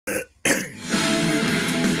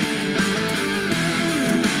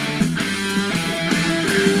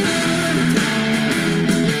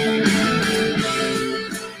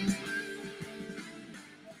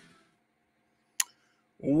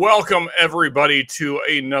Welcome, everybody, to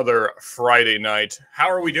another Friday night. How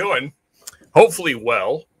are we doing? Hopefully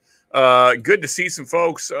well. Good to see some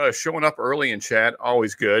folks showing up early in chat.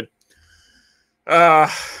 Always good.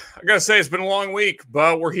 I got to say, it's been a long week,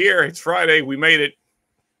 but we're here. It's Friday. We made it.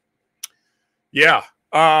 Yeah.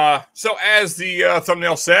 So as the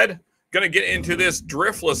thumbnail said, going to get into this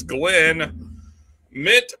Driftless Glen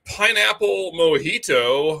Mint Pineapple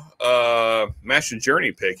Mojito Mash and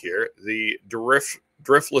Journey pick here. The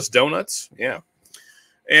Driftless Donuts. Yeah.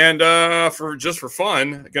 And for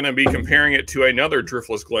fun, going to be comparing it to another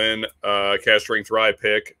Driftless Glen cast strength rye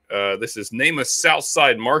pick. This is Namus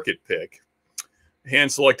Southside Market pick.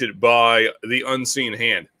 Hand selected by the Unseen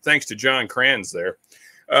Hand. Thanks to John Kranz there.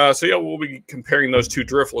 So yeah, we'll be comparing those two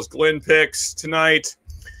Driftless Glen picks tonight.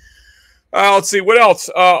 Let's see what else.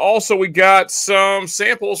 Also, we got some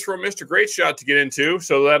samples from Mr. Greatshot to get into,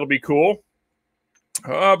 so that'll be cool.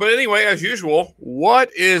 But anyway, as usual,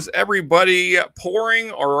 what is everybody pouring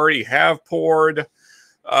or already have poured?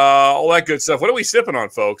 All that good stuff. What are we sipping on,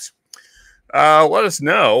 folks? Let us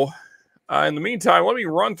know. In the meantime, let me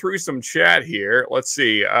run through some chat here. Let's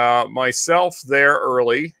see. Myself there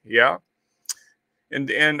early. Yeah. And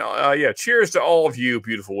yeah, cheers to all of you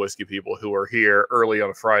beautiful whiskey people who are here early on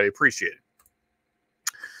a Friday. Appreciate it.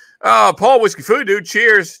 Paul Whiskey Food Dude,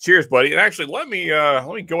 cheers. Cheers, buddy. And actually, let me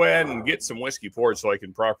go ahead and get some whiskey poured so I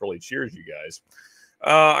can properly cheers you guys.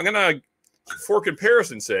 I'm going to, for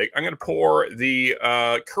comparison's sake, I'm going to pour the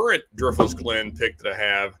current Driftless Glen pick that I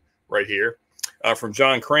have right here from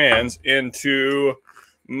John Kranz into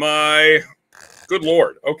my, good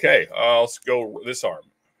Lord. Okay, let's go this arm.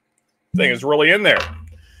 Thing is really in there.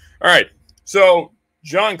 All right, so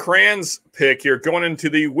John Kranz pick here going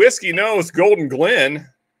into the Whiskey Nose Golden Glen.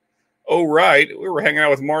 Oh, right. We were hanging out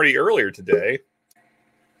with Marty earlier today.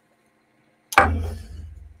 And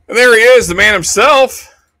there he is, the man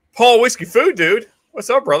himself, Paul Whiskey Food Dude. What's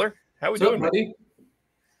up, brother? How we doing, buddy?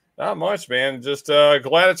 Not much, man. Just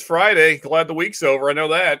glad it's Friday. Glad the week's over. I know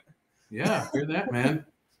that. Yeah, hear that, man.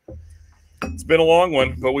 It's been a long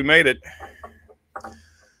one, but we made it.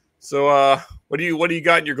 So, what do you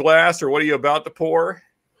got in your glass, or what are you about to pour?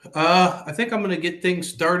 I think I'm going to get things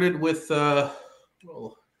started with.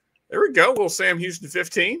 Well, there we go. Little Sam Houston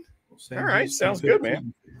 15. All right, Houston sounds 15. Good,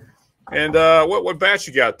 man. And what batch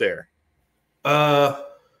you got there? Batch.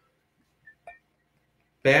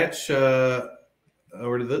 This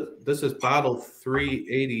is bottle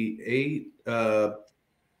 388.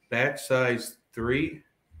 Batch size 3.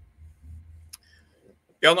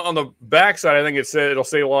 Yeah, on the back side, I think it'll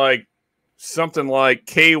say like something like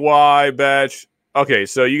KY batch. Okay,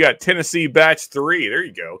 so you got Tennessee batch 3. There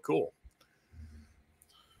you go. Cool.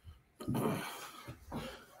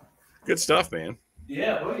 Good stuff, man.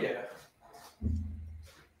 Yeah, oh yeah.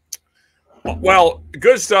 Well,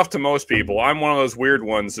 good stuff to most people. I'm one of those weird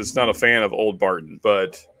ones that's not a fan of Old Barton,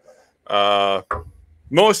 but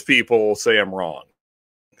most people say I'm wrong,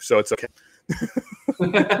 so it's okay. We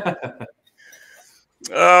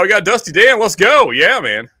got Dusty Dan. Let's go. Yeah,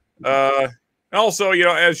 man. Also, you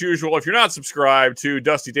know, as usual, if you're not subscribed to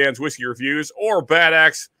Dusty Dan's Whiskey Reviews or Bad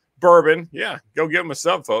Axe Bourbon, yeah, go give them a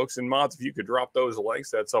sub, folks. And mods, if you could drop those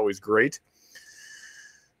links, that's always great.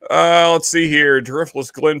 Let's see here.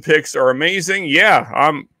 Driftless Glen picks are amazing. Yeah,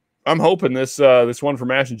 I'm hoping this one for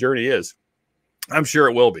Mash and Journey is. I'm sure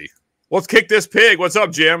it will be. Let's kick this pig. What's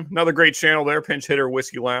up, Jim? Another great channel there. Pinch Hitter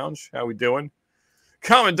Whiskey Lounge. How we doing?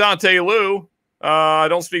 Commandante Lou. I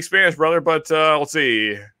don't speak Spanish, brother, but let's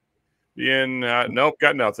see. Nope,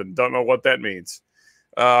 got nothing. Don't know what that means.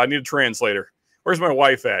 I need a translator. Where's my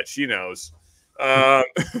wife at? She knows.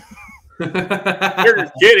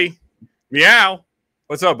 Here's Kitty. Meow.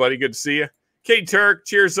 What's up, buddy? Good to see you. Katie Turk,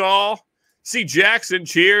 cheers all. C. Jackson,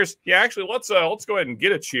 cheers. Yeah, actually, let's go ahead and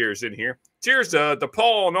get a cheers in here. Cheers to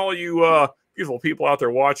Paul and all you beautiful people out there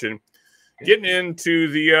watching. Getting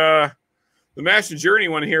into the Mash and Journey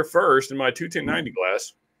one here first in my 21090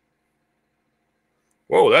 glass.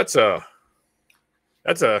 Whoa, that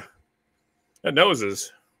nose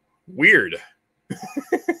is weird.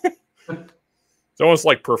 It's almost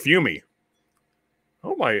like perfumey.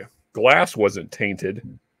 Oh, my glass wasn't tainted.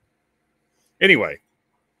 Anyway,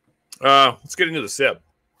 let's get into the sip.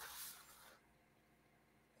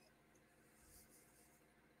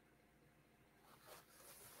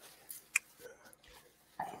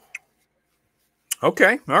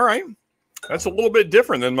 Okay, all right. That's a little bit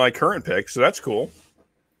different than my current pick, so that's cool.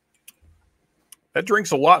 That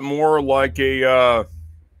drinks a lot more like a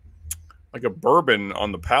bourbon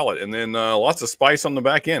on the palate, and then lots of spice on the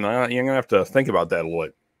back end. You're going to have to think about that a little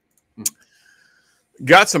bit.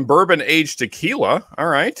 Got some bourbon-aged tequila. All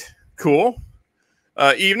right, cool.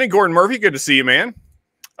 Evening, Gordon Murphy. Good to see you, man.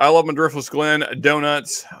 I love my Driftless Glen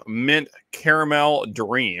donuts, mint caramel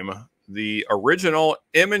dream, the original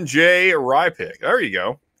M&J rye pick. There you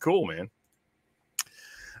go. Cool, man.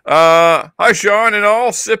 Hi, Sean, and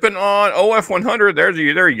all sipping on OF 100.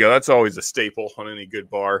 There you go. That's always a staple on any good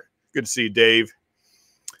bar. Good to see you, Dave.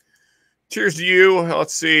 Cheers to you.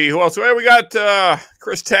 Let's see who else. Hey, we got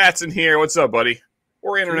Chris Tats in here. What's up, buddy?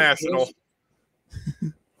 We're international.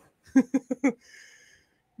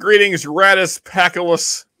 Greetings, Radis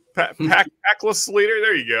Packless leader.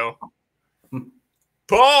 There you go.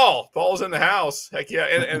 Paul's in the house. Heck yeah.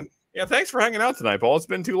 And yeah, thanks for hanging out tonight, Paul. It's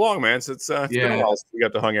been too long, man. It's been a while since we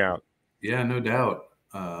got to hang out. Yeah, no doubt.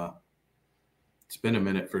 It's been a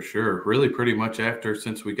minute for sure. Really pretty much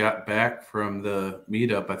since we got back from the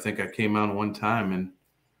meetup, I think I came on one time, and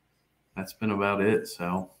that's been about it.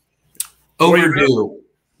 So overdue.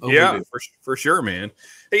 Yeah, for sure, man.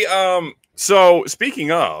 Hey, so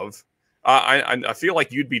speaking of, I feel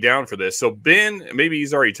like you'd be down for this. So Ben, maybe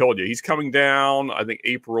he's already told you, he's coming down, I think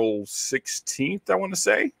April 16th, I want to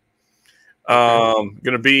say. Going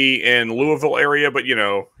to be in Louisville area, but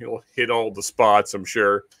he'll hit all the spots, I'm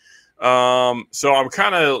sure. So I'm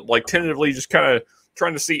kind of like tentatively just kind of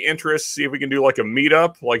trying to see interest, see if we can do like a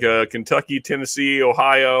meetup, like a Kentucky, Tennessee,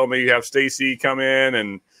 Ohio, maybe have Stacy come in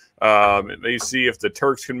and maybe see if the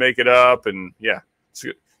Turks can make it up. And yeah,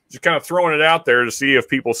 just kind of throwing it out there to see if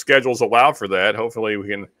people's schedules allow for that. Hopefully we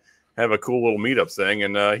can have a cool little meetup thing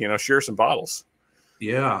and, share some bottles.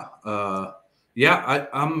 Yeah.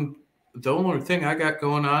 I'm the only thing I got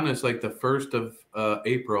going on is like the 1st of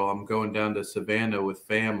April. I'm going down to Savannah with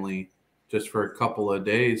family just for a couple of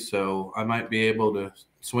days. So I might be able to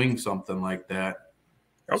swing something like that.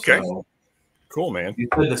 Okay. So, cool, man. You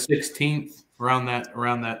said the 16th around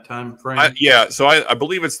that time frame. So I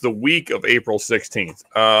believe it's the week of April 16th.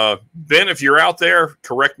 Ben, if you're out there,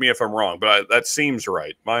 correct me if I'm wrong, but that seems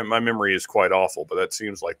right. My memory is quite awful, but that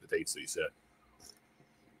seems like the dates that he said.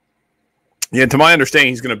 Yeah, to my understanding,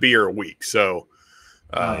 he's going to be here a week. So,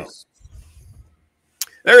 nice.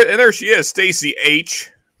 There she is, Stacy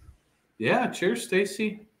H. Yeah, cheers,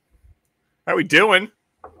 Stacy. How we doing?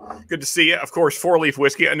 Good to see you. Of course, 4 Leaf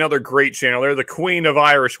Whiskey, another great channel. They're the queen of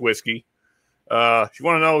Irish whiskey. If you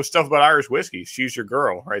want to know stuff about Irish whiskey, she's your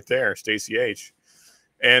girl right there, Stacy H.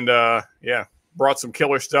 And brought some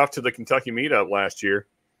killer stuff to the Kentucky meetup last year.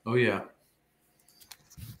 Oh yeah.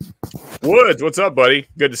 Woods, what's up, buddy?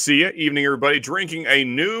 Good to see you. Evening, everybody. Drinking a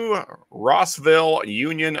new Rossville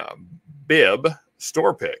Union bib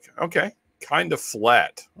store pick. Okay. Kind of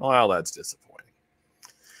flat. Well, that's disappointing.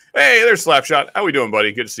 Hey, there's Slapshot. How we doing,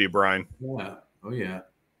 buddy? Good to see you, Brian. Yeah. Oh, yeah.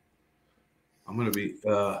 I'm going to be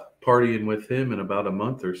partying with him in about a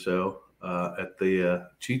month or so at the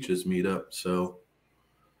Cheech's meetup. So.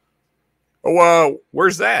 Oh,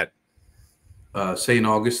 where's that? St.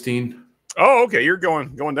 Augustine. Oh, okay. You're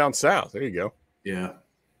going down south. There you go. Yeah.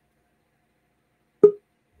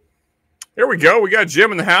 Here we go. We got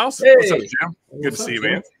Jim in the house. Hey. What's up, Jim? Good to see you,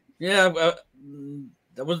 man. Yeah,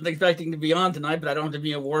 I wasn't expecting to be on tonight, but I don't have to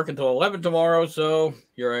be at work until 11 tomorrow, so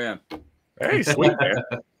here I am. Hey, sweet, man.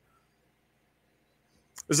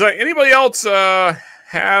 Does anybody else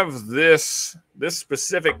have this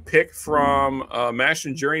specific pick from Mash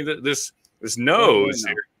and Journey? This nose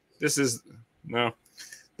here. This is no.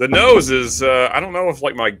 The nose is, I don't know if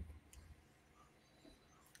like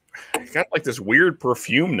got like this weird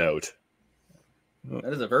perfume note.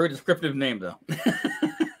 That is a very descriptive name, though.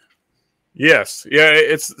 Yes. Yeah,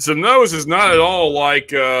 the nose is not at all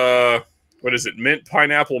like, what is it, mint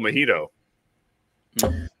pineapple mojito.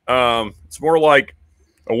 It's more like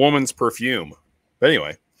a woman's perfume. But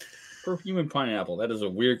anyway. Perfume and pineapple. That is a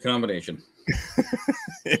weird combination.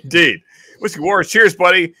 Indeed. Whiskey Wars, cheers,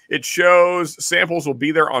 buddy. It shows samples will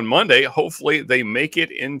be there on Monday. Hopefully they make it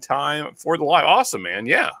in time for the live. Awesome, man.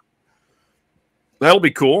 Yeah. That'll be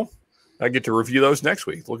cool. I get to review those next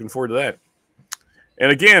week. Looking forward to that.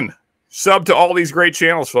 And again, sub to all these great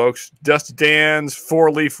channels, folks. Dusty Dan's,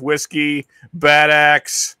 4 Leaf Whiskey, Bad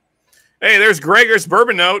Axe. Hey, there's Gregor's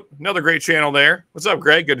Bourbon Note. Another great channel there. What's up,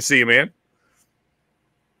 Greg? Good to see you, man.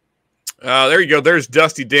 There you go. There's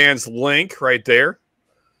Dusty Dan's link right there.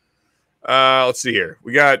 Let's see here.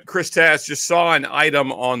 We got Chris Tass just saw an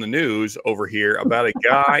item on the news over here about a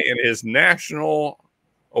guy and his national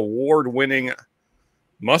award-winning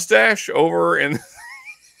mustache over in.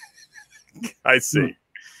 I see.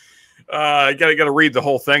 I gotta read the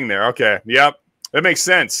whole thing there. Okay. Yep. That makes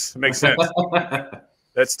sense. It makes sense.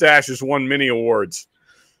 That stash has won many awards.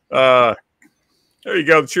 There you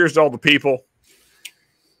go. Cheers to all the people.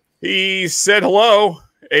 He said hello.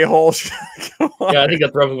 A-hole. Yeah, I think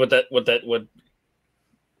that's probably what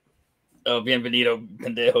Bienvenido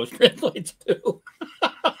Pendejos translates too.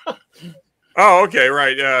 Oh, okay,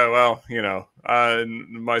 right. Well, you know,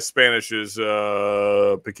 my Spanish is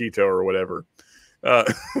Paquito or whatever.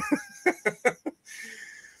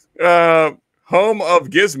 Home of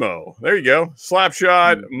Gizmo. There you go.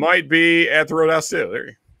 Slapshot might be at the Roadhouse too. There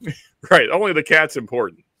you right. Only the cat's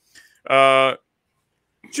important.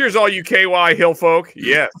 Cheers, all you KY Hill folk.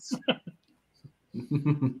 Yes.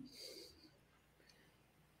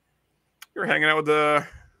 You're hanging out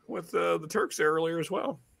with the Turks there earlier as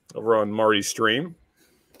well, over on Marty's stream,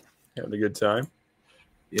 having a good time.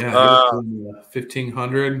 Yeah,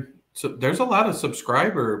 1,500. So there's a lot of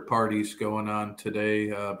subscriber parties going on today.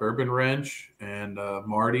 Bourbon Ranch and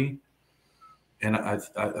Marty, and I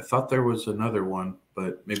thought there was another one,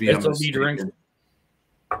 but maybe I'm SLB Drinks.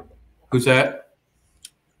 Who's that?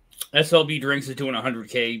 SLB Drinks is doing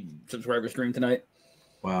 100K subscriber stream tonight.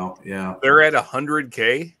 Wow, yeah, they're at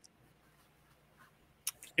 100K.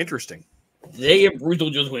 Interesting. They and Brutal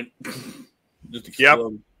just went. Just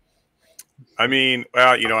exploded. Yep. I mean,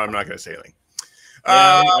 well, you know, I'm not going to say anything.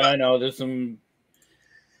 Yeah, I know there's some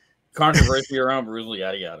controversy around Brutal,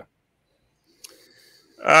 yada yada.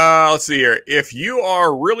 Let's see here. If you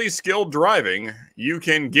are really skilled driving, you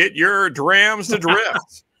can get your drams to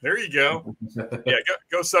drift. There you go. Yeah,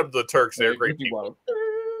 go sub to the Turks. They're great people.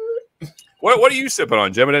 What are you sipping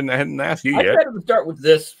on, Jim? I didn't ask you yet. I had to start with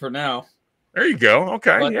this for now. There you go.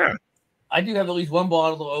 Okay, but yeah. I do have at least one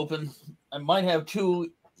bottle to open. I might have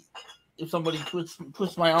two if somebody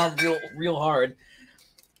twists my arm real hard.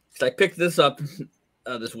 I picked this up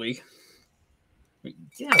this week.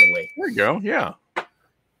 Get out of the way. There you go. Yeah.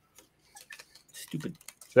 Stupid.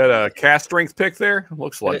 Is that a cast strength pick there?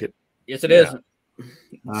 Looks like it. Yes, it is.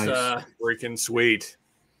 Nice. Freaking sweet.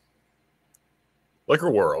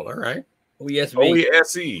 Liquor World. All right. OESV.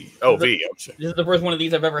 OESE. Oh, V. This is the first one of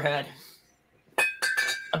these I've ever had.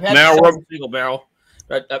 I've had now, a single barrel,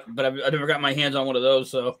 but I've never got my hands on one of those,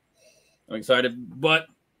 so I'm excited. But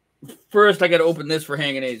first, I got to open this for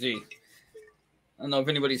Hanging AZ. I don't know if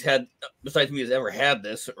anybody's had, besides me, has ever had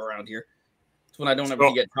this around here. It's one I don't ever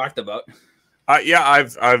get talked about. Yeah,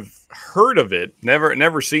 I've heard of it.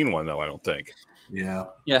 Never seen one though. I don't think. Yeah.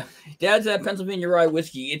 Dad's that Pennsylvania rye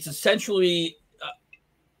whiskey. It's essentially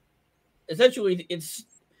it's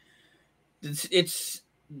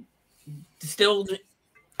distilled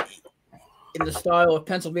in the style of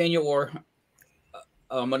Pennsylvania or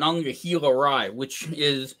Monongahela rye, which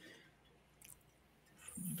is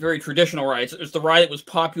very traditional rye. It's the rye that was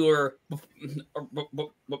popular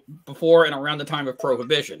before and around the time of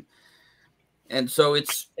Prohibition. And so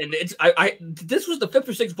this was the 5th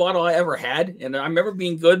or 6th bottle I ever had, and I remember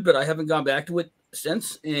being good, but I haven't gone back to it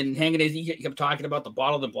since. And Hanging AZ kept talking about the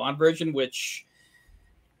bottled and blonde version, which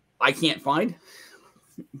I can't find.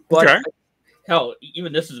 But okay. Hell,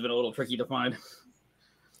 even this has been a little tricky to find.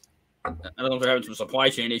 I don't know if they're having some supply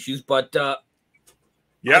chain issues, but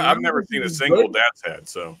yeah, I've never seen a single Dad's had.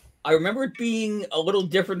 So I remember it being a little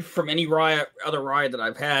different from any other rye that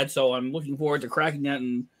I've had. So I'm looking forward to cracking that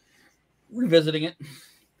and revisiting it.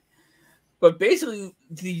 But basically,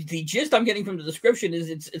 the gist I'm getting from the description is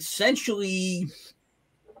it's essentially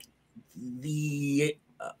the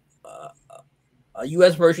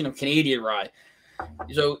U.S. version of Canadian rye.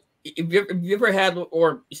 So if you ever had,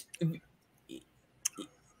 or if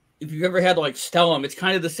you've ever had like Stellum, it's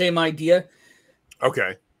kind of the same idea.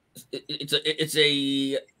 Okay. It's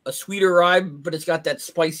a sweeter rye, but it's got that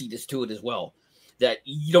spiciness to it as well that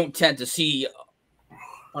you don't tend to see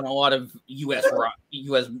on a lot of U.S.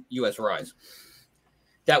 ryes.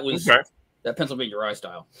 That was that Pennsylvania rye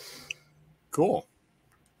style. Cool.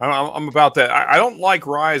 I'm about that. I don't like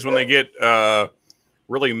ryes when they get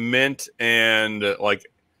really mint and like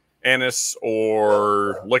anise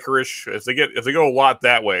or licorice. If they go a lot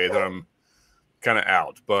that way, then I'm kind of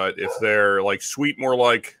out. But if they're like sweet, more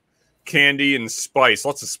like candy and spice,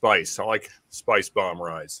 lots of spice. I like spice bomb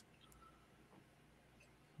ryes.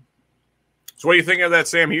 So what do you think of that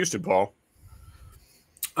Sam Houston, Paul?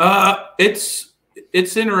 It's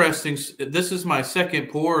interesting. This is my second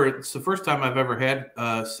pour. It's the first time I've ever had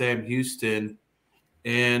Sam Houston,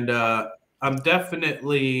 and I'm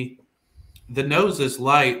definitely, the nose is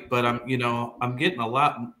light, but I'm getting a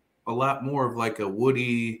lot more of like a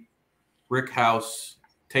woody rickhouse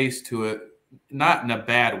taste to it, not in a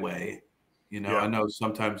bad way. I know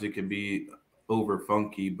sometimes it can be over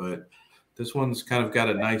funky, but this one's kind of got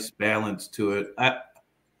a nice balance to it.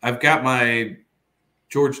 I've got my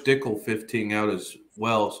George Dickel 15 out as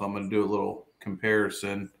well, so I'm going to do a little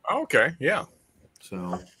comparison. Okay, yeah.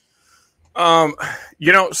 So,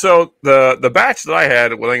 so the batch that I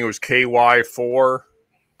had, I think it was KY4.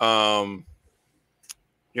 You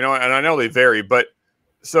know, and I know they vary, but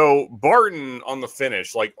so Barton on the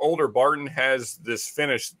finish, like older Barton has this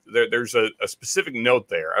finish. There's a specific note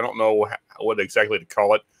there. I don't know what exactly to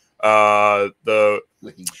call it. The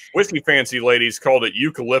whiskey fancy ladies called it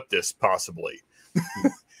eucalyptus, possibly.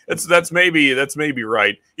 That's maybe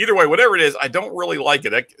right. Either way, whatever it is, I don't really like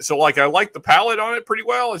it. So like I like the palate on it pretty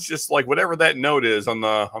well. It's just like whatever that note is on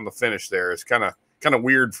the finish there is kind of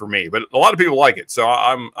weird for me. But a lot of people like it, so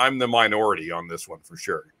I'm the minority on this one for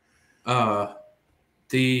sure. I've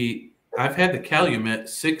had the Calumet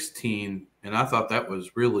 16, and I thought that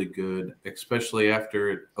was really good, especially after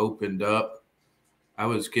it opened up. I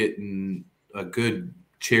was getting a good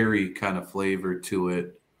cherry kind of flavor to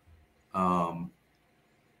it.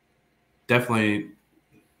 Definitely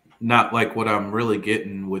not like what I'm really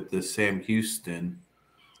getting with the Sam Houston.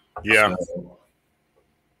 Yeah. So,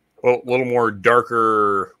 well, a little more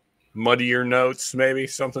darker, muddier notes, maybe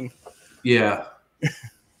something. Yeah.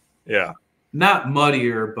 Yeah. Not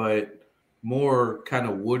muddier, but more kind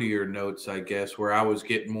of woodier notes, I guess, where I was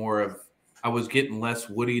getting less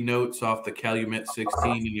woody notes off the Calumet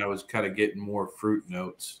 16, and I was kind of getting more fruit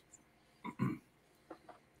notes.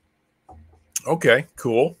 Okay,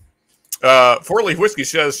 cool. Four Leaf Whiskey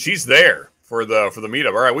says she's there for the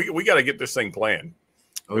meetup. All right, we got to get this thing planned.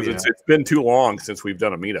 Oh, yeah. It's been too long since we've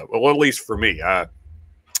done a meetup. Well, at least for me, I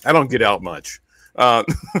don't get out much. Also,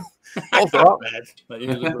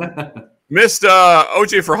 missed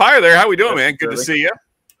OJ for hire there. How we doing, man? Good to see you.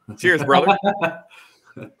 Cheers, brother.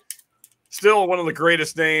 Still one of the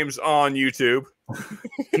greatest names on YouTube.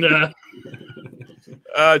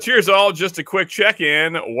 Cheers, all. Just a quick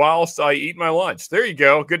check-in whilst I eat my lunch. There you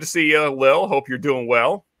go. Good to see you, Lil. Hope you're doing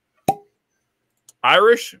well.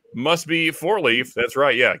 Irish must be Four Leaf. That's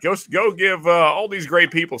right. Yeah. Go give all these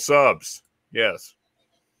great people subs. Yes.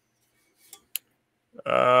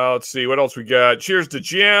 Let's see what else we got. Cheers to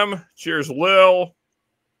Jim. Cheers, Lil.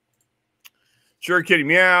 Sure, Kitty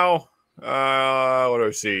Meow. What do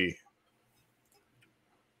I see?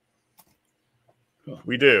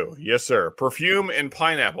 We do. Yes, sir. Perfume and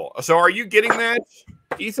pineapple. So are you getting that,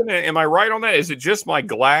 Ethan? Am I right on that? Is it just my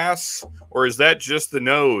glass, or is that just the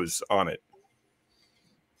nose on it?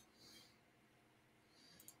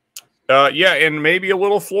 Yeah, and maybe a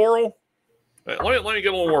little floral. Let me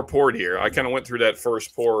get a little more poured here. I kind of went through that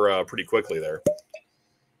first pour pretty quickly there.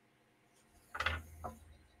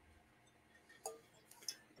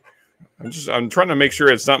 I'm trying to make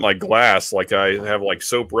sure it's not my glass, like I have like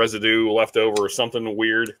soap residue left over or something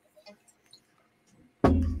weird.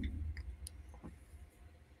 I'm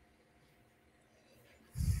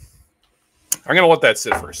gonna let that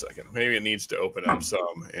sit for a second. Maybe it needs to open up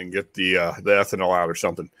some and get the ethanol out or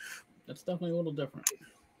something. That's definitely a little different.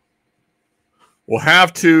 We'll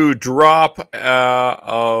have to drop.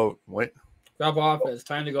 Wait. Drop off. It's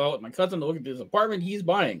time to go out with my cousin to look at this apartment he's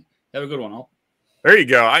buying. Have a good one, all. There you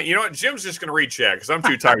go. You know what? Jim's just going to read chat because I'm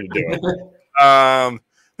too tired to do it. I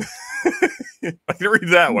can read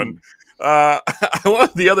that one. I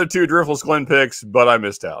want the other two Driftless Glen picks, but I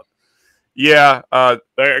missed out. Yeah, I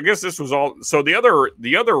guess this was all. So the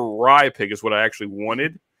other rye pick is what I actually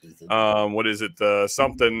wanted. What is it? The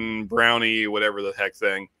something brownie, whatever the heck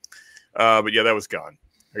thing. But yeah, that was gone.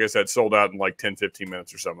 I guess that sold out in like 10, 15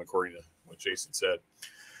 minutes or something, according to what Jason said.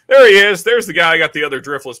 There he is. There's the guy I got the other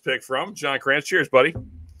Driftless pick from, John Krantz. Cheers, buddy.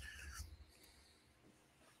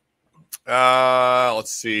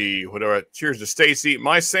 Let's see. Cheers to Stacy.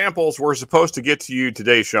 My samples were supposed to get to you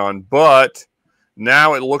today, Sean, but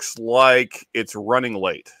now it looks like it's running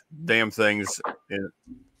late. Damn things.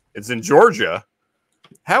 It's in Georgia.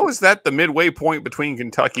 How is that the midway point between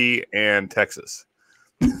Kentucky and Texas?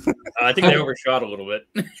 I think they overshot a little bit.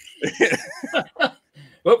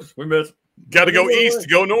 Whoops, we missed. Got to go east to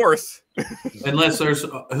go north. Unless there's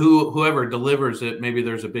whoever delivers it, maybe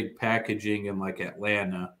there's a big packaging in like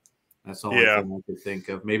Atlanta. That's the only thing I could think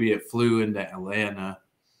of. Maybe it flew into Atlanta.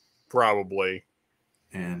 Probably.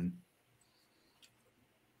 And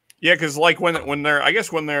yeah, because like when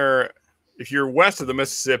they're if you're west of the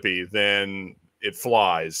Mississippi, then it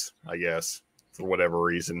flies, I guess, for whatever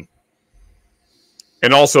reason.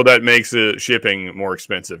 And also that makes the shipping more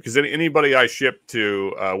expensive because anybody I ship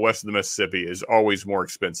to west of the Mississippi is always more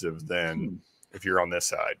expensive than if you're on this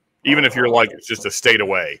side, even if you're like it's just a state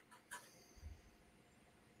away.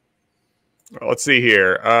 Let's see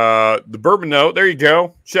here. The bourbon note. There you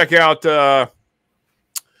go. Check out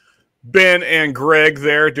Ben and Greg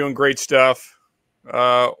there doing great stuff.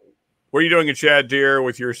 What are you doing in chat, dear,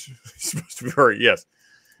 with your supposed to be very yes.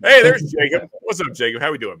 Hey, there's Jacob. What's up, Jacob?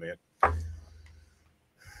 How we doing, man?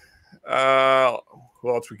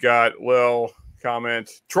 Who else we got? Well, comment.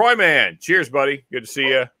 Troy, man, cheers, buddy. Good to see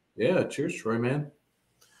you. Yeah, cheers, Troy, man.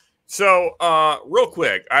 So, real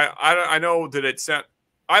quick, I know that it's sent.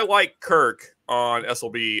 I like Kirk on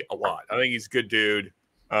SLB a lot. I think he's a good dude.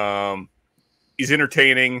 He's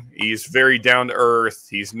entertaining. He's very down to earth.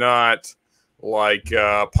 He's not like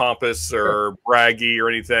pompous or braggy or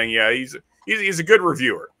anything. Yeah, he's a good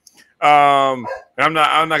reviewer. And I'm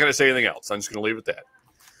not going to say anything else. I'm just going to leave it at that.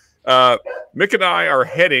 Mick and I are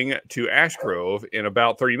heading to Ash Grove in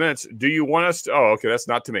about 30 minutes. Do you want us to? Oh, okay, that's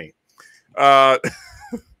not to me.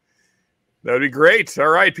 That'd be great. All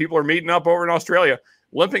right, people are meeting up over in Australia,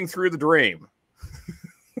 limping through the dream.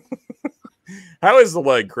 How is the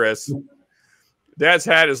leg, Chris? Dad's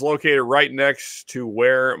hat is located right next to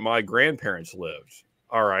where my grandparents lived.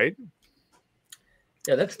 All right.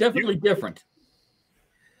 Yeah, that's definitely different.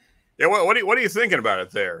 Yeah, what are you thinking about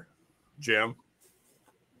it there, Jim?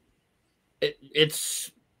 It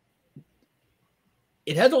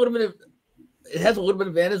has a little bit of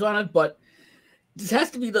advantage on it, but this has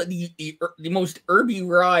to be the most herby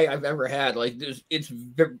rye I've ever had. Like it's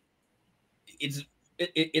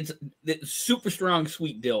super strong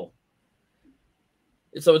sweet dill.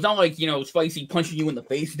 So it's not like, spicy punching you in the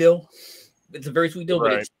face dill. It's a very sweet dill, right.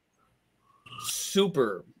 But it's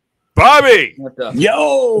super. Bobby!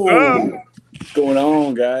 Yo! What's going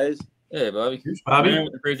on, guys? Hey, Bobby. Here's Bobby. Man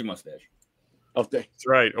with the crazy mustache. Oh, thanks. That's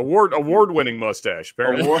right. Award-winning mustache,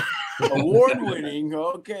 apparently. Award-winning.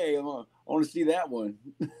 Okay, I want to see that one.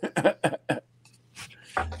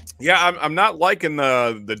 Yeah, I'm not liking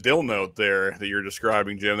the dill note there that you're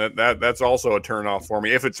describing, Jim. That's also a turnoff for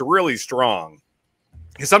me if it's really strong.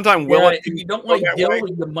 Sometimes if you don't like dill,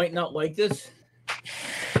 you might not like this.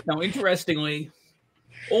 Now, interestingly,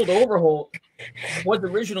 Old Overholt was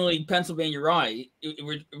originally Pennsylvania rye. It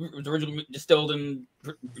was originally distilled and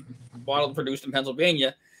bottled and produced in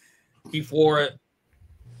Pennsylvania before,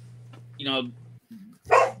 the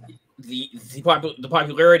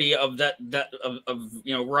popularity of that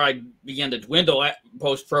rye began to dwindle at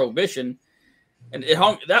post-Prohibition. And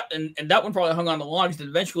that one probably hung on the logs. And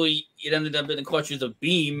eventually, it ended up in the clutches of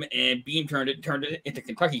Beam, and Beam turned it into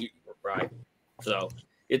Kentucky rye. So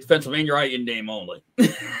it's Pennsylvania rye in name only.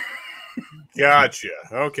 Gotcha.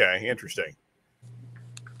 Okay, interesting.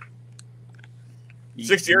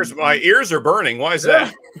 6 years. My ears are burning. Why is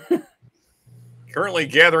that? Currently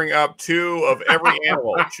gathering up 2 of every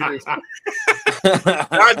animal. Cheers.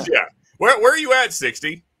 Gotcha. Where are you at,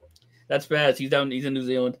 60? That's fast. He's in New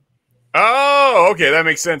Zealand. Oh, okay. That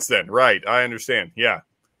makes sense then. Right. I understand. Yeah.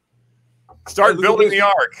 Start building the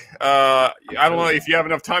ark. I don't know if you have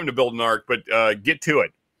enough time to build an ark, but get to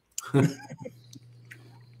it.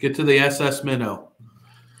 Get to the SS Minnow.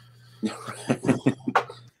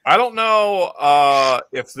 I don't know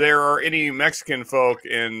if there are any Mexican folk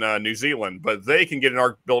in New Zealand, but they can get an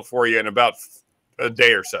ark built for you in about a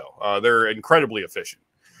day or so. They're incredibly efficient.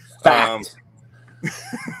 So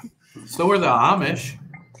are the Amish.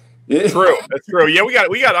 True, that's true. Yeah, we got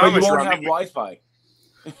Amish. You won't have Wi-Fi.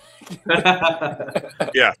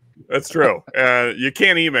 Yeah, that's true. You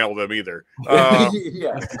can't email them either.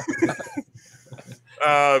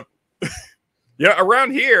 Yeah,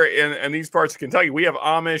 around here in these parts of Kentucky, we have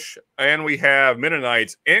Amish and we have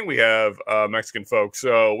Mennonites and we have Mexican folks.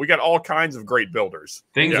 So we got all kinds of great builders.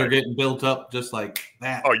 Things are getting built up just like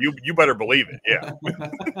that. Oh, you better believe it. Yeah.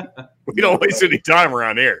 We don't waste any time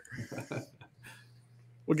around here.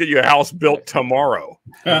 We'll get you a house built tomorrow.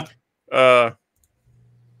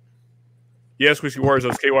 Yes, Whiskey Wars,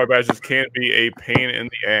 those KY badges can be a pain in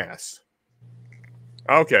the ass.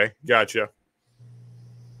 Okay, gotcha.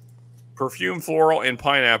 Perfume, floral, and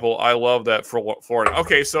pineapple. I love that for Florida.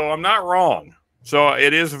 Okay, so I'm not wrong. So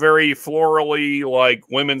it is very florally, like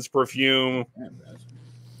women's perfume.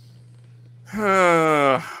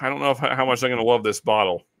 I don't know how much I'm going to love this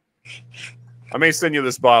bottle. I may send you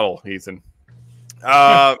this bottle, Ethan.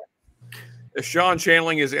 Is Sean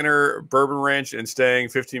channeling his inner bourbon ranch and staying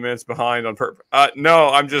 15 minutes behind on purpose? No,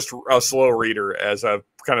 I'm just a slow reader, as I've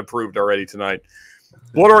kind of proved already tonight.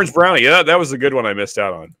 Blood Orange Brownie. Yeah, that was a good one I missed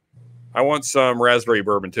out on. I want some raspberry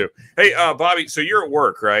bourbon, too. Hey, Bobby, so you're at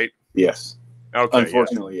work, right? Yes. Okay.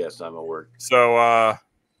 Unfortunately, yes, I'm at work. So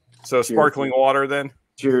sparkling water, then?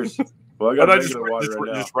 Cheers. Well, I got regular water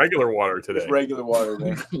right now. Just regular water today. Just regular water,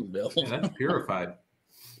 man. Yeah, that's purified.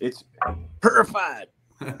 It's purified.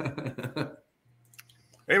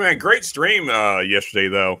 Hey man, great stream yesterday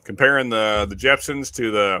though. Comparing the Jepsons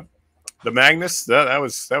to the Magnus, that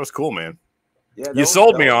was cool, man. Yeah, you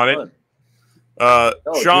sold me on it.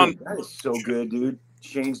 Sean, dude, that is so good, dude.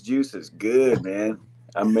 Shane's juice is good, man.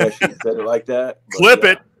 I mesh it, said it like that. Clip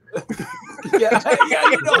it. Yeah,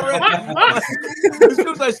 you know, right? As soon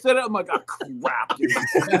as I said it, I'm like, oh, crap, dude.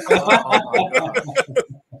 Oh, my God.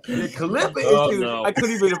 Yeah, clip it, Oh, dude. no. I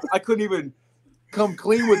couldn't even come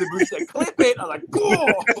clean with it. Bruce said, clip it. I'm like, cool.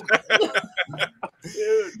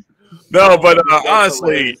 Dude. No, but That's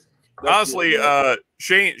honestly, hilarious. That's good,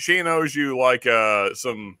 man. Shane owes you like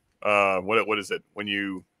some what is it when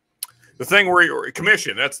you the thing where you're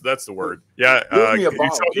commission? That's the word. Yeah, Give me a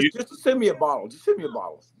 'cause bottle. Just send me a bottle. Just send me a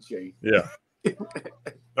bottle, Shane. yeah,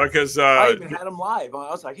 because I even had him live. I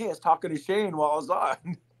was like, hey, I was talking to Shane while I was on.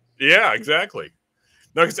 yeah, exactly.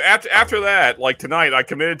 No, because after that, like tonight, I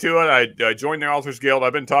committed to it. I joined the Authors Guild.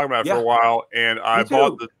 I've been talking about it for a while, and I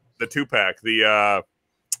bought the 2-pack. The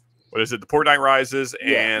what is it? The Port Night Rises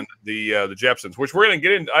and the Jepsons, which we're going to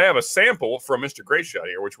get in. I have a sample from Mr. Greatshot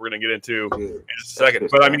here, which we're going to get into in just a second.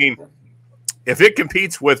 But I mean, if it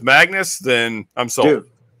competes with Magnus, then I'm sold. Dude,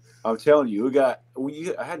 I'm telling you,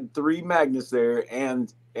 I had 3 Magnus there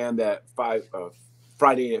and that 5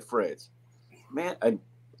 Friday at Fred's. Man,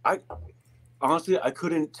 I honestly I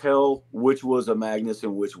couldn't tell which was a Magnus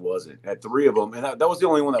and which wasn't. I had 3 of them, and that was the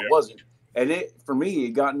only one that wasn't. And for me,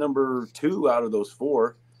 it got number 2 out of those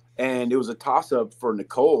 4. And it was a toss-up for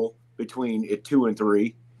Nicole between 2 and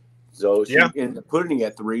 3. So she ended up putting it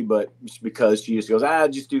at 3, but because she just goes,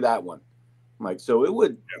 just do that one. I'm like, so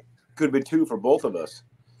it could have been 2 for both of us.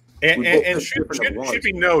 And should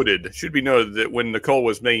be noted that when Nicole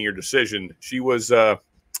was making your decision, she was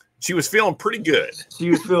feeling pretty good.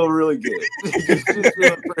 She was feeling really good. She was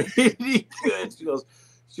feeling pretty good. She goes,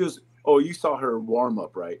 oh, you saw her warm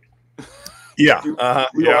up, right? Yeah.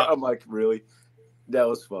 I'm like, really? That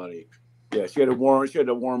was funny. Yeah, she had to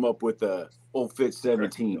warm up with the Old Fit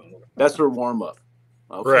 17. That's her warm up.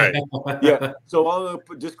 Okay. Right. Yeah. So on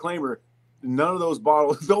the disclaimer, none of those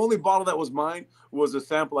bottles. The only bottle that was mine was a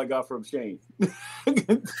sample I got from Shane.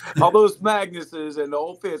 All those Magnuses and the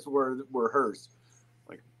Old Fits were hers.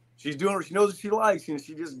 Like she's doing what she knows what she likes, and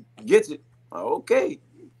she just gets it. Okay,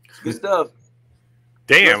 good stuff.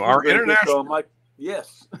 Damn, our international. So I'm like,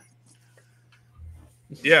 yes.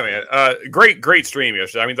 Yeah, man. Great stream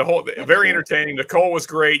yesterday. I mean, very entertaining. Nicole was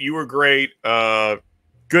great. You were great.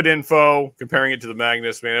 Good info comparing it to the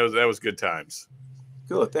Magnus, man. That was good times.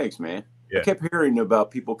 Cool. Thanks, man. Yeah. I kept hearing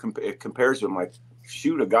about people comparison. I'm like,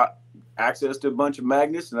 shoot, I got access to a bunch of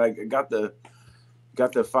Magnus, and I got the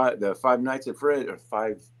 5 nights at Fred or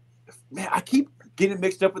 5. Man, I keep getting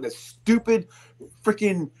mixed up with that stupid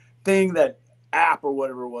freaking thing, that app or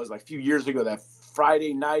whatever it was, like a few years ago. That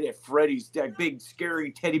Friday night at Freddy's, that big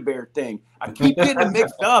scary teddy bear thing. I keep getting it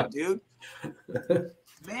mixed up, dude.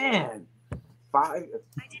 Man, 5. I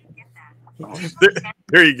didn't get that.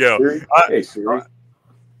 There you go. Hey, Siri.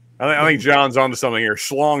 I think John's onto something here.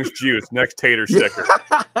 Schlong's Juice, next tater sticker.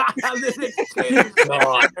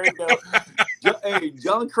 There you go. Hey,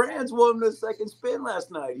 John Kranz won the second spin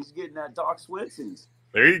last night. He's getting that Doc Swenson's.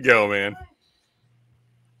 There you go, man.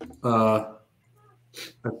 I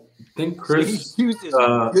think Chris said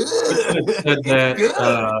that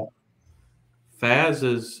Faz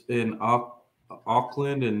is in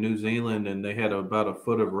Auckland in New Zealand, and they had about a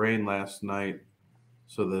foot of rain last night,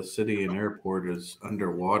 so the city and airport is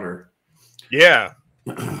underwater. Yeah.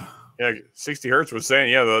 Yeah, 60 Hertz was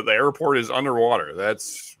saying, the airport is underwater.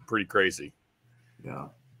 That's pretty crazy. Yeah.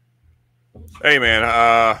 Hey, man,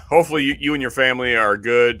 hopefully you and your family are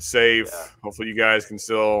good, safe. Yeah. Hopefully you guys can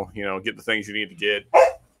still, get the things you need to get.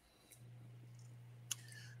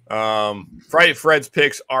 Friday Fred's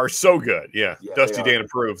picks are so good. Yeah, Dusty Dan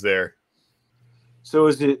approved there. So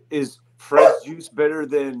is Fred's juice better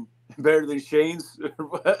than Shane's?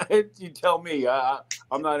 You tell me.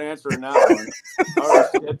 I'm not answering that one. I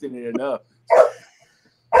already accepted it enough.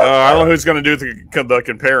 I don't know who's going to do the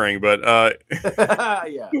comparing, but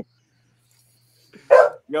yeah. You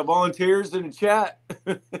got volunteers in the chat.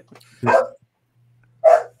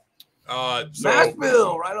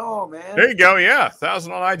 Nashville, right on, man. There you go. Yeah,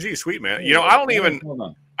 1,000 on IG, sweet man.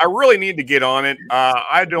 I really need to get on it.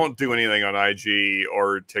 I don't do anything on IG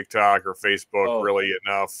or TikTok or Facebook really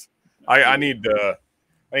enough. I need to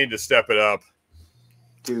step it up.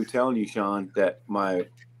 Dude, telling you, Sean, that my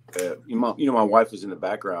wife was in the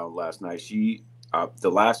background last night. She the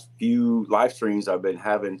last few live streams I've been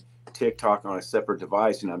having TikTok on a separate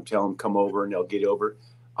device, and I'm telling them come over and they'll get over.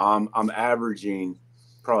 I'm averaging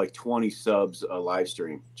probably 20 subs a live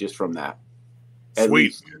stream just from that.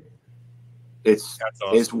 Sweet. It's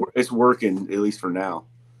working, at least for now,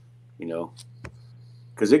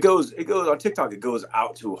 because because it goes on TikTok. It goes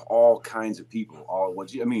out to all kinds of people all at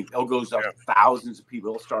once. I mean, it goes out to thousands of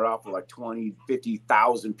people. It'll start off with like 20,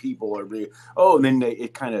 50,000 people every. Oh, and then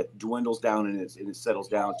it kind of dwindles down and it settles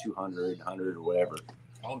down 200, 100 or whatever.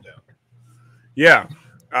 Calm down. Yeah,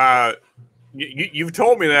 you've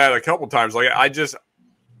told me that a couple times. Like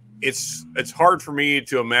it's hard for me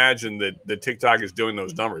to imagine that TikTok is doing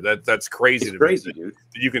those numbers. That's crazy. It's crazy, dude.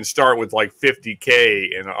 You can start with like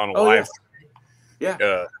 50K on a live.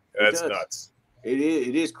 Yeah, that's nuts. It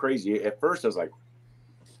is crazy. At first, I was like,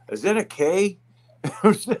 "Is that a K?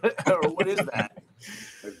 Or what is that?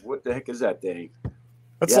 Like, what the heck is that thing?"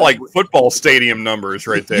 That's like football stadium numbers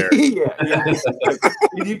right there. Yeah.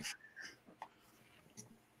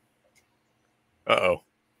 Uh-oh.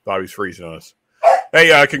 Bobby's freezing on us.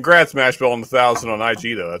 Hey, congrats, Mashbill, on the 1,000 on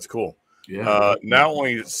IG, though. That's cool. Yeah. Now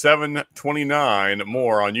only 729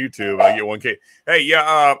 more on YouTube. I get 1K. Hey,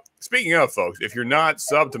 yeah. Speaking of, folks, if you're not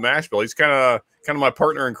subbed to Mashbill, he's kind of my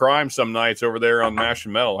partner in crime some nights over there on Mash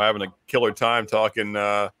and Metal, having a killer time talking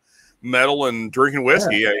metal and drinking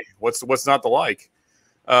whiskey. Yeah. Hey, what's not to like?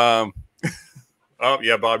 Oh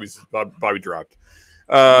yeah, Bobby dropped.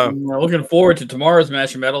 Looking forward to tomorrow's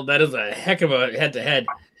Mash and Metal. That is a heck of a head-to-head.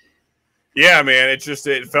 Yeah, man, it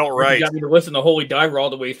felt right. You got me to listen to Holy Diver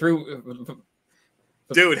all the way through.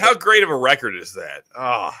 Dude, how great of a record is that?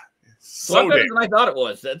 So better than I thought it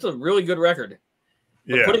was. That's a really good record.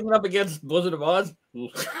 But yeah. putting it up against Blizzard of Oz,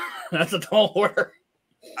 that's a tall order.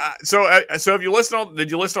 So have you listened? Did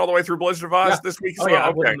you listen all the way through Blizzard of Oz this week? Yeah,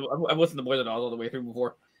 okay. I've listened to Blizzard of Oz all the way through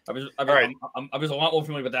before. I was a lot more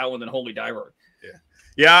familiar with that one than Holy Diver.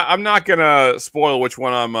 Yeah, I'm not gonna spoil which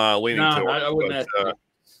one I'm leaning toward. I wouldn't.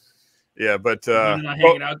 Yeah, but I'm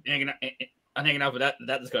hanging out for that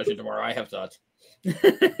discussion tomorrow. I have thoughts.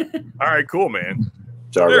 All right, cool, man.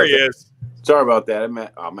 Sorry, there he is. Sorry about that.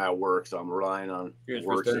 I'm at work, so I'm relying on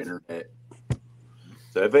work's internet.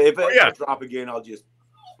 So if I drop again, I'll just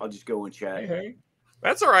go and chat. Hey.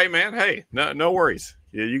 That's all right, man. Hey, no worries.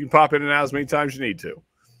 Yeah, you can pop in and out as many times as you need to.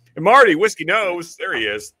 And Marty, Whiskey Knows, there he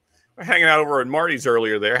is. We're hanging out over at Marty's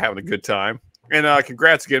earlier there, having a good time. And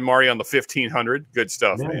congrats again, Marty, on the 1,500. Good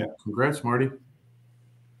stuff, man. Congrats, Marty.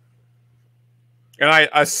 And I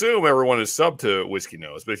assume everyone is subbed to Whiskey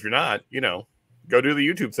Knows, but if you're not, go do the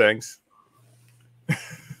YouTube things.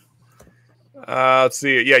 Let's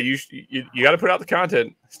see. Yeah, you got to put out the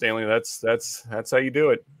content, Stanley. That's how you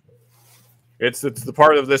do it. It's the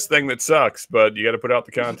part of this thing that sucks, but you got to put out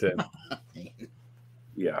the content.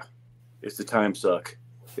 Yeah, it's the time suck.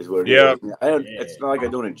 Is what it is. It's not like I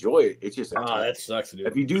don't enjoy it. It's just that sucks, dude.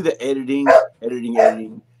 If you do the editing,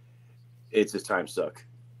 it's a time suck.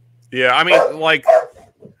 Yeah, I mean, like,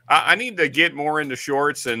 I need to get more into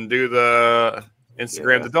shorts and do the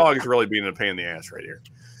Instagram. Yeah. The dog is really being a pain in the ass right here.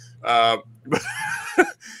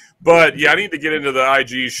 But yeah, I need to get into the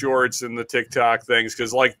IG shorts and the TikTok things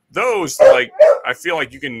because, like, those, like, I feel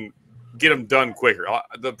like you can get them done quicker.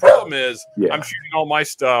 The problem is I'm shooting all my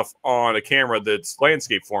stuff on a camera that's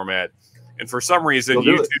landscape format, and for some reason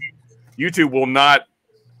YouTube will not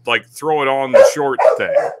like throw it on the short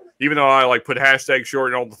thing, even though I like put hashtag short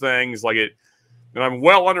and all the things like it, and I'm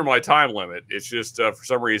well under my time limit. It's just for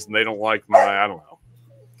some reason they don't like I don't know.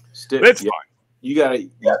 It's fine. You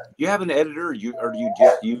have an editor, or do you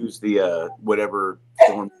just use the whatever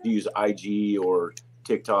form? You use IG or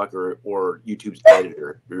TikTok or YouTube's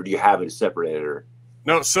editor, or do you have a separate editor?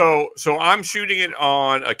 No, so I'm shooting it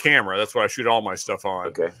on a camera. That's what I shoot all my stuff on.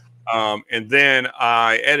 Okay. And then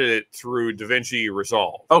I edit it through DaVinci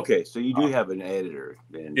Resolve. Okay, so you do have an editor,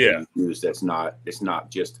 and you use it's not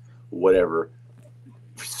just whatever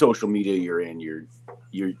social media you're in. You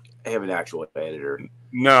have an actual editor.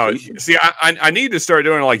 No, see, I need to start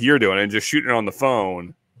doing it like you're doing and just shooting it on the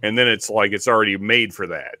phone, and then it's like it's already made for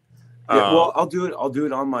that. Yeah, well, I'll do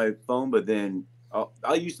it on my phone, but then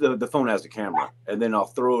I'll use the phone as a camera, and then I'll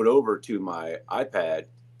throw it over to my iPad,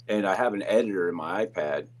 and I have an editor in my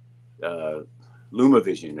iPad,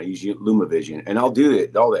 LumaVision. I use LumaVision, and I'll do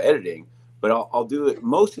all the editing, but I'll do it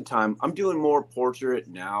most of the time. I'm doing more portrait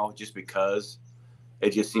now just because it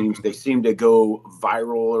just they seem to go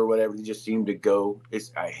viral or whatever. They just seem to go.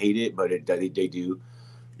 I hate it, but they do.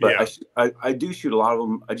 But I do shoot a lot of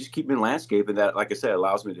them. I just keep them in landscape, and that, like I said,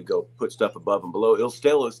 allows me to go put stuff above and below. It's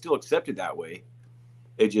still accepted that way.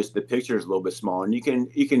 It just the picture is a little bit smaller, and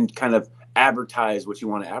you can kind of advertise what you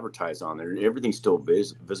want to advertise on there. Everything's still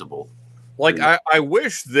visible. Like I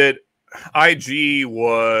wish that IG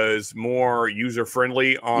was more user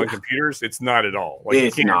friendly on computers. It's not at all. Like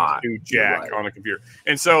it's you can't not do jack on a computer,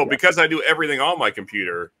 and so because I do everything on my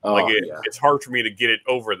computer, it's hard for me to get it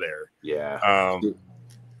over there. Yeah.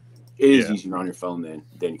 It is easier on your phone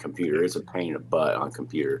than computer. It's a pain in the butt on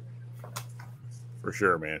computer. For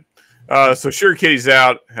sure, man. So Sure Kitty's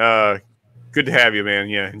out. Good to have you, man.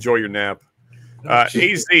 Yeah, enjoy your nap.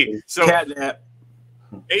 AZ, so Cat nap.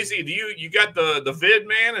 AZ, do you got the vid,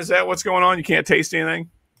 man? Is that what's going on? You can't taste anything?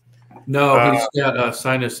 No, he's got a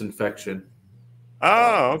sinus infection.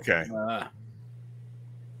 Oh, okay.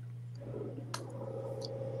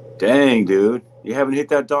 Dang, dude. You haven't hit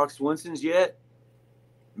that Doc Swinson's yet?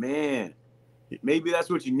 Man, maybe that's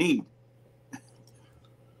what you need.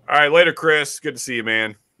 All right, later, Chris. Good to see you,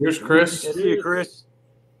 man. Here's Chris. See you, Chris.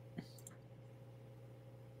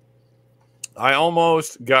 I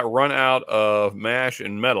almost got run out of MASH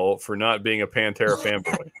and metal for not being a Pantera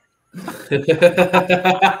fanboy.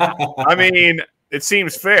 I mean, it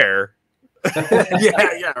seems fair.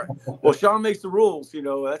 yeah. Well, Sean makes the rules. You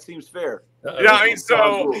know, that seems fair. Yeah, I mean,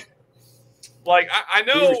 so, like, I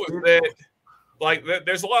know that, like,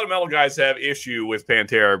 there's a lot of metal guys that have issue with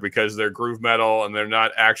Pantera because they're groove metal and they're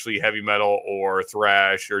not actually heavy metal or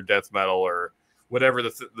thrash or death metal or whatever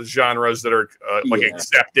the genres that are like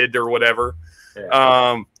accepted or whatever.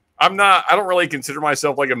 Yeah. I don't really consider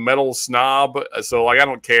myself like a metal snob, so like I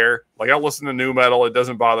don't care. Like I'll listen to new metal; it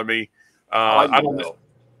doesn't bother me. I don't know.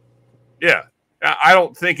 Yeah, I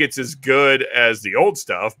don't think it's as good as the old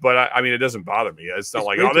stuff, but I mean, it doesn't bother me. It's not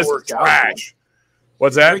like, oh, this is trash.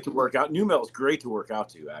 What's that? Great to work out. New metal is great to work out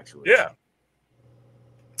to, actually. Yeah.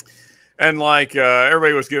 And like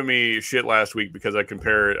everybody was giving me shit last week because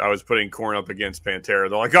I was putting Korn up against Pantera.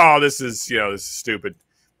 They're like, "Oh, this is stupid.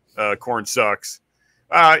 Korn sucks."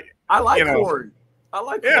 I like Korn. I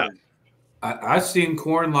like Korn. I've seen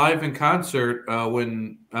Korn live in concert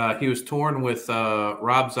when he was touring with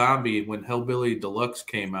Rob Zombie when Hellbilly Deluxe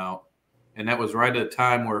came out, and that was right at a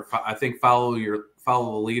time where I think Follow the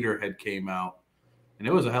Leader had came out, and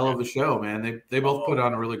it was a hell of a show, man. They both put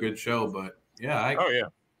on a really good show, but yeah,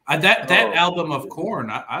 that album of Korn,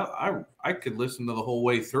 I could listen to the whole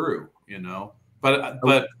way through,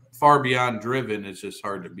 but Far Beyond Driven is just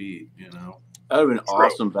hard to beat, That would have been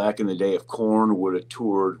awesome back in the day if Korn would have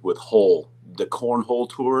toured with Hole. The Cornhole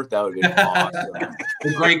tour, that would have been awesome.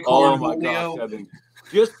 The Great Korn. Oh my gosh,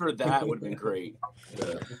 just for that would have been great.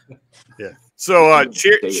 Yeah. So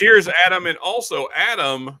cheers, Adam, and also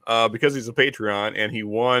Adam, because he's a Patreon and he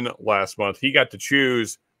won last month, he got to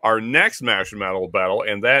choose our next MASH and Metal battle,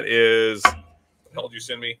 and that is, what the hell did you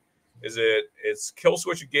send me? It's Kill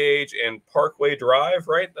Switch Engage and Parkway Drive,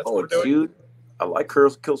 right? That's what we're doing. Dude, I like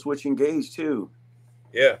Kill Switch Engage too.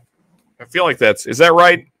 Yeah, I feel like is that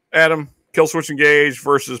right, Adam? Kill Switch Engage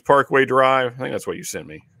versus Parkway Drive. I think that's what you sent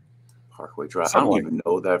me. Parkway Drive. I don't even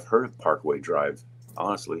know that I've heard of Parkway Drive,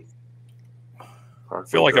 honestly. I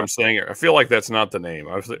feel like I'm saying it. I feel like that's not the name.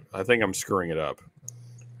 I think I'm screwing it up,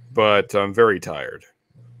 but I'm very tired.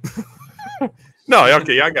 No,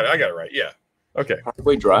 okay, I got it right. Yeah, okay.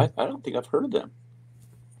 Parkway Drive. I don't think I've heard of them.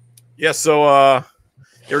 Yeah, so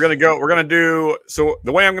we're gonna do so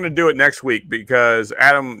the way I'm gonna do it next week, because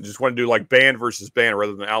Adam just want to do like band versus band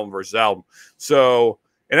rather than album versus album. So,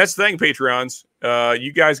 and that's the thing, Patreons,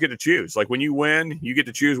 you guys get to choose. Like when you win, you get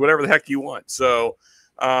to choose whatever the heck you want. So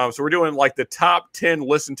we're doing like the top 10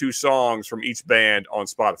 listened to songs from each band on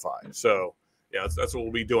Spotify. So yeah, that's what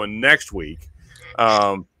we'll be doing next week.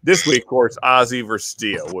 This week, of course, Ozzy versus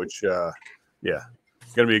Dio, which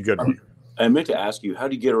it's gonna be a good one. I meant to ask you, how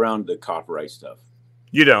do you get around the copyright stuff?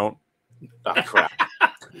 You don't. Oh, crap.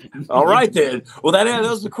 All right, then. Well, that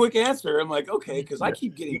was a quick answer. I'm like, okay, because I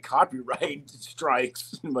keep getting copyright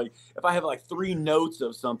strikes. Like, if I have like 3 notes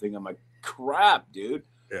of something, I'm like, crap, dude.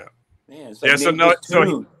 Yeah. Man, it's like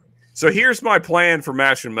so here's my plan for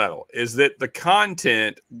MASH and Metal, is that the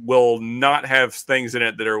content will not have things in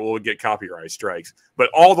it that will get copyright strikes, but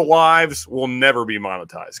all the lives will never be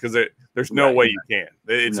monetized because there's no way you can.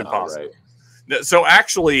 It's impossible. Right. So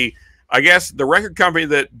actually, I guess the record company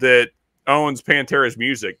that owns Pantera's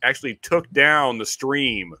music actually took down the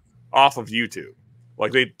stream off of YouTube.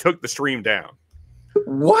 Like they took the stream down.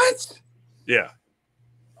 What? Yeah.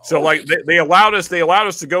 So like they allowed us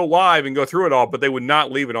to go live and go through it all, but they would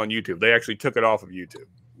not leave it on YouTube. They actually took it off of YouTube.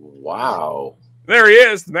 Wow. There he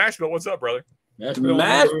is, the Mashville. What's up, brother?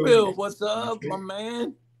 Mashville, what's up, my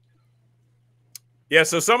man? Yeah,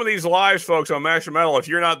 so some of these lives, folks, on MASH and Metal, if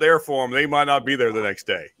you're not there for them, they might not be there the next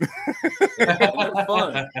day. They're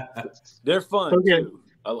fun. They're fun. Okay. Too.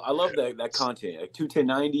 I love that content, like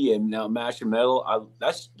 21090 and now MASH and Metal.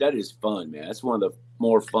 That is fun, man. That's one of the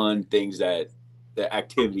more fun things the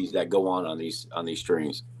activities that go on these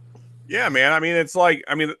streams. Yeah, man. I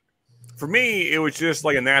mean, for me, it was just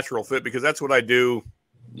like a natural fit because that's what I do.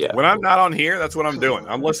 Yeah. When I'm not on here, that's what I'm doing.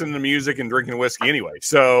 I'm listening to music and drinking whiskey anyway.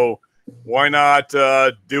 So why not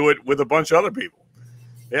do it with a bunch of other people?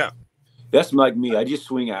 Yeah. That's like me. I just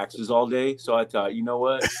swing axes all day. So I thought, you know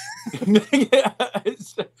what?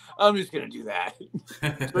 I'm just going to do that.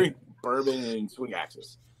 Drink bourbon and swing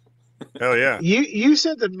axes. Hell yeah. You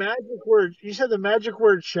said the magic word. You said the magic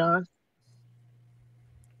word, Sean.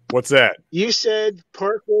 What's that? You said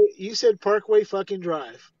Parkway. You said Parkway fucking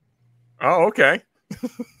Drive. Oh, okay.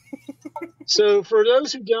 So for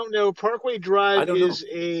those who don't know, Parkway Drive is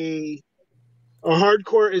a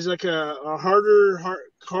hardcore, is like a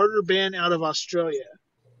harder band out of Australia.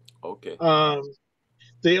 Okay.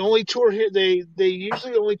 They only tour here. They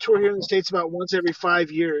usually only tour here in the States about once every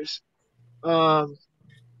 5 years.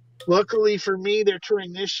 Luckily for me, they're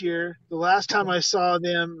touring this year. The last time I saw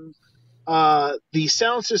them, the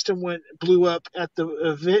sound system blew up at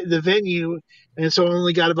the venue, and so I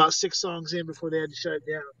only got about 6 songs in before they had to shut it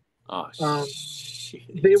down. Oh,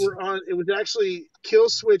 shit. They were on. It was actually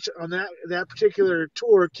Killswitch on that particular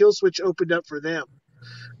tour. Killswitch opened up for them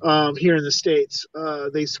here in the States.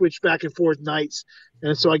 They switched back and forth nights,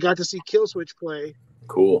 and so I got to see Killswitch play.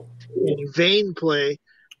 Cool. And Vane play,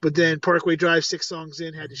 but then Parkway Drive 6 songs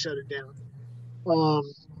in had to shut it down.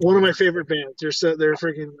 One of my favorite bands. They're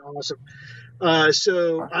freaking awesome.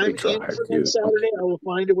 So I'm in for next Saturday. I will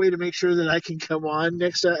find a way to make sure that I can come on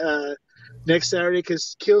next Saturday,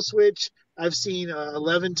 because Killswitch I've seen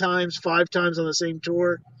 11 times, 5 times on the same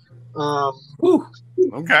tour.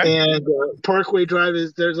 Okay. And Parkway Drive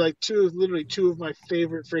there's like literally two of my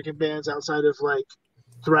favorite freaking bands outside of like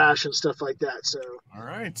thrash and stuff like that. So all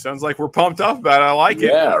right, sounds like we're pumped up about it. I like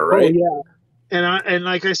it. Yeah, right. Oh, yeah. And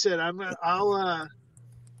like I said, I don't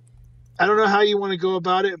know how you want to go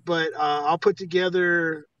about it, but I'll put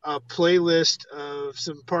together a playlist of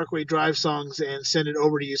some Parkway Drive songs and send it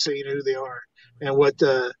over to you so you know who they are and what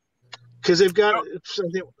because they've got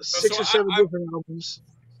 6 or 7 different albums.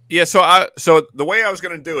 Yeah, so the way I was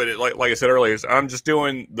going to do it, like I said earlier, is I'm just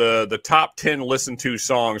doing the top 10 listened to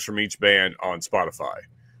songs from each band on Spotify.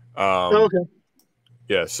 Okay.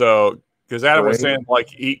 Yeah, so because Adam was saying like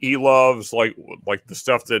he loves like the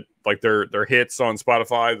stuff that like their hits on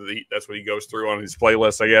Spotify. That's what he goes through on his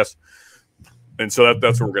playlist, I guess. And so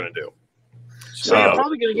that's what we're going to do. So you're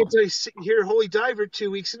probably going to get to hear Holy Diver 2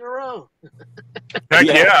 weeks in a row. Heck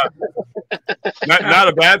yeah. Not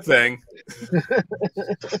a bad thing.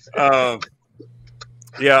 Damn,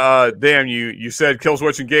 you said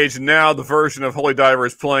Killswitch engaged, and now the version of Holy Diver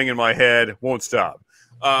is playing in my head. Won't stop.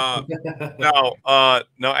 Now,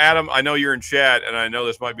 Adam, I know you're in chat, and I know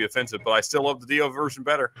this might be offensive, but I still love the Dio version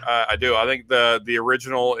better. I do. I think the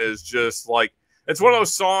original is just like, it's one of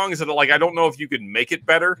those songs that like I don't know if you could make it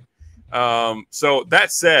better. So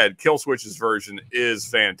that said, Killswitch's version is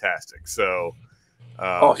fantastic. So,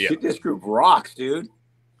 shit, this group rocks, dude.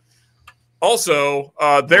 Also,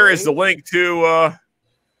 there is the link to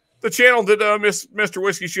the channel that Mr.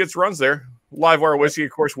 Whiskey Shits runs there. Livewire Whiskey,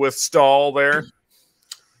 of course, with Stahl there.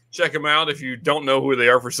 Check them out if you don't know who they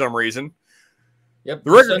are for some reason. Yep.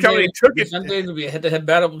 The record company took it. Sundays will be a head-to-head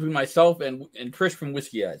battle between myself and Trish from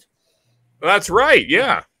Whiskey Eyes. That's right,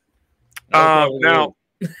 yeah. Now,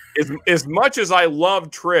 as much as I love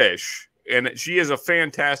Trish, and she is a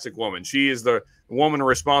fantastic woman, she is the woman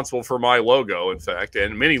responsible for my logo, in fact,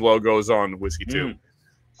 and many logos on Whiskey too.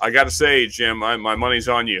 I got to say, Jim, my money's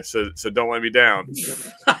on you, so don't let me down.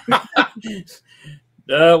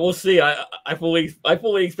 We'll see. I fully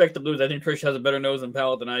expect to lose. I think Trish has a better nose and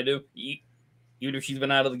palate than I do, even if she's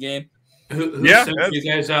been out of the game. Who sent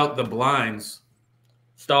you guys out the blinds?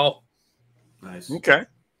 Stahl. Nice. Okay.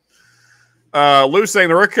 Lou saying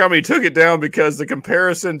the record company took it down because the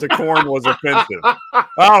comparison to Korn was offensive.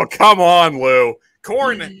 Oh, come on, Lou.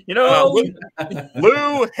 Korn,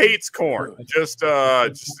 Lou hates Korn. Just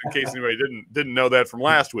in case anybody didn't know that from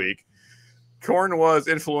last week. Korn was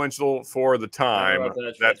influential for the time.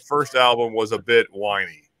 That first album was a bit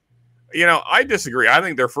whiny. You know, I disagree. I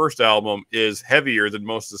think their first album is heavier than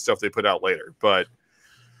most of the stuff they put out later. But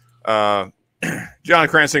John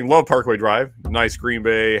Kranz saying, love Parkway Drive. Nice. Green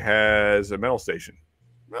Bay has a metal station.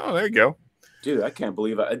 Oh, there you go. Dude, I can't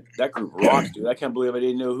believe that group rocks, dude. I can't believe I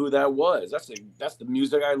didn't know who that was. That's the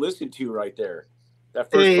music I listened to right there.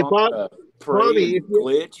 That first song, Bobby,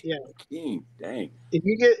 Glitch. Yeah. King, dang.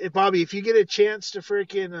 If you get a chance to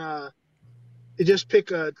freaking just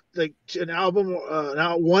pick an album,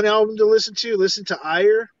 one album to listen to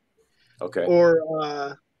Ire. Okay.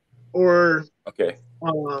 Or okay.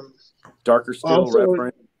 Darker Still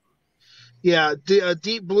reference. Yeah,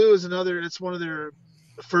 Deep Blue is another. It's one of their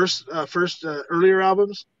first earlier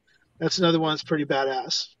albums. That's another one that's pretty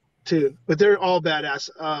badass too. But they're all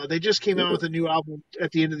badass. They just came out with a new album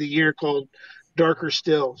at the end of the year called Darker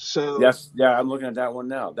Still. So yeah, I'm looking at that one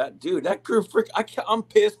now. That crew, I'm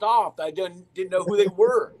pissed off. I didn't know who they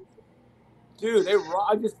were. Dude,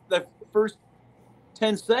 I just the first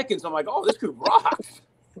 10 seconds, I'm like, oh, this crew rocks.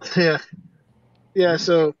 yeah.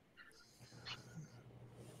 So,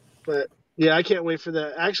 but yeah, I can't wait for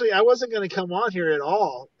that. Actually, I wasn't going to come on here at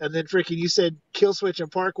all, and then freaking you said Kill Switch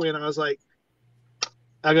and Parkway, and I was like,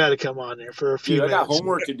 I got to come on there for a few minutes. I got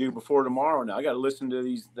homework to do before tomorrow. Now I got to listen to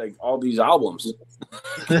these all these albums.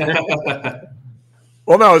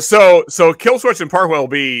 Well, no, so Kill Switch and Parkway will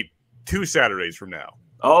be 2 Saturdays from now.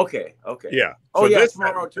 Oh, okay. Yeah. Oh, so yeah.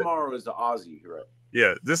 Tomorrow is the Aussie, right?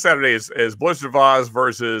 Yeah, this Saturday is Blizzard of Oz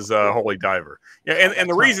versus Holy Diver. Yeah, and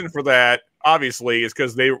the reason for that, obviously, is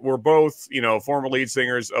because they were both, former lead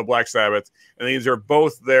singers of Black Sabbath, and these are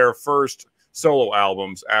both their first solo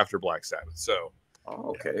albums after Black Sabbath. So,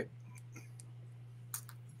 okay.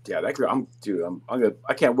 Yeah, that girl.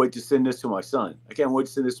 I can't wait to send this to my son. I can't wait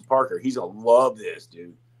to send this to Parker. He's gonna love this,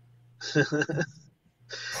 dude.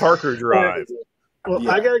 Parker Drive.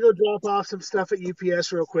 Well, I gotta go drop off some stuff at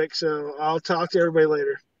UPS real quick, so I'll talk to everybody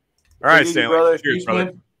later. All right, Stanley. Brother. Cheers,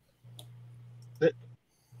 brother.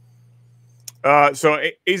 So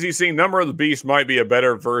AZC, Number of the Beast might be a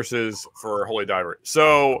better versus for Holy Diver.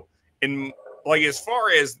 So as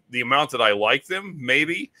far as the amount that I like them,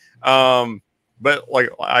 maybe. But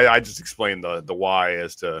I just explained the why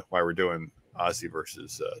as to why we're doing Ozzy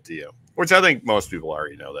versus Dio, which I think most people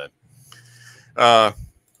already know that.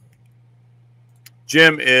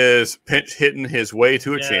 Jim is pinch hitting his way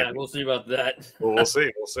to a champion. We'll see about that. We'll see.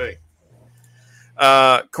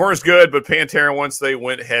 Korn's good, but Pantera, once they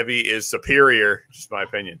went heavy, is superior. Just my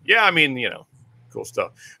opinion. Yeah, I mean, cool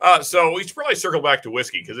stuff. So we should probably circle back to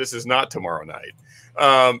whiskey because this is not tomorrow night.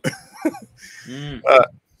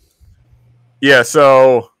 Yeah,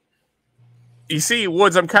 so you see,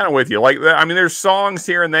 Woods, I'm kind of with you. There's songs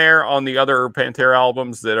here and there on the other Pantera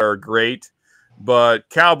albums that are great, but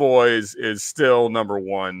Cowboys is still number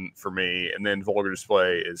 1 for me, and then Vulgar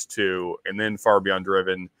Display is 2, and then Far Beyond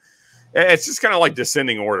Driven. It's just kind of like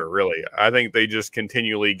descending order, really. I think they just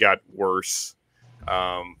continually got worse.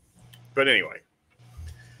 But anyway,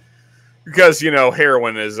 because,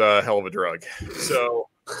 heroin is a hell of a drug. So...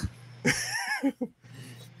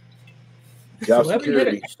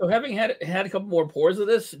 having had a couple more pours of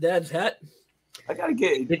this Dad's Hat. I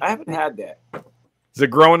haven't had that. Is it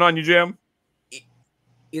growing on you, Jim?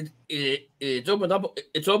 It's opened up.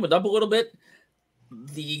 It's opened up a little bit.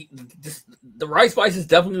 The rye spice is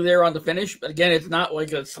definitely there on the finish, but again, it's not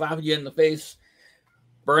like a slapping you in the face,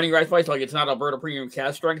 burning rye spice. Like it's not Alberta Premium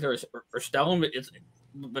Cask Strength or Stellan.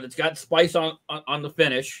 But it's got spice on the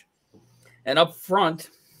finish, and up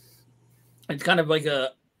front, it's kind of like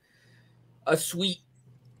a sweet,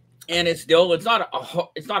 and it's not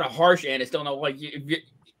a harsh, and it's still not like if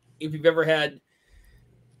you've ever had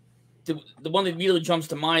the one that immediately jumps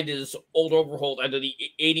to mind is Old Overholt, either the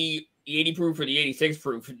 80 proof or the 86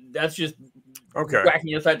 proof. That's just whacking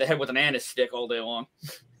you upside the head with an anise stick all day long.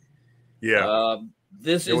 Yeah,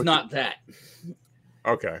 this is not that.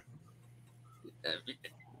 Okay.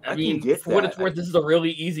 I mean, for what it's worth, this is a really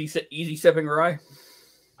easy sipping rye.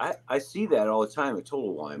 I see that all the time at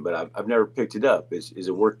Total Wine, but I've never picked it up. Is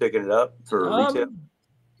it worth picking it up for retail?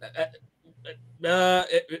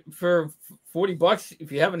 For $40,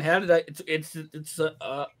 if you haven't had it, it's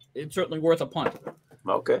certainly worth a punt.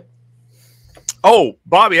 Okay. Oh,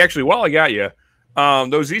 Bobby, actually, while I got you,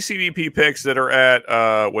 those ECVP picks that are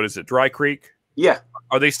at what is it, Dry Creek? Yeah.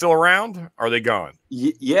 Are they still around? Are they gone?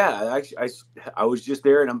 Yeah, actually, I was just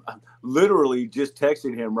there, and I'm literally just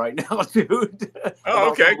texting him right now, dude. Oh,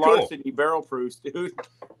 okay, cool. Larceny barrel proofs, dude.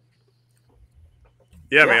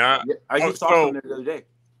 Yeah, man. I just saw them there the other day.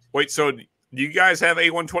 Wait, so do you guys have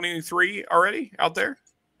A123 already out there?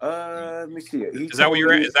 Let me see it. Is that what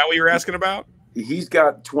you're asking about? He's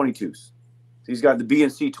got 22s. He's got the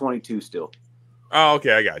BNC 22 still. Oh,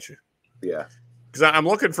 okay, I got you. Yeah. Because I'm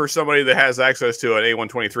looking for somebody that has access to an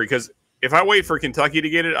A123. Because if I wait for Kentucky to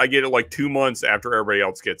get it, I get it like 2 months after everybody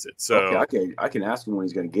else gets it. So okay, I can ask him when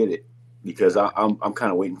he's going to get it because I'm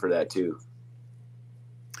kind of waiting for that too.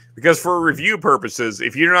 Because for review purposes,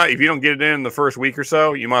 if you don't get it in the first week or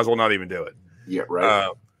so, you might as well not even do it. Yeah,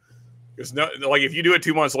 right. Because if you do it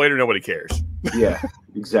 2 months later, nobody cares. Yeah,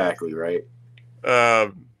 exactly right.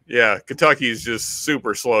 Yeah, Kentucky is just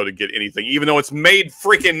super slow to get anything, even though it's made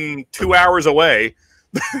freaking 2 hours away.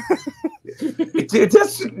 That's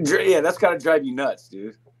got to drive you nuts,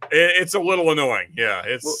 dude. It's a little annoying. Yeah,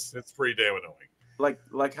 it's pretty damn annoying.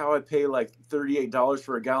 Like how I pay like $38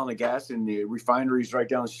 for a gallon of gas in the refineries right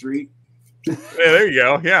down the street. Yeah, there you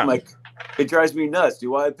go. Yeah, It drives me nuts.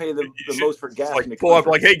 Do I pay the most for gas? Like in the pull up,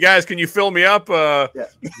 country? like, hey guys, can you fill me up? Yeah.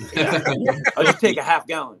 I'll just take a half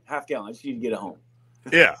gallon. I just need to get it home.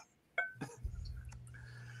 Yeah.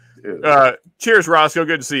 Cheers, Roscoe.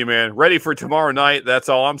 Good to see you, man. Ready for tomorrow night. That's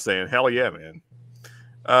all I'm saying. Hell yeah, man.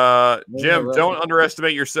 Jim, don't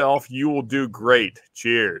underestimate yourself. You will do great.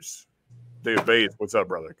 Cheers. Dude, Bates, what's up,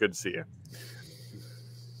 brother? Good to see you.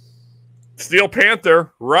 Steel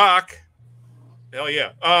Panther, rock. Hell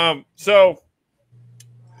yeah. So,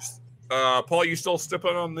 Paul, you still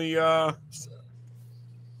stepping on the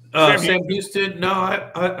Sam Houston? No,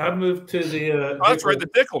 I moved to the. Oh, that's right, the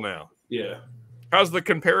Dickel now. Yeah. How's the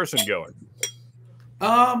comparison going?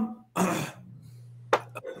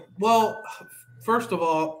 Well, first of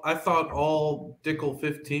all, I thought all Dickel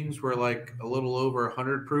 15s were like a little over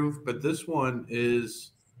 100 proof, but this one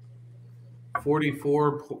is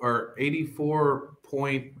 44 or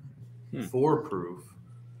 84.4 proof.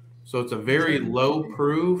 So it's a very low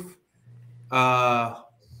proof. And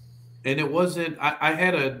it wasn't. I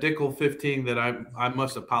had a Dickel 15 that I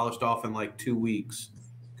must have polished off in like 2 weeks.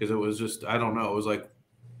 Because it was just, I don't know, it was like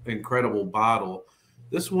incredible bottle.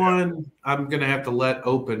 This one, I'm going to have to let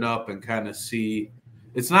open up and kind of see.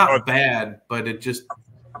 It's not bad, but it just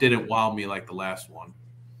didn't wow me like the last one.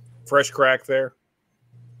 Fresh crack there?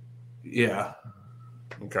 Yeah.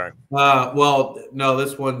 Okay. Well, no,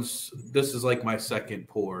 this is like my second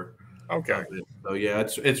pour. Okay. So yeah,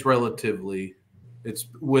 it's relatively, it's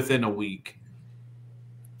within a week.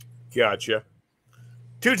 Gotcha.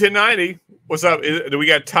 21090. What's up? Do we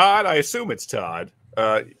got Todd? I assume it's Todd.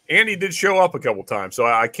 Andy did show up a couple times, so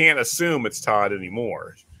I can't assume it's Todd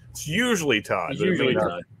anymore. It's usually Todd. It's usually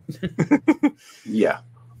Todd. Yeah.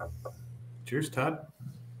 Cheers, Todd.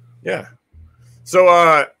 Yeah.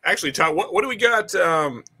 So actually, Todd, what do we got?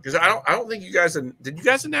 Because I don't think you guys did you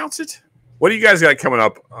guys announce it? What do you guys got coming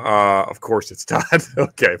up? Of course, it's Todd.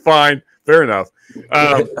 Okay, fine, fair enough.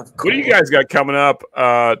 What do you guys got coming up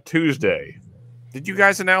Tuesday? Did you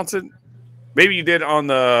guys announce it? Maybe you did on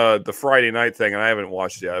the Friday night thing, and I haven't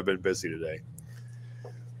watched it yet. I've been busy today.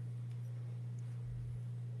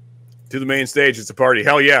 To the main stage, it's a party.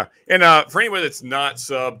 Hell yeah. And for anyone that's not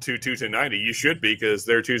sub to 21090, you should be, because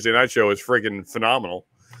their Tuesday night show is freaking phenomenal.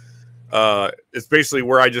 It's basically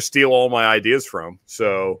where I just steal all my ideas from.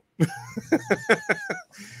 So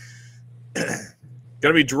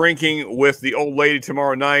gonna be drinking with the old lady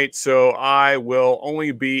tomorrow night, so I will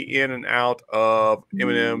only be in and out of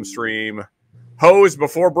Eminem stream. Hoes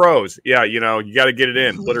before bros. Yeah, you got to get it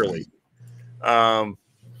in, literally. Hoes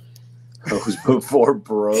before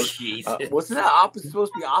bros. Wasn't that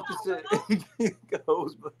supposed to be opposite?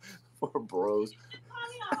 Hoes before bros.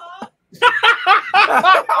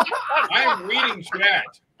 I'm reading chat.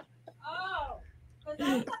 Oh.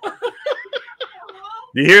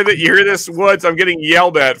 You hear that? You hear this, Woods? I'm getting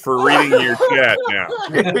yelled at for reading your chat now.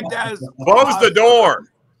 Close the door.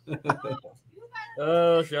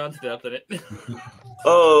 Oh, Sean stepped in it.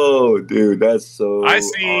 Oh, dude, that's so. I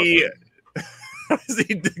see. Awesome. I see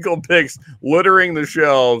Dickel picks littering the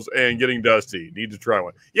shelves and getting dusty. Need to try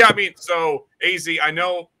one. Yeah, I mean, so AZ, I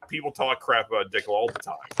know people talk crap about Dickel all the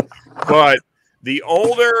time, but the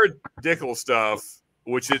older Dickel stuff,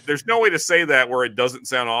 which is, there's no way to say that where it doesn't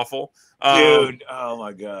sound awful. Dude, oh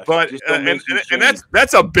my gosh! But and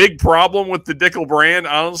that's a big problem with the Dickel brand.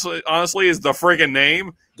 Honestly, is the friggin'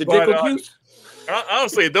 name. The Dickel juice.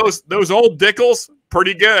 Honestly, those old Dickels,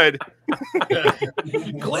 pretty good.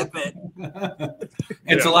 Clip it.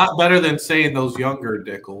 It's a lot better than saying those younger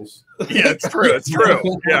Dickels. Yeah, it's true. It's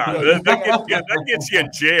true. Yeah, that gets you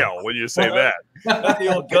in jail when you say that. That's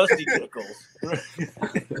the old Dusty Dickels.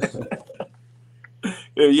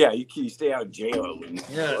 Yeah, you stay out of jail.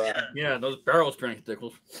 Yeah, those barrel strength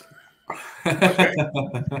Dickels. Okay.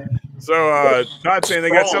 So Todd's saying they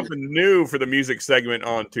got something new for the music segment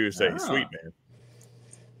on Tuesday. Sweet, man.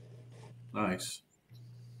 Nice.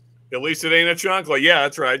 At least it ain't a chunkla. Yeah,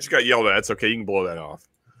 that's right. I just got yelled at. It's okay. You can blow that off.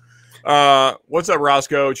 What's up,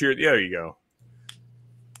 Roscoe? Cheers. Yeah, there you go.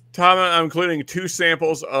 Tom, I'm including 2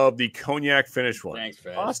 samples of the cognac finish one. Thanks,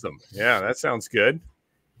 Fred. Awesome. Yeah, that sounds good.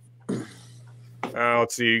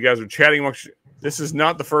 Let's see. You guys are chatting amongst. This is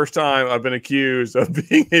not the first time I've been accused of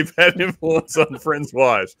being a bad influence on friends'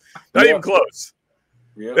 wives. Not even close.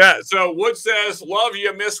 Yep. Yeah. So Wood says, "Love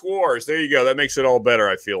you, miss wars." There you go. That makes it all better.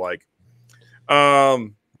 I feel like.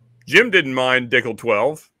 Jim didn't mind Dickel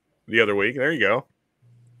 12 the other week. There you go.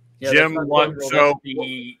 Yeah, Jim, let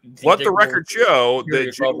the record show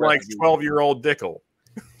that Jim likes 12-year-old Dickel.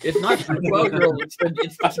 It's not 12-year-old. It's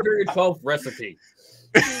the Superior 12 recipe.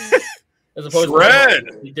 As opposed Shred.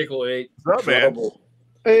 to Dickel 8. What's up, man?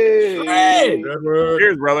 Hey.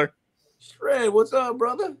 Cheers, brother. Shred, what's up,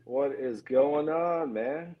 brother? What is going on,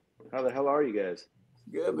 man? How the hell are you guys?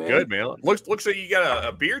 Good, man. Good, man. Looks like you got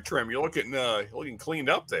a beard trim. You're looking cleaned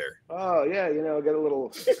up there. Oh yeah, I got a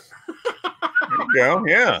little. There you go.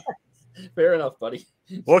 Yeah. Fair enough, buddy.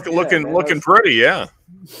 Looking pretty. Yeah.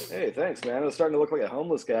 Hey, thanks, man. I was starting to look like a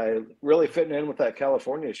homeless guy, really fitting in with that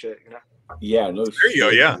California shit. Yeah, no. There you go.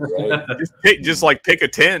 Yeah. Right? just pick a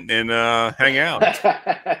tent and hang out.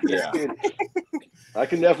 Yeah. I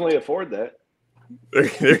can definitely afford that. There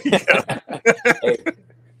you go. Hey,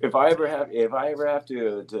 if I ever have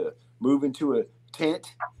to move into a tent,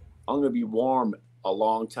 I'm gonna be warm a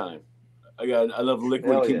long time. I love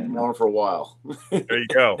liquid Hell keeping yeah. warm for a while. There you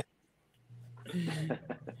go.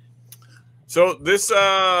 So this,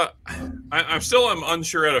 I'm still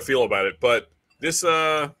unsure how to feel about it, but this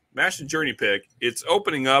Mash and Journey pick, it's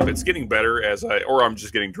opening up. It's getting better or I'm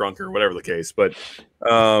just getting drunker, whatever the case. But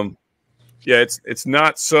yeah, it's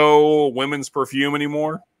not so women's perfume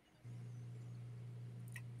anymore.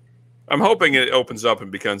 I'm hoping it opens up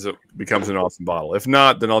and becomes an awesome bottle. If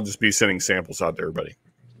not, then I'll just be sending samples out to everybody.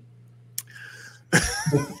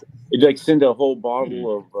 You'd like send a whole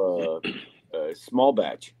bottle of small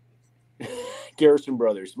batch. Garrison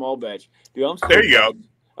Brothers, small batch. Dude, There you go.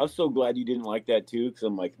 I'm so glad you didn't like that too, because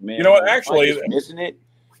I'm like, man, You know what? I'm Actually, just missing it.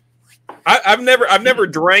 I've never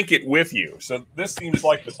drank it with you, so this seems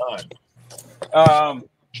like the time.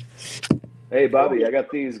 Hey, Bobby, I got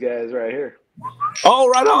these guys right here. Oh,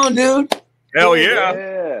 right on, dude. Hell yeah.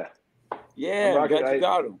 Yeah. Yeah, I'm rocking-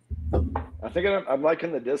 got them. I think I'm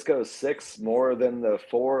liking the Disco 6 more than the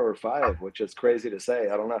 4 or 5, which is crazy to say.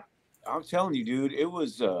 I don't know. I'm telling you, dude, it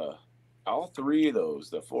was all three of those.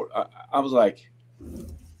 The four, I was like,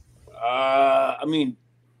 I mean,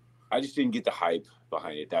 I just didn't get the hype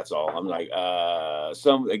behind it. That's all. I'm like,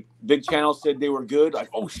 some big channels said they were good. Like,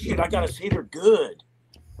 oh shit, I gotta say they're good.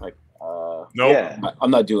 Like, Nope. Yeah. I'm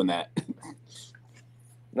not doing that.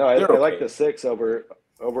 No, I They're like okay. the 6 over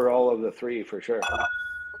all of the 3 for sure.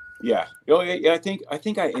 Yeah. Oh yeah. I think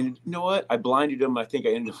I ended. You know what? I blinded them. I think I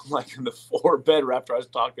ended up liking the 4 better after I was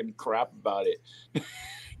talking crap about it.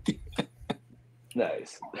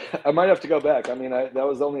 Nice. I might have to go back. I mean, that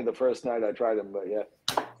was only the first night I tried them, but yeah.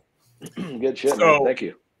 Good shit, man. So- Thank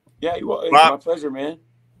you. Yeah. Well, it's Bob- my pleasure, man.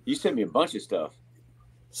 You sent me a bunch of stuff.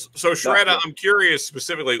 So Shred, Yeah. I'm curious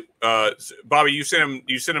specifically, Bobby, you sent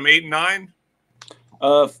him 8 and 9?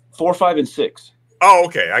 4, 5, and 6. Oh,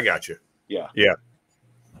 okay, I got you. Yeah. Yeah.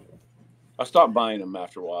 I stopped buying them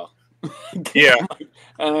after a while. Yeah.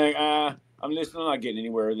 I'm like, I'm not getting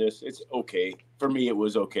anywhere with this. It's okay. For me, it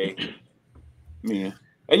was okay. I mean,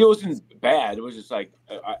 it wasn't bad. It was just like,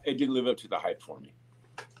 it didn't live up to the hype for me.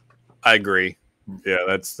 I agree.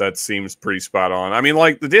 Yeah, that seems pretty spot on. I mean,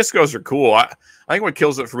 like the discos are cool. I think what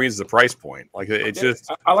kills it for me is the price point. Like it's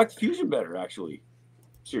just. I like the Fusion better, actually.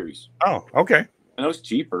 Series. Oh, okay. I know it's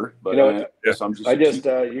cheaper, but You know what? guess I'm just. I just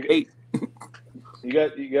Hey.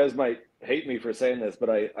 you guys might hate me for saying this, but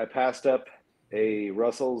I passed up a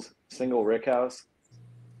Russell's single rickhouse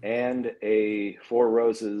and a Four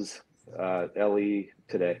Roses LE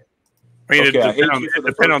today. I mean, Okay, I hate it you for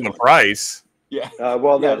the depends on first the one. price. Yeah.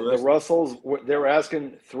 Well, Yeah, the listen. Russells they were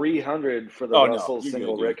asking $300 for the Oh, no, Russell's you're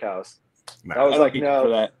single good, dude. rickhouse. Nah. I was I like, don't hate you for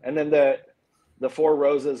no. that. And then the Four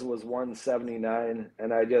Roses was $179,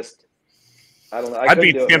 and I don't know. I'd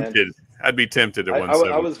be couldn't do it, man. tempted. I'd be tempted at I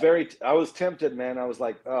 170. I was tempted, man. I was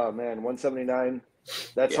like, oh man, 179.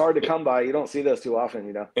 That's Yeah. hard to come by. You don't see those too often,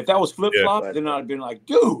 you know. If that was flip flop, Yeah. then I'd have been like,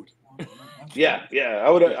 dude. Yeah. I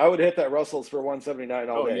would hit that Russell's for 179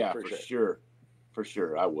 all Oh day yeah, for for sure. sure. For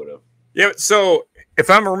sure, I would have. Yeah. So if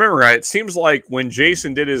I'm remembering right, it seems like when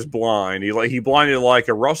Jason did his blind, he blinded like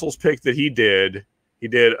a Russell's pick that he did. He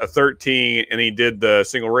did a 13, and he did the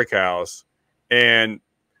single rickhouse, and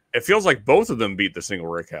it feels like both of them beat the single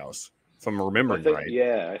rickhouse. If I'm remembering right.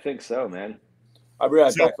 Yeah, I think so, man. I'll be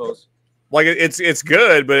right So- back, folks. Like it's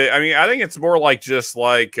good, but I mean, I think it's more like just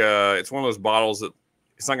like it's one of those bottles that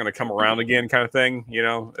it's not going to come around again, kind of thing. You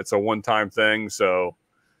know, it's a one-time thing. So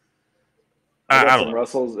I got I some don't know.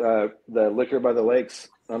 Russell's, the Liquor by the Lakes.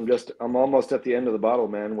 I'm almost at the end of the bottle,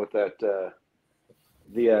 man. With that, the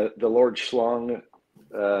Lord Schlong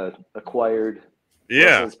acquired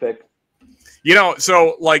Yeah, Russell's pick. you know.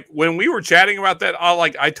 So like when we were chatting about that,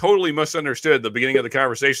 I totally misunderstood the beginning of the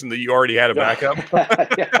conversation that you already had a backup.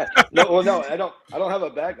 Yeah. No, I don't have a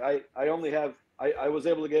back. I only have. I was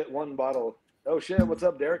able to get one bottle. Oh shit! What's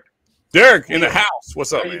up, Derek? Derek in the house.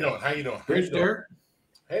 What's up, How you man? doing? How you doing? Here's Derek.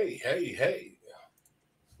 Hey.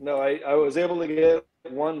 No, I was able to get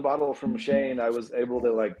one bottle from Shane. I was able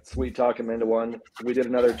to like sweet talk him into one. We did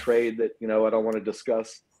another trade that I don't want to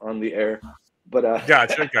discuss on the air, but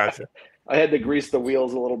Gotcha. I had to grease the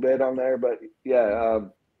wheels a little bit on there, but yeah,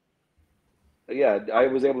 yeah, I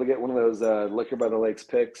was able to get one of those Liquor by the Lakes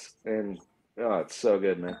picks, and oh, it's so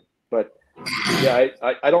good, man. But yeah,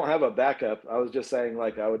 I don't have a backup. I was just saying,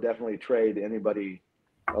 like, I would definitely trade anybody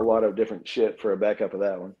a lot of different shit for a backup of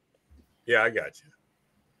that one. Yeah, I got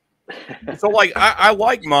you. So, like, I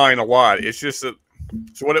like mine a lot. It's just that.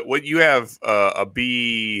 So what you have a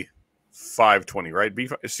B 520, right?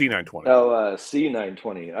 C 920. Oh, C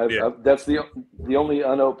 920. That's the only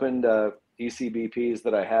unopened ECBPs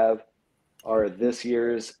that I have are this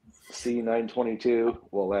year's C 922.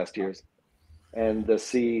 Well, last year's, and the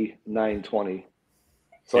C 920.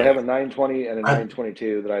 So I have a 920 and a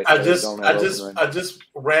 922 that I just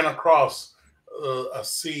ran across a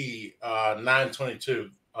C 922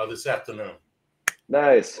 this afternoon.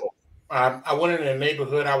 Nice. I went in a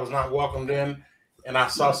neighborhood I was not welcomed in, and I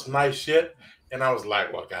saw some nice shit, and I was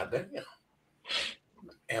like, "Well, goddamn!"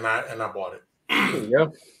 And I bought it. Yeah.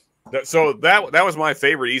 So that was my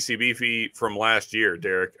favorite ECB from last year,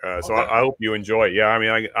 Derek. So I hope you enjoy it. Yeah, I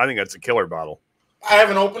mean, I think that's a killer bottle. I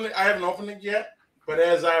haven't opened it yet, but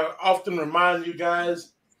as I often remind you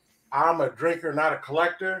guys, I'm a drinker, not a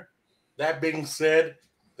collector. That being said,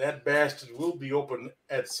 that bastard will be open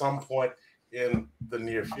at some point in the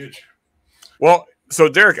near future. Well, so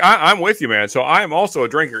Derek, I'm with you, man. So I am also a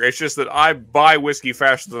drinker. It's just that I buy whiskey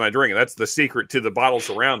faster than I drink it. That's the secret to the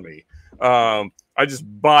bottles around me. I just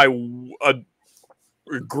buy a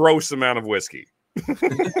gross amount of whiskey.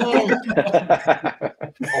 Okay,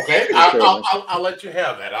 I'll let you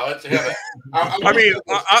have that. I'll let you have that. I mean,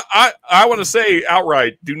 I want to say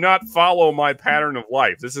outright, do not follow my pattern of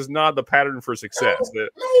life. This is not the pattern for success. No,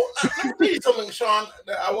 let me tell you something, Sean.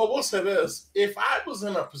 I will say this. If I was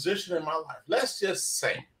in a position in my life, let's just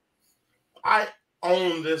say I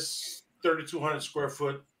own this 3,200 square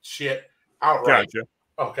foot shit outright. Gotcha.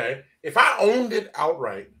 Okay. If I owned it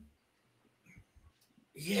outright,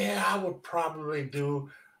 yeah, I would probably do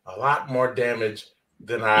a lot more damage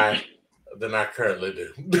than I currently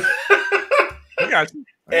do. I got you.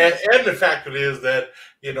 And the fact is that,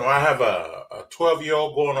 you know, I have a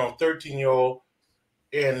 12-year-old going on 13-year-old,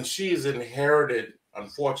 and she's inherited,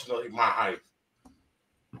 unfortunately, my height.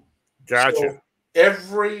 Gotcha. So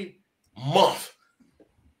every month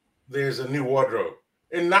there's a new wardrobe,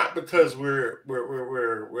 and not because we're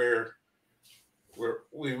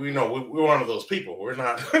one of those people. We're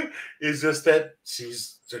not. It's just that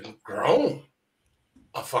she's grown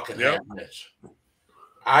a fucking half inch.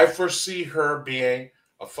 I foresee her being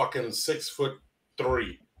a fucking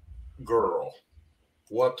 6'3" girl.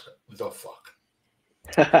 What the fuck?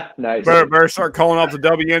 Nice. Better start calling up the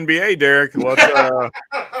WNBA, Derek.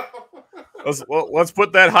 Let's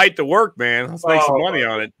put that height to work, man. Let's make some money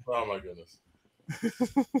on it. Oh my goodness.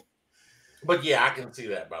 But yeah, I can see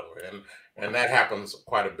that, by the way, and that happens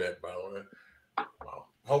quite a bit, by the way. Well,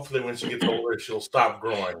 hopefully, when she gets older, she'll stop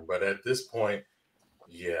growing. But at this point,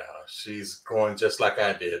 yeah, she's growing just like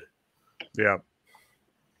I did. Yeah.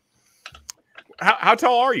 How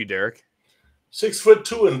tall are you, Derek?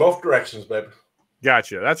 6'2" in both directions, baby.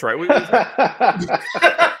 Gotcha. That's right.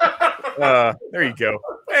 There you go.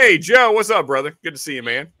 Hey, Joe, what's up, brother? Good to see you,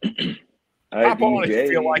 man. Hop on if you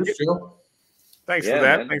feel like it. Thanks for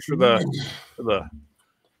that. Man. Thanks for the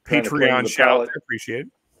Patreon shout. I appreciate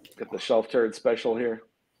it. Got the shelf turd special here.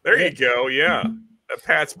 There you go. Yeah.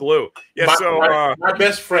 Pat's Blue. Yeah. My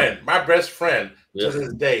best friend to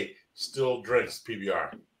this day still drinks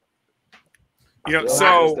PBR. You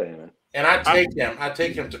know, and I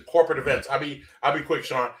take him to corporate events. I'll be quick,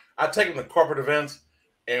 Sean. I take him to corporate events,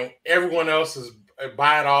 and everyone else is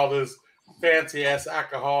buying all this fancy ass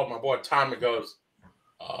alcohol. My boy Tommy goes,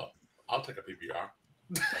 I'll take a PBR.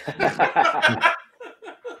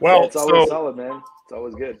 Well, it's always solid, man. It's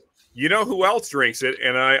always good. You know who else drinks it?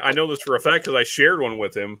 And I know this for a fact because I shared one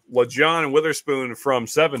with him. LaJohn Witherspoon from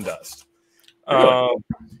Seven Dust.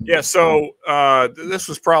 Yeah, so this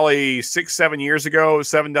was probably 6-7 years ago.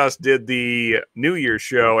 Seven Dust did the New Year's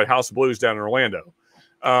show at House of Blues down in Orlando.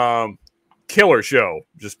 Killer show,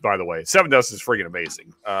 just by the way. Seven Dust is freaking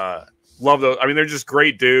amazing. Love those. I mean, they're just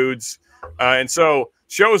great dudes. And so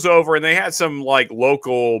show's over, and they had some like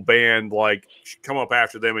local band like come up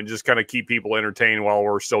after them and just kind of keep people entertained while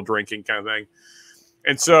we're still drinking, kind of thing.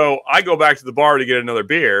 And so I go back to the bar to get another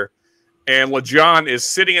beer, and LaJohn is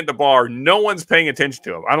sitting at the bar. No one's paying attention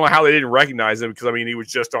to him. I don't know how they didn't recognize him because, I mean, he was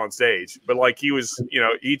just on stage. But, like, he was, you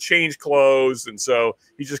know, he changed clothes, and so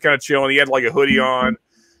he's just kind of chilling. He had, like, a hoodie on.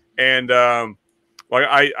 And, like,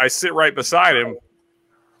 I sit right beside him,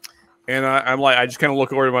 and I'm like, I just kind of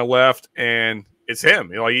look over to my left, and it's him.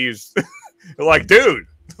 You know, like, he's like, dude,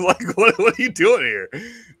 like, what are you doing here?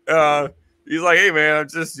 He's like, hey man, I'm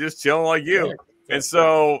just chilling like you. And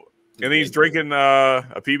so, and he's drinking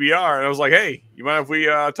a PBR, and I was like, hey, you mind if we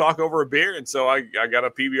talk over a beer? And so I got a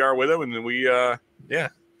PBR with him, and then we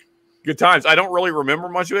good times. I don't really remember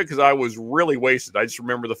much of it because I was really wasted. I just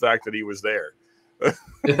remember the fact that he was there.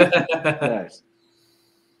 Nice.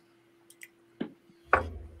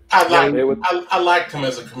 I liked him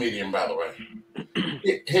as a comedian, by the way.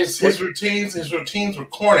 His routines were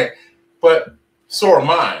corny, but so are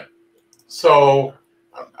mine. So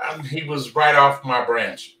he was right off my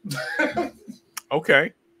branch.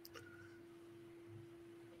 Okay.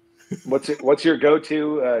 What's your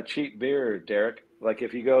go-to cheap beer, Derek? Like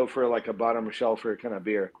if you go for like a bottom shelf or kind of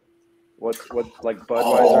beer, what like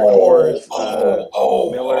Budweiser,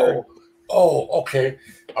 Coors, Miller? Okay,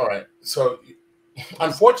 all right. So,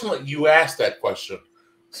 unfortunately, you asked that question,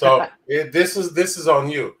 so this is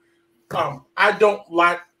on you. I don't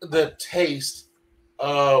like the taste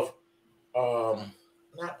of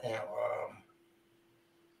goddamn,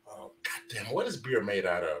 what is beer made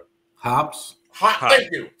out of? Hops.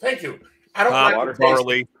 Thank you. I don't like the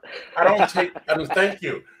barley. Thank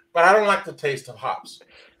you, but I don't like the taste of hops.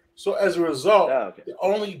 So as a result, the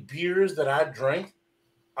only beers that I drink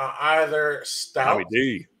are either stout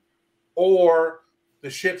or the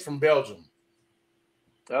shit from Belgium.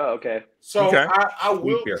 Oh, okay. So I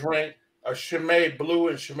will drink a Chimay Blue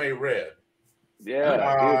and Chimay Red. Yeah,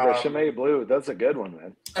 dude, the Chimay Blue, that's a good one,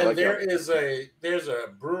 man. And there's a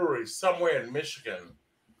brewery somewhere in Michigan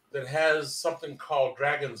that has something called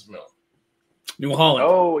Dragon's Milk. New Holland.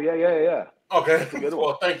 Oh, yeah. Okay. That's a good one.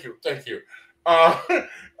 Well, thank you.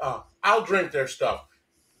 I'll drink their stuff.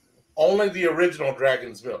 Only the original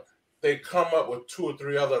Dragon's Milk. They come up with 2 or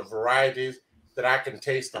 3 other varieties that I can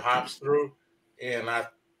taste the hops through, and I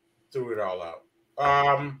threw it all out.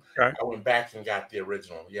 I went back and got the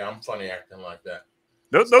original. Yeah, I'm funny acting like that.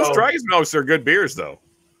 Those Dragon's Milks are good beers, though.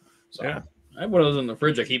 So, yeah, I have one of those in the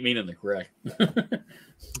fridge. I keep meaning the correct.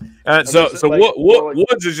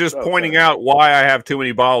 Woods is just pointing out why I have too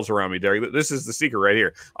many bottles around me, Derek. This is the secret right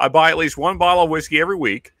here. I buy at least 1 bottle of whiskey every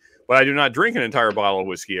week, but I do not drink an entire bottle of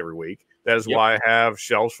whiskey every week. That is why I have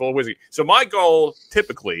shelves full of whiskey. So my goal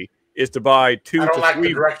typically is to buy 2 to 3. I don't like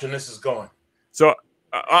the direction this is going. So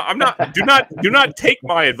I'm not. Do not take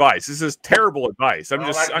my advice. This is terrible advice. I'm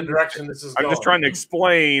just trying to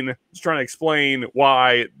explain.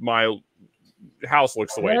 Why my house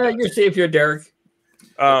looks the way it does. You're safe here, Derek.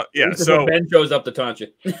 So Ben shows up to taunt you.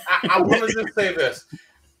 I want to just say this: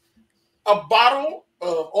 a bottle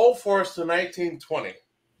of Old Forester 1920.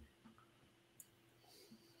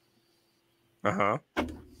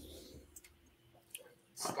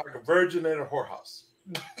 It's like a virgin in a whorehouse.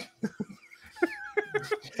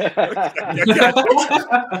 Hey,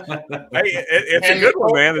 it's a good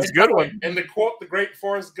one, man. It's a good one. And to quote the great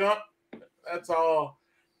Forrest Gump, that's all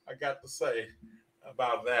I got to say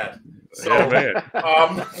about that.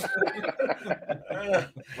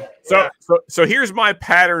 So here's my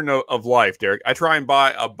pattern of life, Derek. I try and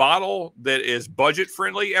buy a bottle that is budget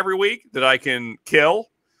friendly every week that I can kill.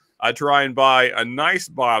 I try and buy a nice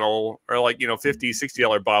bottle, or like, $50,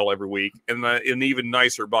 $60 bottle every week, and an even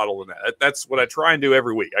nicer bottle than that. That's what I try and do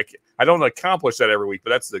every week. I don't accomplish that every week,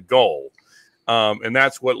 but that's the goal. And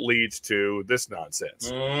that's what leads to this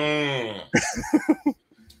nonsense. I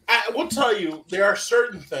will tell you, there are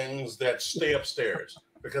certain things that stay upstairs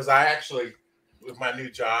because I actually, with my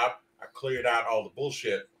new job, I cleared out all the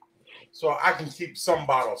bullshit. So I can keep some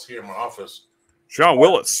bottles here in my office. Sean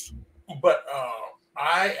Willis. But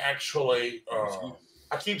I actually,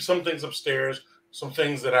 I keep some things upstairs, some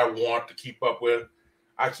things that I want to keep up with.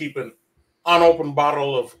 I keep an unopened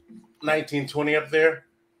bottle of 1920 up there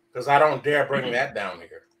because I don't dare bring that down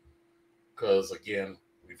here. Because, again,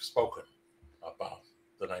 we've spoken about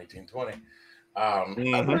the 1920.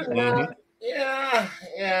 Yeah.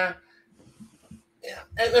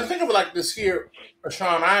 And think of it like this here,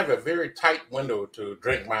 Sean, I have a very tight window to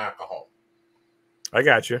drink my alcohol. I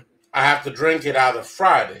got you. I have to drink it either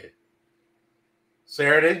Friday,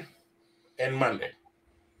 Saturday, and Monday.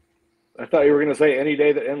 I thought you were going to say any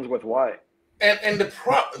day that ends with Y. And the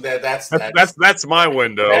that's my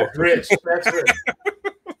window. That's rich.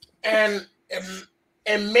 and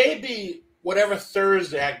maybe whatever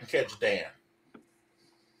Thursday I can catch Dan.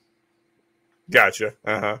 Gotcha.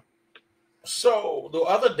 So the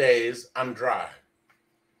other days I'm dry.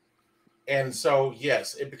 And so,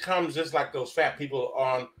 yes, it becomes just like those fat people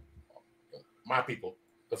on my people.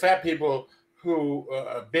 The fat people who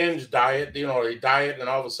binge diet, they diet and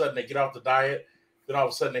all of a sudden they get off the diet. Then all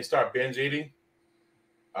of a sudden they start binge eating.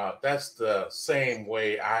 That's the same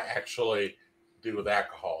way I actually do with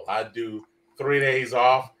alcohol. I do 3 days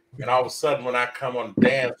off and all of a sudden, when I come on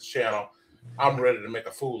Dan's channel, I'm ready to make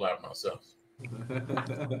a fool out of myself.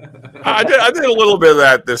 I did a little bit of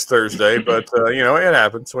that this Thursday, but you know, it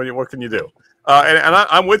happens. What can you do?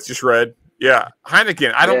 I'm with you, Shred. Yeah,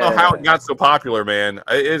 Heineken. I don't know how it got so popular, man.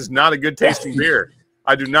 It is not a good tasting beer.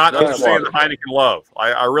 I do not understand the Heineken love.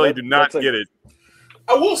 I really do not get it.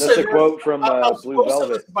 I will say a quote from Blue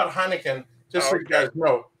Velvet about Heineken. Just so you guys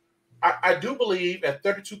know, I do believe at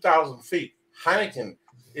 32,000 feet, Heineken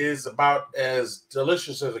is about as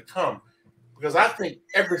delicious as it comes. Because I think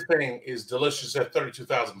everything is delicious at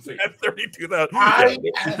 32,000 feet. At 32,000,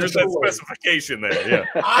 there's that specification there. Yeah,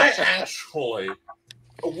 I actually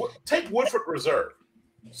take Woodford Reserve,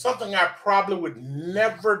 something I probably would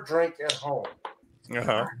never drink at home.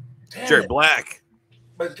 Jerry Black.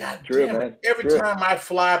 But goddamn it, every time I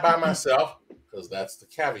fly by myself, because that's the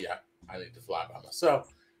caveat, I need to fly by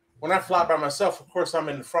myself. When I fly by myself, of course, I'm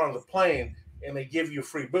in the front of the plane, and they give you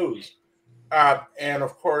free booze, and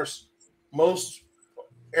of course. Most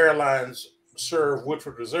airlines serve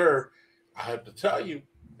Woodford Reserve. I have to tell you,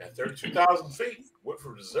 at 32,000 feet,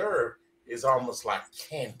 Woodford Reserve is almost like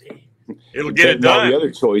candy. It'll get it done. The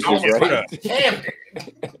other choices, right? Like candy.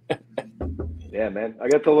 Yeah, man. I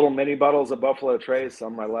got the little mini bottles of Buffalo Trace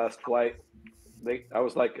on my last flight. I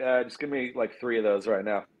was like, just give me like 3 of those right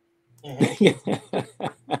now.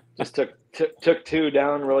 Just took 2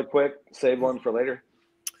 down really quick, saved 1 for later.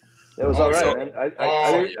 It was all right, man.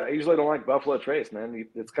 I usually don't like Buffalo Trace, man.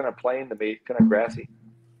 It's kind of plain to me, kind of grassy.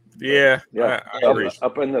 Yeah. I agree.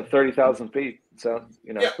 Up in the 30,000 feet. So,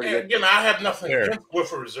 you know, pretty good. Again, I have nothing against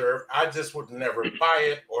Woodford Reserve. I just would never buy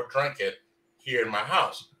it or drink it here in my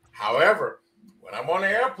house. However, when I'm on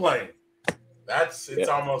an airplane, it's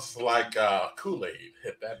almost like Kool-Aid.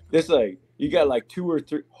 Hit that. It's like you got like 2 or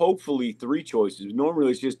 3, hopefully 3 choices. Normally,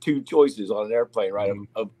 it's just 2 choices on an airplane, right?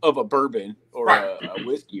 Of a bourbon or a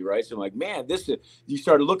whiskey, right? So I'm like, man, you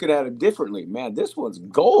started looking at it differently. Man, this one's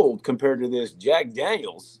gold compared to this Jack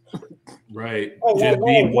Daniels. Right.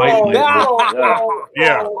 JB White. Yeah. Oh,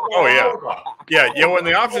 yeah. Yeah. You know, when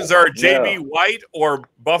the options are JB White or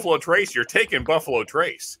Buffalo Trace, you're taking Buffalo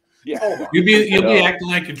Trace. Yeah. You'll be acting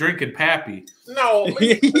like you're drinking Pappy. No.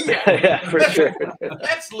 Yeah, for sure.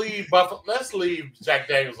 Let's leave Jack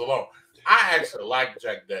Daniels alone. I actually like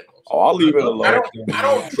Jack Daniels. Oh, I'll leave it alone. I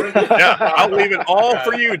don't drink it. Yeah, I'll leave it all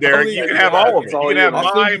for you, Derek. You can have all of it. You can have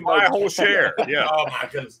my whole share. Yeah. Oh my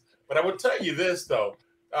goodness. But I would tell you this though,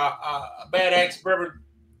 Bad Axe Bourbon.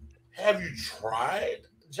 Have you tried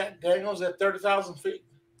Jack Daniels at 30,000 feet?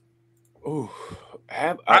 Oh,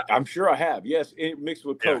 I'm sure I have. Yes, mixed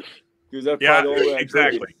with Coke. Because that's probably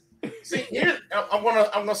exactly. See, here I'm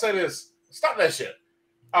gonna say this. Stop that shit.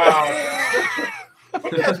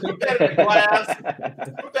 Put that in the glass.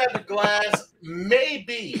 Put that in the glass.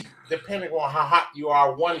 Maybe, depending on how hot you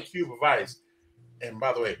are, 1 cube of ice. And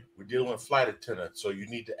by the way, we're dealing with flight attendants, so you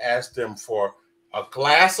need to ask them for a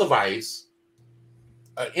glass of ice,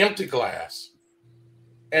 an empty glass,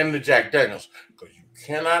 and the Jack Daniels. Because you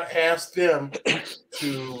cannot ask them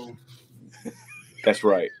to. That's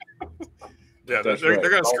right. Yeah, they're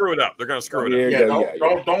going to screw it up. They're going to screw it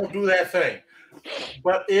up. Don't do that thing.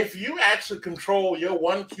 But if you actually control your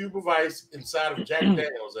 1 cube of ice inside of Jack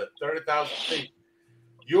Daniels at 30,000 feet,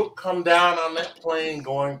 you'll come down on that plane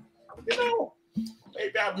going, you know,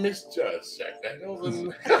 maybe I misjudged Jack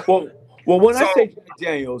Daniels. Well, when I say Jack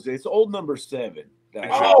Daniels, it's old number 7.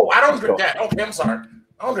 I don't drink that. Okay, I'm sorry.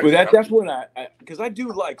 That's when because I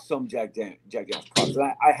do like some Jack Daniels products.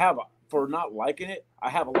 I have, for not liking it, I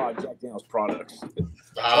have a lot of Jack Daniels products.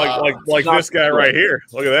 Like this guy right here.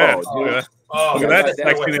 Look at that. Look at that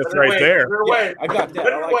sexiness right there. I got that.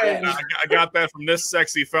 I like that. I got that from this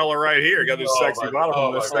sexy fella right here. Got this sexy bottle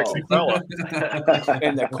from this sexy fella.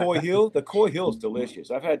 And the Coy Hill is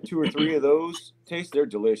delicious. I've had 2 or 3 of those. They're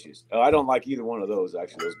delicious. I don't like either one of those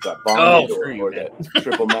actually. Those got bonded or that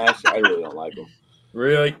triple mash. I really don't like them.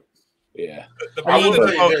 Really? Yeah. The one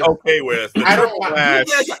that I'm okay with. The triple mash.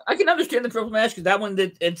 I can understand the triple mash because that one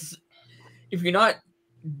it's if you're not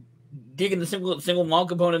digging the single malt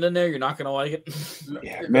component in there, you're not gonna like it.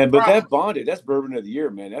 Yeah, man, but that bonded, that's bourbon of the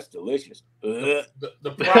year, man. That's delicious. The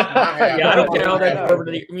problem I have, I don't care how that's bourbon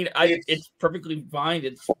of the year. I mean, it's perfectly fine.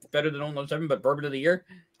 It's better than 007, but bourbon of the year.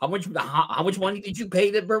 How much money did you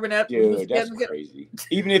pay that bourbon at? Dude, that's crazy.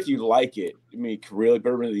 Even if you like it, I mean, really,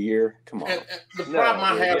 bourbon of the year? Come on. And the problem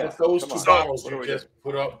I have with those 2 bottles you just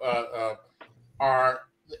put up are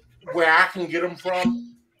where I can get them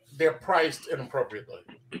from. They're priced inappropriately.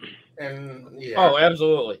 And oh,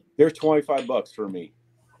 absolutely. They're $25 for me.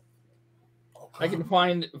 I can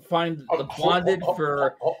find the bonded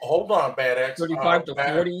for hold on, Bad Axe. 35 to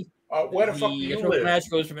 40. Where the fuck do you live? Mash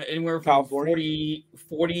goes from anywhere from California?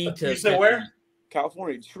 40 to You say 50. where?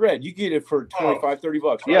 California shred. You get it for $25, $30.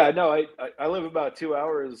 Right? Yeah, no, I live about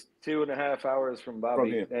 2.5 hours from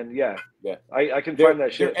Bobby, and yeah, I can find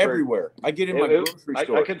that shit. They're everywhere. I get in my grocery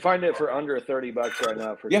store. I can find it for under $30 right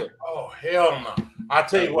now for sure. Oh hell no! I'll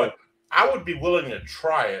tell you what, I would be willing to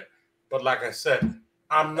try it, but like I said,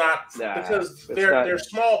 I'm not because they're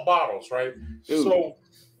small bottles, right? Dude. So.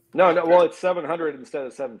 No, well, it's 700 instead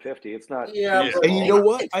of 750. It's not. Yeah, and you know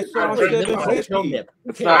what? I saw 750.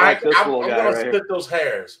 It's not like this little I'm guy gonna right split those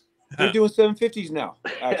hairs. They're doing 750s now.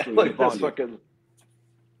 Actually, like this fucking.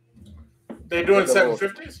 They're doing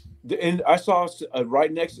 750s. And I saw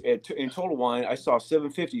right next in Total Wine. I saw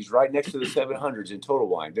 750s right next to the 700s in Total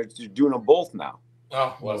Wine. They're doing them both now.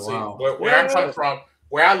 Oh well, see, where I'm coming from,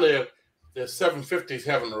 where I live, the 750s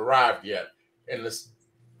haven't arrived yet, and the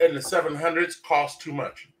 700s cost too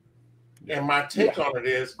much. And my take on it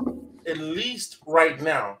is, at least right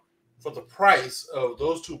now, for the price of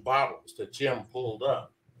those two bottles that Jim pulled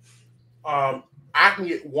up, I can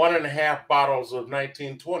get 1.5 bottles of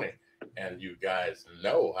 1920. And you guys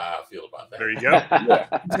know how I feel about that. There you go.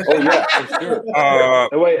 Oh, yeah, for sure.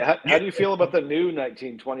 Wait, how do you feel about the new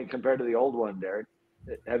 1920 compared to the old one, Derek?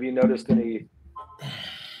 Have you noticed any?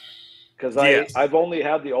 Because I've only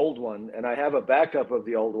had the old one, and I have a backup of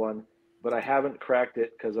the old one, but I haven't cracked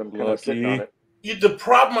it because I'm kind of sitting on it. The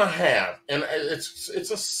problem I have, and it's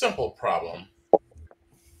a simple problem.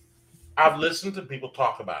 I've listened to people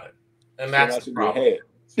talk about it, and that's the problem.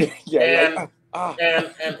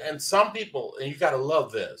 And some people, and you got to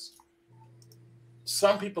love this.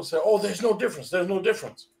 Some people say, "Oh, there's no difference. There's no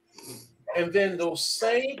difference," and then those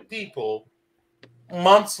same people,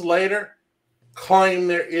 months later, claim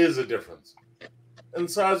there is a difference. And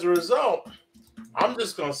so as a result, I'm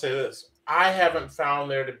just going to say this. I haven't found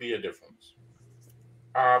there to be a difference.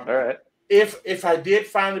 All right. If I did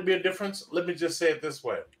find there to be a difference, let me just say it this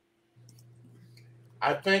way.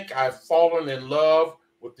 I think I've fallen in love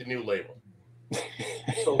with the new label.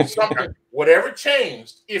 So something, whatever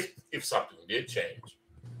changed, if something did change,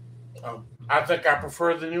 I think I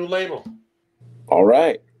prefer the new label. All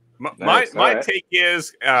right. My take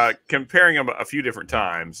is, comparing them a few different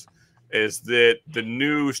times, is that the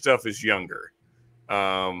new stuff is younger.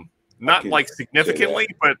 Not like significantly,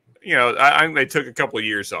 but I they took a couple of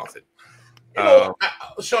years off it.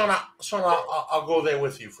 Sean, I'll go there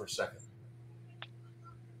with you for a second.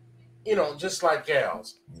 Just like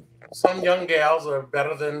gals, some young gals are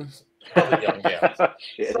better than other young gals.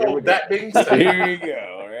 So that being said, here you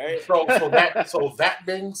go. All right. So that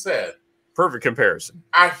being said, perfect comparison.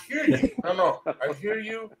 I hear you. No, I hear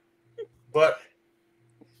you, but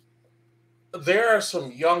there are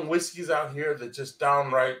some young whiskeys out here that just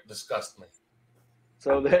downright disgust me.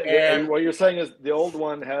 So and what you're saying is the old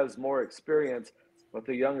one has more experience, but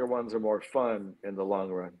the younger ones are more fun in the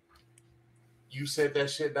long run. You said that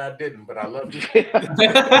shit and I didn't, but I love you.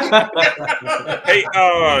 Hey,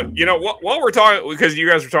 while we're talking, because you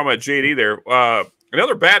guys were talking about JD there,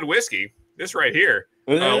 another bad whiskey, this right here.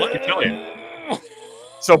 Let me tell you.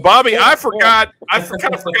 So, Bobby, I forgot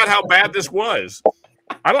how bad this was.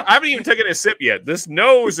 I haven't even taken a sip yet. This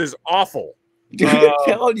nose is awful. I'm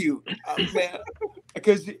telling you, man.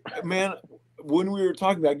 Because, man, when we were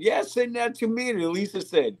talking about, send that to me, and Elisa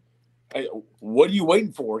said, "Hey, what are you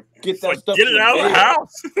waiting for? Get that stuff. Get it out of the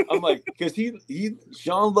house." I'm like, because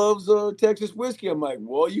Sean loves Texas whiskey. I'm like,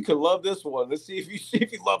 well, you can love this one. Let's see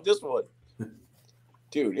if you love this one,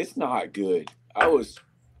 dude. It's not good. I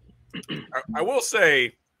will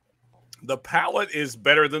say, the palate is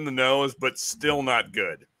better than the nose, but still not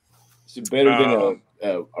good. It's better than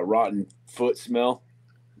a rotten foot smell.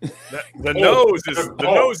 The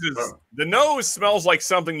nose smells like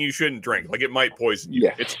something you shouldn't drink. Like it might poison you.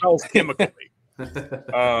 Yeah. It smells chemically.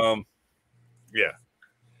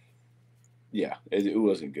 Yeah, it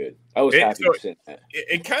wasn't good. I was happy to say that.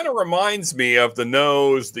 It kind of reminds me of the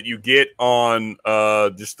nose that you get on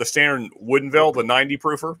just the standard Woodinville, the 90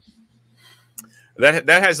 proofer. That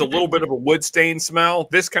has a little bit of a wood stain smell.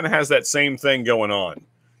 This kind of has that same thing going on.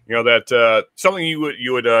 That something you would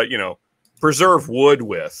preserve wood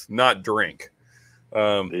with, not drink.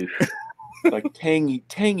 Like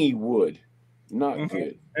tangy wood, not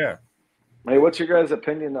good. Yeah. Hey, what's your guys'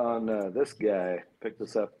 opinion on this guy? Pick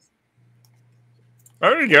this up.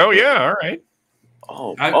 There you go. Yeah.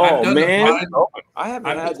 All right. Man. I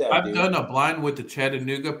haven't had that. I've done a blind with the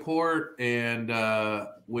Chattanooga port and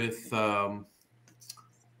with the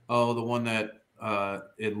one that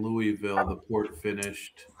in Louisville, the port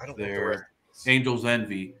finished there, Angel's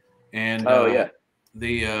Envy. And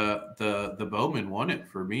the Bowman won it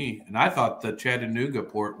for me, and I thought the Chattanooga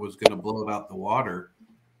port was going to blow it out the water,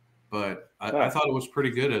 but I thought it was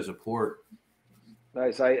pretty good as a port.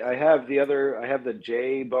 Nice. I have the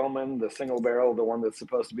J Bowman, the single barrel, the one that's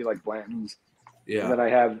supposed to be like Blanton's. Yeah. And then I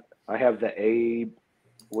have the A,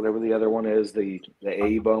 whatever the other one is, the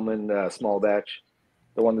A Bowman small batch,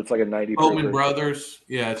 the one that's like a 90. Bowman Brothers.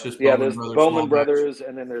 Yeah, it's just there's Bowman Brothers,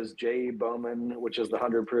 and then there's J Bowman, which is the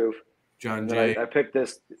 100 proof. John J. I picked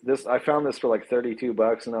this. I found this for like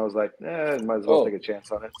 $32, and I was like, might as well take a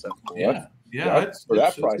chance on it. So yeah, for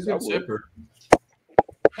that price, a good sipper.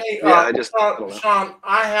 Hey, Sean,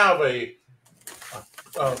 I have a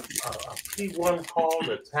P1 call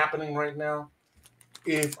that's happening right now.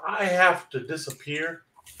 If I have to disappear,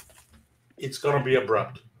 it's going to be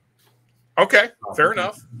abrupt. Okay, fair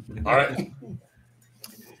enough. All right.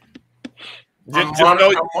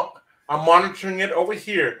 I'm monitoring it over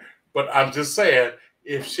here. But I'm just saying,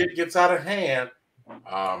 if shit gets out of hand,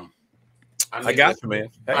 I got you, man.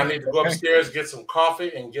 Hey, I need to go upstairs, get some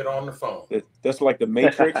coffee, and get on the phone. That's like the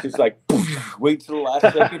Matrix. It's like, wait till the last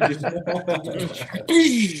second.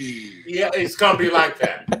 Yeah, it's going to be like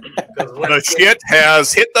that. When the shit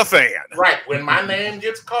has hit the fan. Right. When my name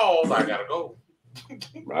gets called, I got to go.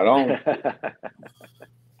 Right on.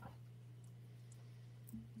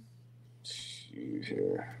 Shoot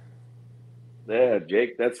here. Yeah,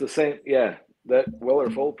 Jake, that's the same. Yeah, that Weller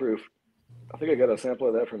foolproof. I think I got a sample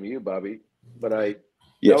of that from you, Bobby. But that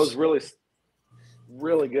was really,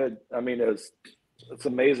 really good. I mean, it's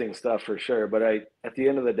amazing stuff for sure. But at the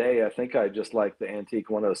end of the day, I think I just like the Antique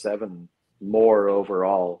 107 more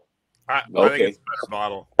overall. I think it's a better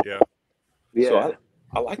model. Yeah. Yeah. So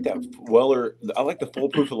I like that Weller. I like the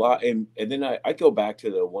foolproof a lot, and then I go back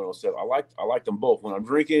to the 107. I like them both. When I'm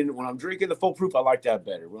drinking the foolproof, I like that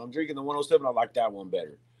better. When I'm drinking the 107, I like that one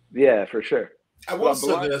better. Yeah, for sure. I will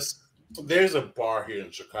say this: there's a bar here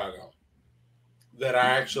in Chicago that I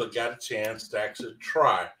actually got a chance to actually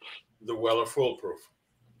try the Weller foolproof,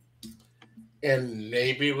 and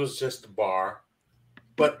maybe it was just a bar,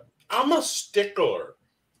 but I'm a stickler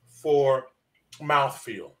for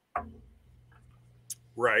mouthfeel.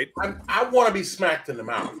 Right. I want to be smacked in the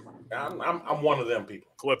mouth. I'm one of them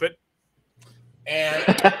people. Clip it. And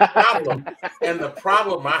the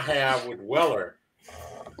problem I have with Weller,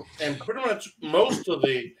 and pretty much most of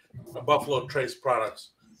the Buffalo Trace products,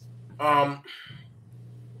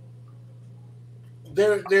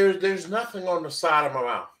 there's nothing on the side of my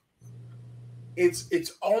mouth.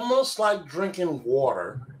 It's almost like drinking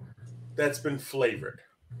water that's been flavored.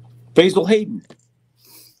 Basil Hayden.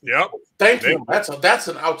 Yep. Thank you. That's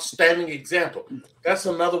an outstanding example. That's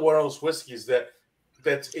another one of those whiskeys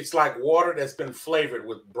that's it's like water that's been flavored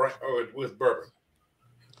with bourbon.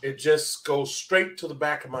 It just goes straight to the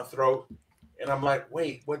back of my throat, and I'm like,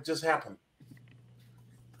 wait, what just happened?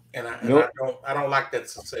 And I don't like that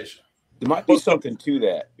sensation. There might be something to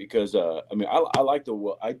that because I mean I like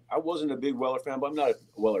I wasn't a big Weller fan, but I'm not a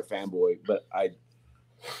Weller fanboy, but I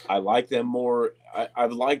like them more.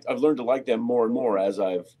 I've learned to like them more and more as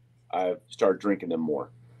I've started drinking them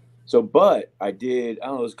more. So, but I don't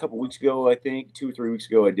know, it was a couple weeks ago, I think 2 or 3 weeks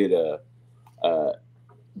ago, I did the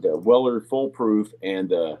Weller foolproof and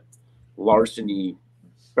the Larceny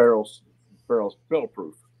barrel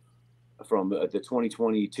proof from the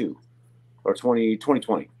 2022 or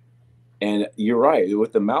 2020. And you're right,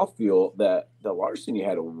 with the mouthfeel, that the Larceny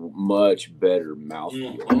had a much better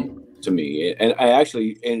mouthfeel to me. And I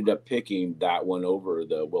actually ended up picking that one over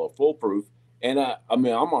the Weller foolproof. And I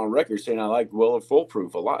mean, I'm on record saying I like Weller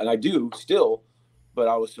foolproof a lot, and I do still, but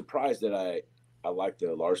I was surprised that I like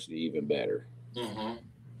the Larceny even better. Mm-hmm.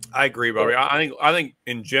 I agree, Bobby. I think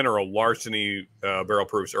in general, Larceny barrel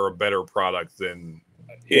proofs are a better product than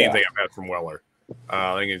anything I've had from Weller.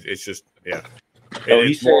 I think it's just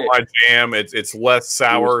it's more my jam. It's less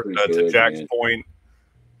sour to Jack's point.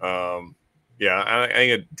 I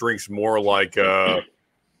think it drinks more like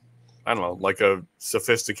I don't know, like a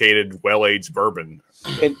sophisticated, well-aged bourbon.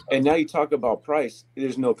 And now you talk about price.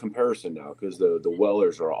 There's no comparison now because the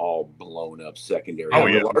Wellers are all blown up secondary. Oh,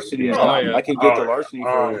 yeah. The Larceny is not. I can get the Larceny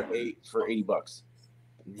for $80.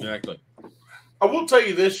 Exactly. I will tell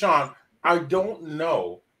you this, Sean. I don't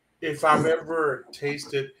know if I've ever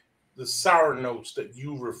tasted the sour notes that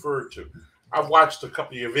you referred to. I've watched a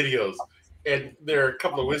couple of your videos, and there are a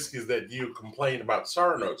couple of whiskeys that you complained about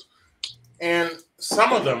sour notes. And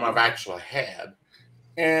some of them I've actually had.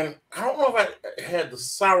 And I don't know if I had the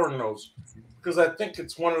sour notes because I think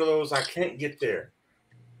it's one of those I can't get there.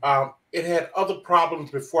 It had other problems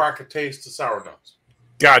before I could taste the sour notes.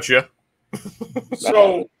 Gotcha.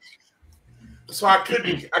 So I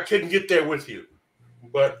couldn't get there with you.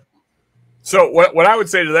 But So what I would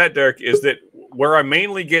say to that, Derek, is that where I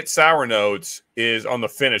mainly get sour notes is on the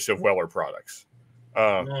finish of Weller products.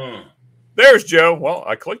 There's Joe. Well,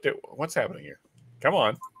 I clicked it. What's happening here? Come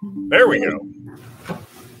on. There we go.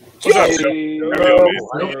 What's up, Joe?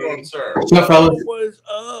 how you doing, sir? What's up, fellas? What's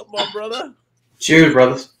up, my brother? Cheers,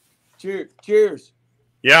 brothers. Cheers.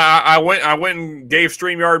 Yeah, I went and gave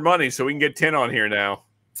StreamYard money so we can get 10 on here now.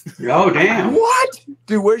 Oh, damn. What?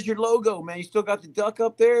 Dude, where's your logo, man? You still got the duck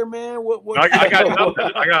up there, man? What? I got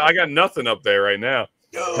nothing. I got nothing up there right now.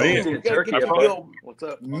 Yo, Man, you gotta turkey get your up little What's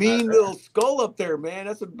up? mean little skull up there, man.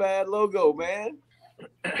 That's a bad logo, man.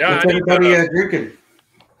 Yeah, What's everybody drinking?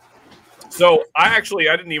 so I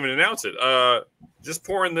didn't even announce it. Just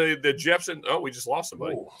pouring the Jepson. Oh, we just lost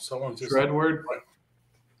somebody. Ooh, someone just Fredward.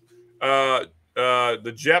 The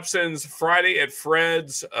Jepsons Friday at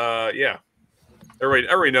Fred's. Yeah,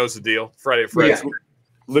 everybody knows the deal. Friday at Fred's. Yeah.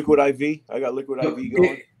 Liquid IV. I got liquid IV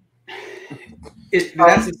going. Is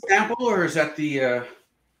that the sample or is that the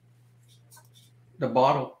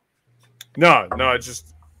bottle? No, it's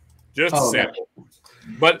just a Oh, sample.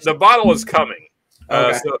 But the bottle is coming.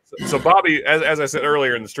 Okay. So Bobby, as I said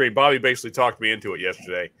earlier in the stream, Bobby basically talked me into it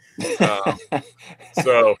yesterday.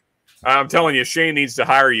 So I'm telling you, Shane needs to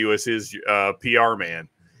hire you as his PR man.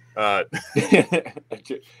 And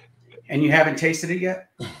you haven't tasted it yet?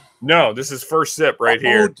 No, this is first sip right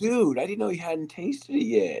here. Oh, dude, I didn't know you hadn't tasted it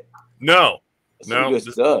yet. No, That's some good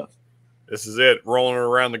this, stuff. this is it. Rolling it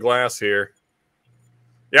around the glass here.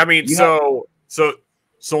 Yeah, I mean, You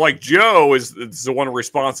so like Joe is the one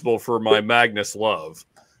responsible for my Magnus love.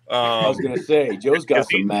 I was gonna say, Joe's got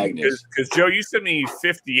some Magnus. Because Joe, you sent me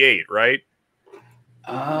 58, right?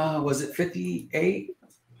 Was it 58?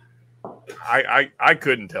 I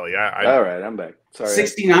couldn't tell you. All right, I'm back. Sorry.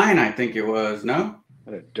 69, I think it was. No?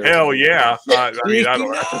 Hell yeah! I mean, I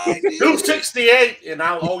don't. do 68, and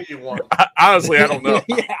I'll owe you one. Honestly, I don't know.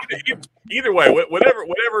 Yeah. Either way,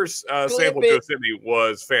 whatever sample Joe sent me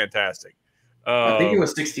was fantastic. I think it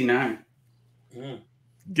was 69.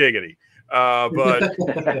 Giggity. But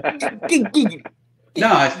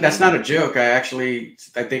No, that's not a joke. I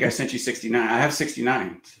think I sent you 69. I have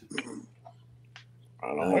 69. I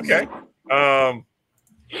don't know. okay.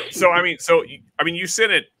 So I mean, you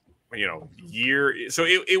sent it, year. So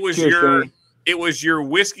it was Cheers, Shane. your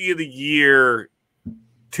whiskey of the year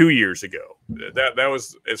 2 years ago. That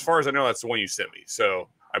was, as far as I know, that's the one you sent me. So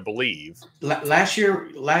I believe Last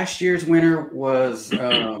year's winner was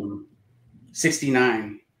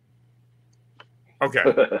 69. Okay.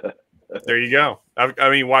 There you go. I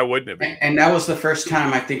mean, why wouldn't it be? And that was the first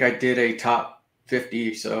time I think I did a top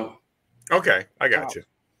 50. So Okay, I got you.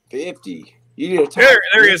 50. You need a top There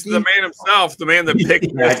he is, 50? the man himself, the man that picked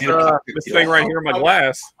Yeah, I did a top this 50. thing right here in my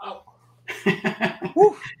glass. I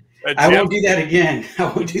won't do that again. I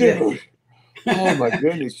won't do that. Dude. Oh my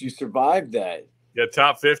goodness, you survived that. Yeah,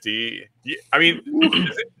 top 50. I mean,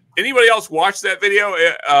 anybody else watch that video?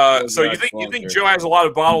 So you think Joe has a lot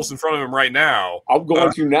of bottles in front of him right now? I'm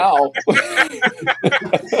going to now.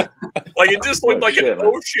 Like it just looked like an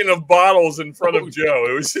ocean of bottles in front of Joe.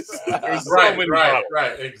 It was just so many bottles.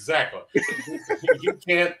 Right, exactly.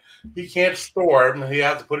 he can't store them. He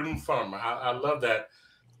has to put them in front of him. I love that.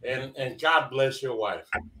 And God bless your wife.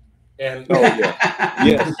 And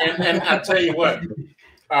Yes. and I tell you what,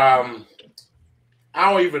 I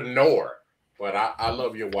don't even know her, but I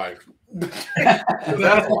love your wife.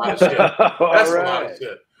 That's a lot of shit. That's a lot of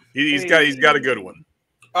shit. He's got a good one.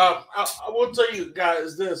 I will tell you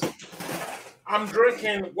guys this. I'm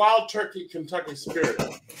drinking Wild Turkey Kentucky Spirit.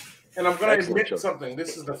 And I'm going to admit something.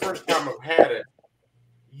 This is the first time I've had it.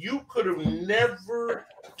 You could have never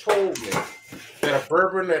told me that a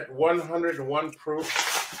bourbon at 101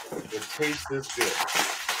 proof would taste this good.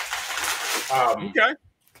 Okay.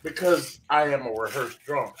 Because I am a rehearsed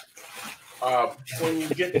drunk. When you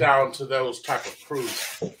get down to those type of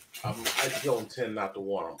proofs, I don't tend not to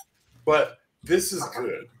want them. But this is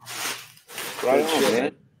good. Right on,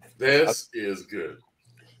 man. This is good.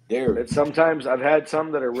 There. Sometimes I've had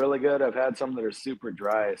some that are really good. I've had some that are super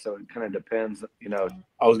dry. So it kind of depends,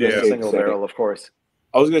 I was going to say single barrel, of course.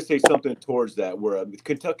 I was going to say something towards that where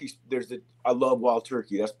Kentucky, I love Wild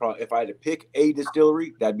Turkey. That's probably, if I had to pick a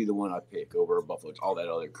distillery, that'd be the one I'd pick over Buffalo, all that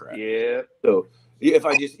other crap. Yeah. So if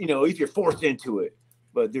I just, if you're forced into it,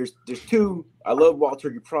 but there's two, I love Wild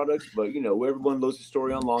Turkey products, but everyone knows the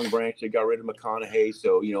story on Long Branch. They got rid of McConaughey.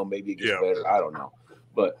 So, maybe it gets better. I don't know.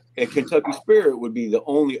 But a Kentucky Spirit would be the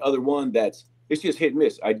only other one it's just hit and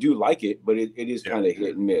miss. I do like it, but it is kind of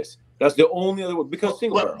hit and miss. That's the only other one because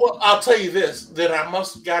single barrel. Well, I'll tell you this, that I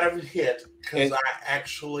must got a hit because I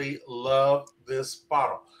actually love this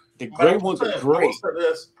bottle. The gray ones are great. Most of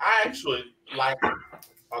this, I actually like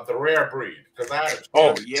the rare breed because I had a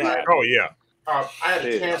Oh chance. yeah. I had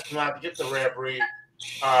a chance not to get the rare breed.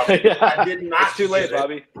 Yeah. I did not. It's too late, get it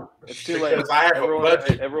Bobby. It's too late. because I have a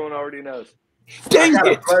budget. Everyone already knows. I got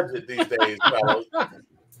a budget these days, fellas.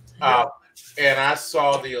 And I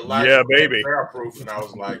saw the Elijah Barrel Proof, and I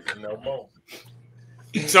was like, no more.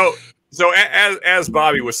 So as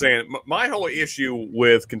Bobby was saying, my whole issue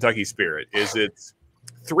with Kentucky Spirit is it's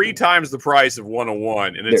 3 times the price of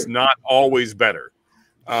 101, and it's not always better.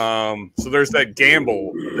 So there's that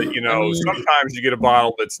gamble that, you know, sometimes you get a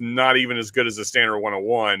bottle that's not even as good as the standard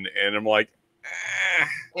 101, and I'm like,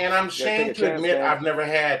 And I'm ashamed to admit I've never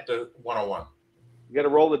had the 101. You got to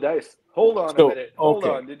roll the dice. Hold on a minute. Hold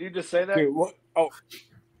on. Did you just say that?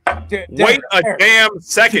 Wait a damn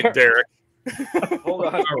second, Derek. Hold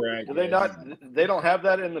on. All right. Do they not? They don't have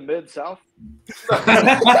that in the Mid-South.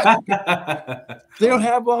 They don't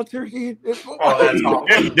have wild turkey. Oh, that's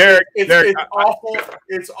awful. Derek, it's awful.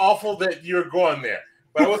 It's awful that you're going there.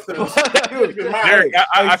 But what's the Derek,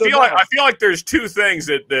 I feel like there's 2 things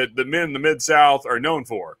that the men in the Mid-South are known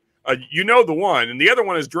for. You know the one, and the other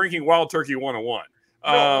one is drinking wild turkey 101.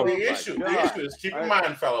 The issue is, keep in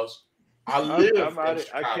mind, fellas, I live in Chicago.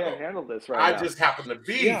 I can't handle this right now. I just happen to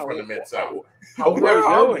be from the Mid-South. Where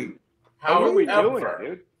are we? How are we doing,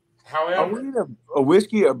 dude? However, are we in a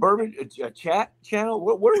whiskey, a bourbon, a chat channel?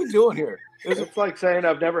 What are we doing here? It's like saying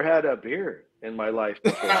I've never had a beer in my life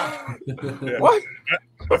before. What?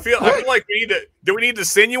 I feel like do we need to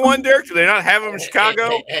send you one, Derek? Do they not have them in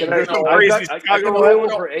Chicago? I can buy one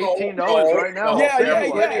for $18 right now. Yeah.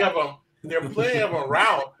 There are plenty of them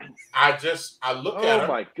around. I look at them. Oh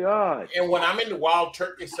my god! And when I'm in the wild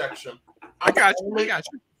turkey section, I got you.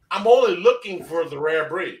 I'm only looking for the rare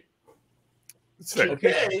breed.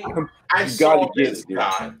 Today, I saw this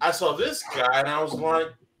guy. And I was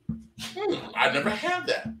like, I never had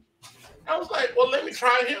that. I was like, well, let me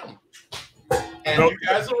try him. And you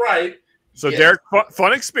guys are right. So, yes. Derek,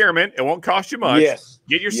 fun experiment. It won't cost you much. Yes.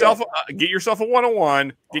 Get yourself a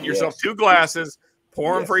 101. Get yourself 2 glasses.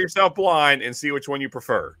 Pour them for yourself blind and see which one you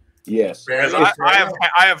prefer. Yes. I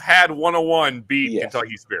have had 101 beat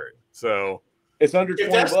Kentucky Spirit. So it's under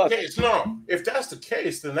 $20. If that's the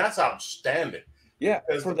case, then that's outstanding. Yeah,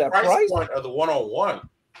 for that price point of the 101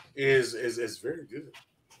 is very good.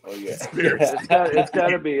 Oh yeah, it's got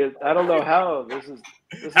to be. I don't know how this is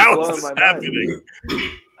blowing my mind.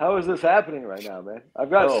 How is this happening right now, man? I've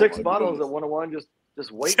got 6 bottles of 101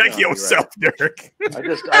 just waiting. Check yourself, Derek. I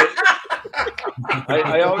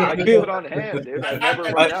keep it on hand, dude. I never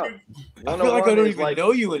run out. I feel like I don't even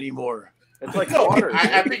know you anymore. It's like water.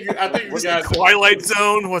 I think you guys Twilight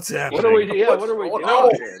Zone. What's happening? What are we doing? No,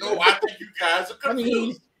 I think you guys are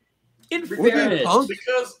confused. In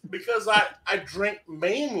fairness, because I drink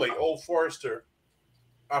mainly Old Forester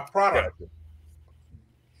product.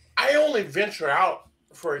 I only venture out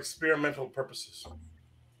for experimental purposes.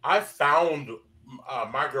 I found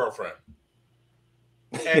my girlfriend,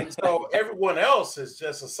 and so everyone else is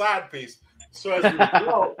just a side piece. So as we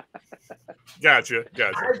go, gotcha.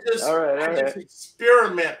 I just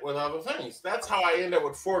experiment with other things. That's how I end up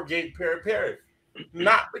with 4-Gate Peri Peri.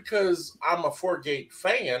 Not because I'm a 4-Gate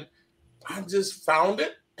fan. I just found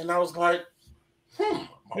it, and I was like, my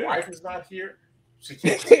wife is not here. She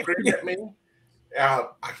can't scream at me.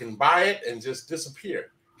 I can buy it and just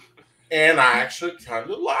disappear. And I actually kind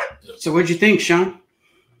of liked it. So what'd you think, Sean?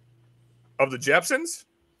 Of the Jepsons?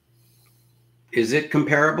 Is it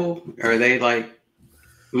comparable? Are they like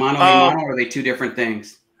mono or are they 2 different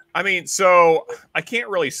things? I mean, so I can't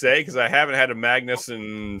really say because I haven't had a Magnus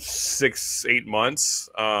in 6-8 months.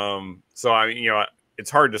 So I mean, it's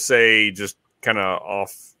hard to say just kind of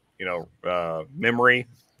off, memory.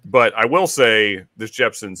 But I will say this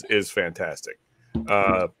Jepson's is fantastic.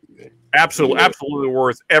 Absolutely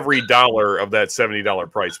worth every dollar of that $70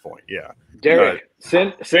 price point. Yeah, Derek,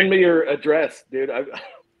 send me your address, dude.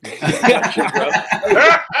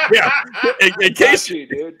 Yeah, in case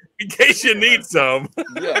you need some.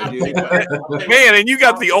 Yeah, dude. Man, and you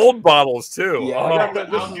got the old bottles too. Yeah,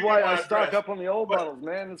 this is why I stock up on the old bottles,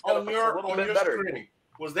 man. It's got a little bit better. Screen,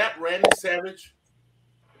 was that Randy Savage?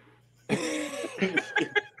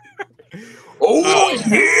 Oh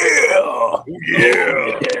yeah!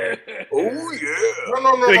 No.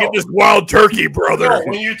 Get this wild turkey, brother. No,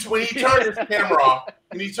 when you turn this camera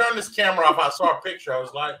off, I saw a picture. I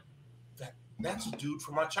was like, "That's a dude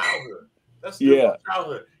from my childhood. That's a dude from my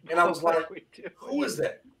childhood." And I was like, "Who is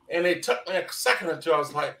that?" And it took me a second or two. I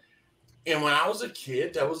was like, "And when I was a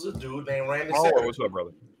kid, that was a dude named Randy Savage." What's up,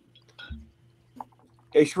 brother?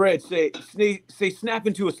 Hey, Shred, say snap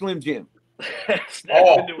into a Slim Jim.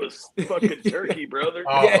 Snap into a fucking turkey, brother.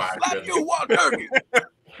 Oh Yeah, my slap goodness. you a wild turkey.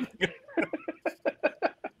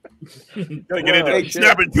 Gotta get into Wow, it.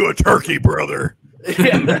 Snap into a turkey, brother.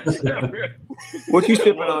 What you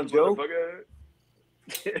sipping on, Joe?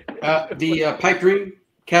 The pipe dream,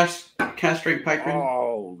 cast drink pipe dream.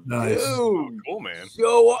 Oh, Nice. dude. Cool, man.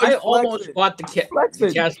 Joe, I almost bought the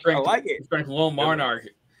Flexing. cast I strength, like it. strength low monarch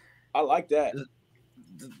I like that.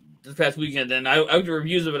 this past weekend, and I looked at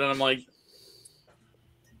reviews of it, and I'm like,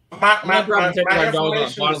 My I'm dropping $75 on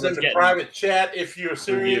information bottles is in that's the getting private chat if you're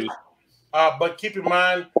serious. reviews. But keep in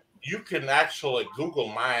mind, you can actually Google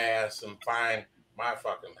my ass and find my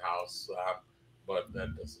fucking house. But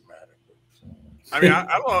that doesn't matter. I mean,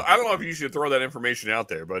 I don't know if you should throw that information out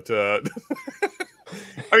there, but I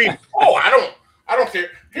mean, Oh, I don't care.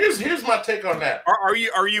 Here's my take on that. are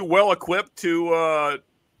you well equipped to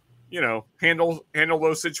handle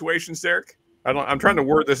those situations, Derek? I'm trying to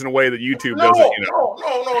word this in a way that YouTube doesn't.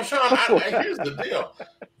 No, Sean. Here's the deal.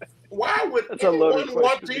 Why would That's a loaded anyone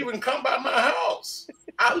want to question. even come by my house?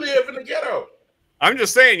 I live in the ghetto. I'm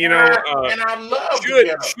just saying, and I love the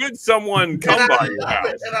ghetto. should someone come by your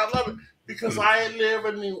house? And I love it because I live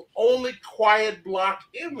in the only quiet block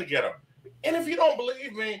in the ghetto. And if you don't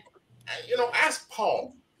believe me, ask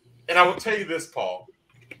Paul. And I will tell you this, Paul.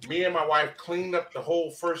 Me and my wife cleaned up the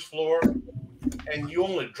whole first floor, and you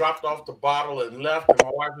only dropped off the bottle and left. And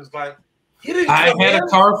my wife was like, "You didn't." I had a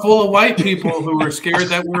car full of white people who were scared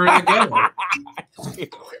that we were in the ghetto.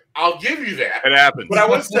 I'll give you that. It happens. But I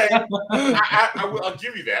will say, I'll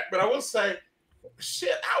give you that. But I will say,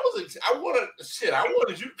 shit, I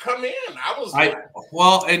wanted you to come in.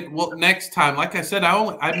 Next time, like I said,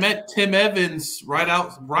 I met Tim Evans right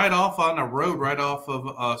off on a road, right off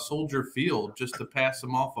of Soldier Field, just to pass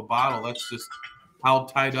him off a bottle. That's just how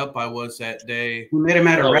tied up I was that day. We met him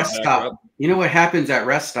at a rest stop. You know what happens at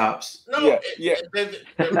rest stops? No, Yeah. yeah.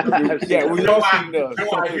 We No, know I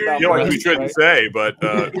hear You you. know what you shouldn't say, but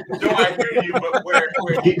No, I hear you. But where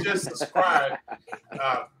he just described,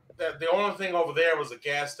 the only thing over there was a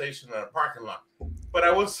gas station and a parking lot. But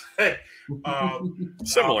I will say,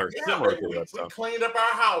 similar to we that stuff. cleaned up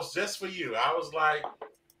our house just for you. I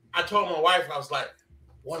told my wife, I was like,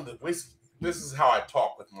 this is how I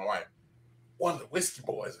talk with my wife. One of the whiskey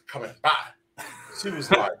boys are coming by. She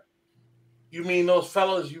was like, "You mean those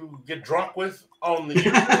fellas you get drunk with on the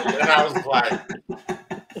YouTube?" And I was like,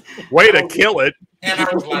 "Way to kill it!" And I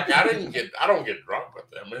was like, "I don't get drunk with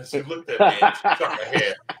them." And she looked at me and she shook her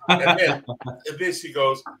head. And then she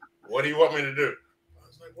goes, "What do you want me to do?" I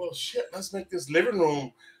was like, "Well, shit, let's make this living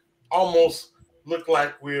room almost look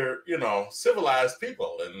like we're civilized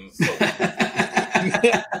people." And so.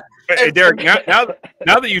 Hey, Derek, now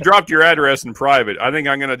that you dropped your address in private, I think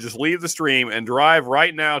I'm going to just leave the stream and drive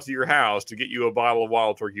right now to your house to get you a bottle of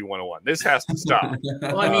Wild Turkey 101. This has to stop.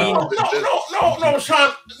 Well, I mean, No,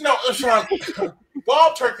 Sean. No, Sean.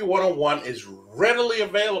 Wild Turkey 101 is readily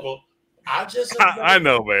available. I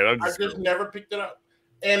know, man. I just never picked it up.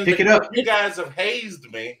 And Pick it up. You guys have hazed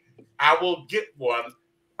me. I will get one.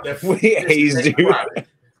 We hazed you.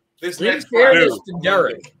 This in next fairness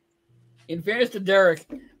Friday. to Derek,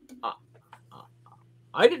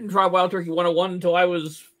 I didn't try Wild Turkey 101 until I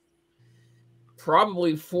was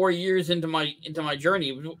probably 4 years into my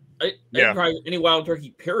journey. I didn't try any Wild Turkey,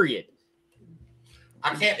 period.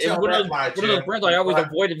 I can't It's tell one that of lie, those brands I always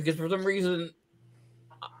avoided because for some reason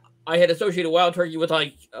I had associated Wild Turkey with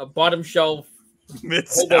like a bottom shelf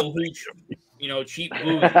hobo hooch, cheap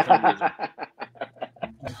booze for some reason.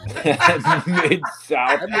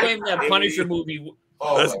 Mid-South. I blame that Punisher movie.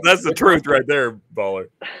 That's the truth right there, baller.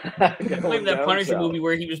 I blame that Punisher movie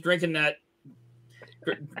where he was drinking that,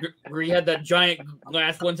 where he had that giant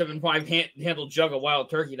glass 175 handle jug of Wild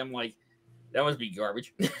Turkey, and I'm like, that must be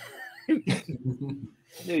garbage. I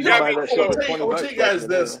will tell you guys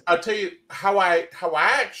this. I'll tell you how I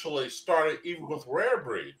actually started even with Rare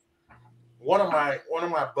Breed. One of my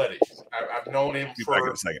buddies, I've known him for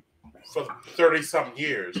 30-something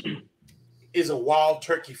years, is a Wild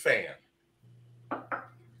Turkey fan.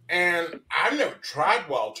 And I never tried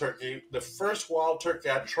Wild Turkey. The first Wild Turkey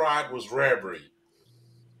I tried was Rare Breed.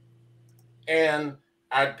 And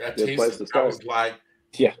I tasted it. I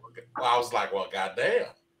was like, well, goddamn.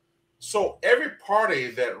 So every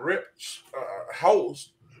party that Rip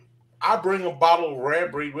hosts, I bring a bottle of Rare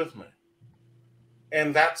Breed with me.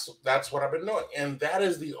 And that's what I've been doing. And that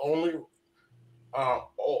is the only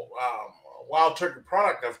Wild Turkey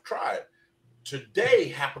product I've tried. Today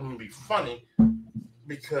happened to be funny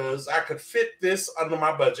because I could fit this under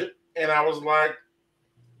my budget, and I was like,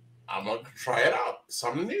 I'm gonna try it out.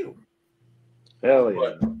 Something new. Hell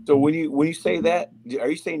yeah. So when you say that, are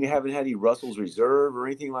you saying you haven't had any Russell's Reserve or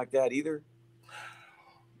anything like that either?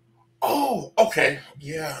 Oh, okay.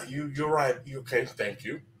 Yeah, you're right. Okay, thank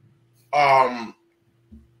you.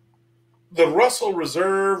 The Russell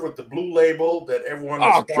Reserve with the blue label that everyone is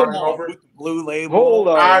come flying on, over. with the blue label. Hold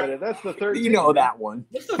on I- a minute. That's the 13. You know that one.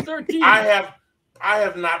 What's the 13? I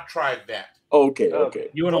have not tried that. Okay, Oh, okay.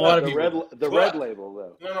 You and a lot of the people. red label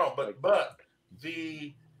though. No, but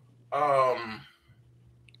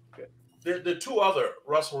the the two other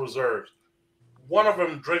Russell Reserves, one of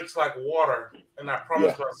them drinks like water, and I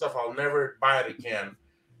promised myself I'll never buy it again.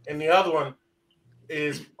 And the other one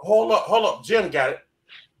is hold up, Jim got it.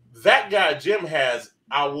 That guy Jim has,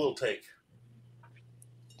 I will take.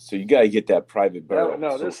 So you got to get that private barrel.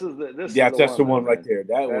 No, so, this is that's the one right there.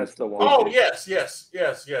 That That's one's the one. Oh yes.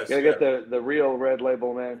 Gotta get the real red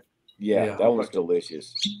label, man. Yeah, that one's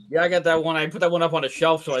delicious. Yeah, I got that one. I put that one up on a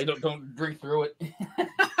shelf so I don't drink through it.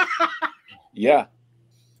 Yeah,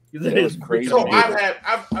 That that was is crazy. So good.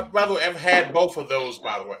 I've had both of those,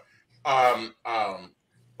 by the way.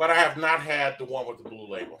 But I have not had the one with the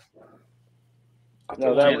blue label.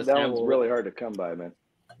 No, that one's really hard to come by, man.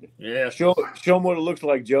 Yeah. Show them what it looks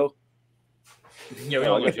like, Joe. Yeah, we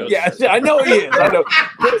don't know Joe's Yeah, I know he is. I know.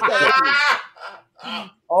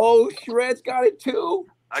 Oh, Shred's got it too.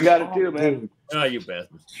 I got it too, man. Dude. Oh, you bastard.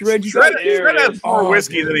 Shred, you Shred got it. has more Oh,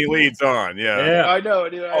 whiskey dude. than he leads on. Yeah. I know,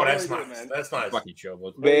 dude. Oh, that's nice. That's nice. Fucking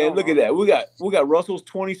showboat. Man, look at that. We got Russell's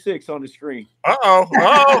 26 on the screen.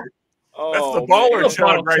 Oh, Oh, that's the man. baller That's a chug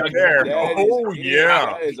bottle right chug. there. That is- Oh yeah,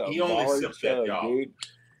 That is a He only baller sipped that, chug, y'all. dude.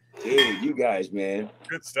 Dude, you guys, man.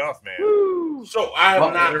 good stuff, man. So I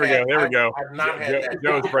have not. There we go. There we go. I've not had that.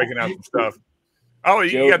 Joe's breaking out some stuff. Oh,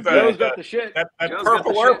 you got Joe's the got the shit. that Joe's got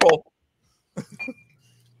the purple.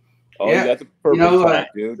 Oh, Yeah. you got the purple You know, top,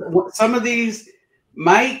 dude. some of these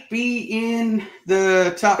might be in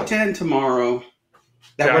the top 10 tomorrow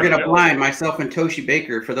that Yeah, we're going to yeah. blind, myself and Toshi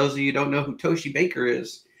Baker. For those of you who don't know who Toshi Baker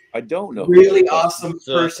is, I don't know. really awesome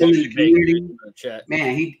person in the Toshi Baker community. in the chat.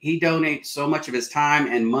 Man, he donates so much of his time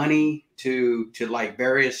and money to like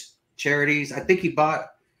various charities. I think he bought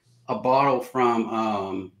a bottle from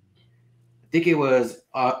I think it was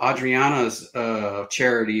Adriana's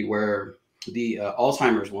charity where the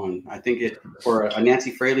Alzheimer's one. I think it for a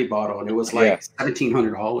Nancy Fraley bottle, and it was like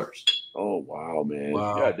 $1,700 Oh wow, man.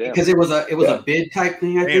 God damn. because it was a bid type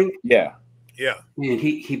thing. I think. Yeah. Yeah. And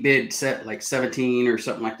he bid set like 17 or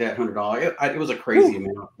something like that $100. It was a crazy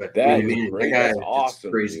amount, but That man, is that great. guy That's is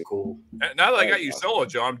awesome, crazy dude. cool. Now that I got you solo,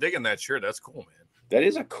 Joe, I'm digging that shirt. That's cool, man. That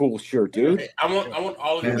is a cool shirt, dude. I want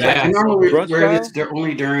all of you Yeah, guys. I normally Brunch wear style? this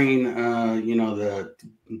only during the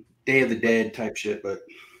Day of the Dead type shit, but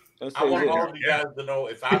Let's I say want this. all of you guys to know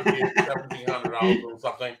if I bid $1,700 or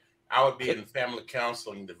something, I would be in family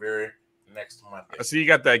counseling the very next time I I did. see you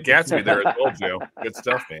got that Gatsby there as well, Joe. Good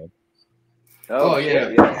stuff, man. oh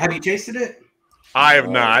yeah. Have you tasted it? I have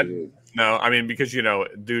Oh, not. dude. No, I mean because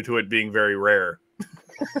due to it being very rare.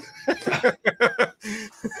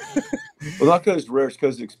 Well, not because it's rare, it's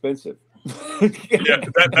because it's expensive. Yeah,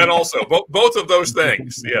 that also. Both of those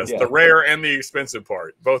things. Yes, Yeah. the rare and the expensive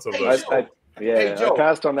part. Both of those. I Joe.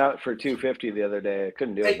 passed on that for $250 the other day. I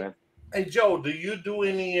couldn't do it, man. Hey Joe, do you do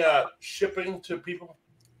any shipping to people?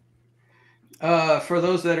 For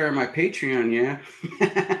those that are my Patreon, yeah.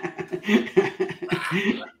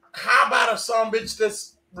 How about a son bitch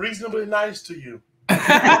that's reasonably nice to you?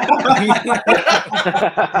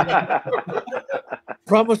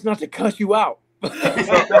 Promise not to cuss you out.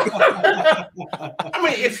 I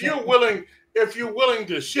mean, if you're willing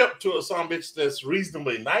to ship to a son bitch that's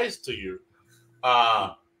reasonably nice to you,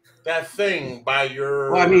 that thing by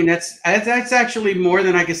your Well, I mean that's actually more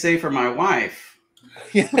than I could say for my wife.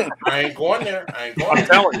 I ain't going there. I'm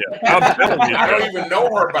telling you. I don't even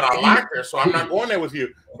know her, but I like her, so I'm not going there with you.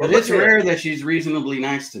 But it's rare that she's reasonably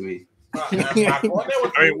nice to me. I'm not going there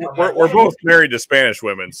with I you. mean, we're both married to Spanish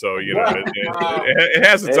women, so it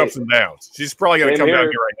has its ups and downs. She's probably going to Same come down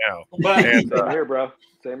here. here right now. But And, Same here, bro.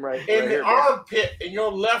 Same right. in right the here, bro. armpit, in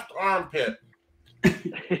your left armpit,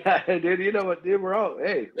 Yeah, dude. You know what, dude? We're all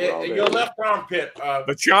in there. your left armpit.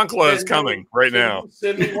 the chancla is coming right now.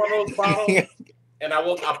 Send me one of those bottles, and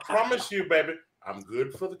I promise you, baby, I'm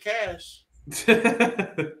good for the cash.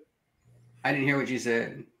 I didn't hear what you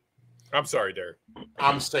said. I'm sorry, Derek.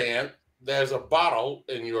 I'm saying there's a bottle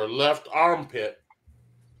in your left armpit.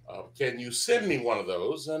 Can you send me one of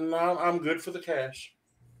those? And I'm good for the cash.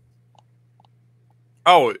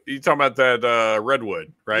 Oh, you talking about that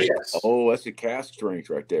redwood, right? Yes. Oh, that's a cask strength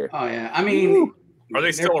right there. Oh yeah, I mean, Are they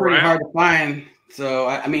they're still pretty around? hard to find. So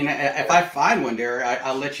I mean, if I find one there,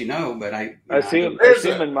 I'll let you know. But I see him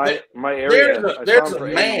in my area. There's a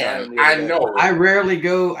man I know. I rarely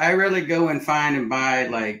go and find and buy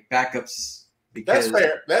like backups because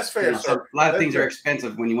that's fair. A lot of things are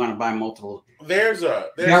expensive when you want to buy multiple. There's a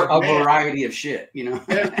variety of shit. You know,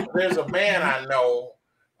 there's a man I know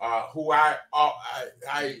who I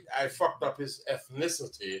fucked up his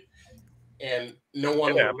ethnicity, and no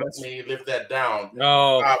one will let me live that down.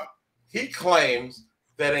 No. He claims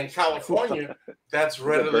that in California, that's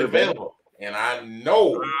readily available. And I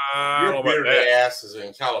know your bearded ass is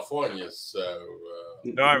in California. So,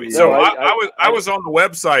 I was on the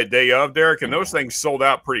website day of, Derek, and those things sold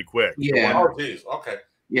out pretty quick. Yeah. Oh, geez. Okay.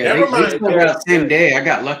 Yeah, they sold out the same day. I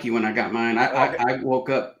got lucky when I got mine. I woke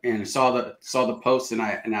up and saw the post and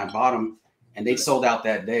I bought them, and they sold out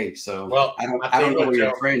that day. So I don't know where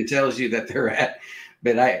your friend tells you that they're at.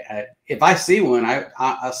 But if I see one,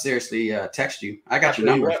 I'll seriously text you. I got your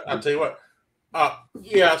number. I'll tell you what.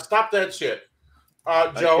 Yeah, stop that shit,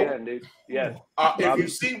 Joe. I can, dude. Yeah. If you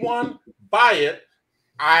see one, buy it.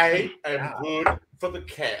 I am good for the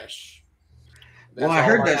cash. Well, I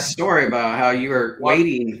heard that story about how you were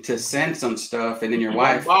waiting to send some stuff, and then your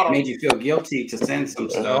wife made you feel guilty to send some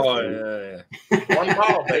stuff. Oh yeah. One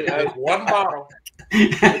bottle, baby. One bottle.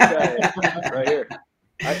 Right here.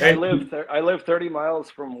 I live 30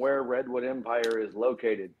 miles from where Redwood Empire is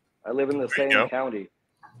located. I live in the same county,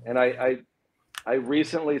 and I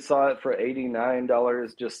recently saw it for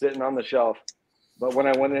 $89 just sitting on the shelf. But when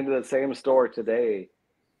I went into the same store today,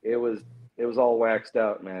 it was all waxed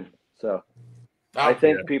out, man. So I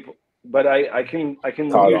think people, but I can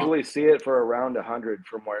usually see it for around 100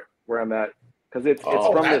 from where I'm at, because it's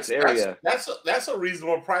from this area. That's a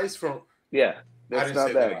reasonable price from. Yeah. That's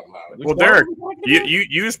not bad. Well, Derek, you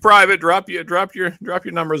use private. Drop your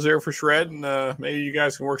numbers there for Shred, and maybe you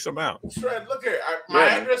guys can work something out. Shred, look here. My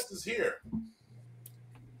address is here.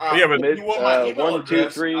 But you want my email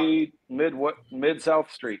 123 Mid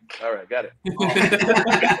South Street. All right, got it.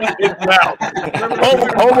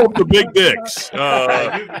 Home of the big dicks.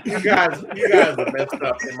 You guys are messed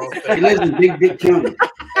up. He lives in Big County.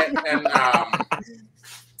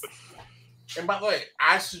 And by the way,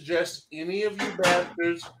 I suggest any of you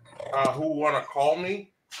bastards who want to call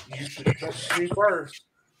me, you should text me first.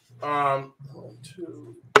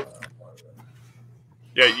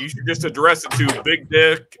 Yeah, you should just address it to Big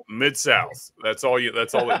Dick Mid South. That's all. They'll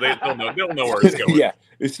know. They'll know where it's going. Yeah,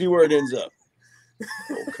 let's see where it ends up.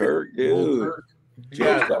 Oh, Kirk, dude.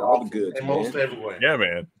 Yeah, all the goods, most everywhere. Yeah,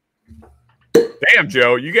 man. Damn,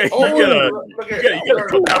 Joe, you got a pop.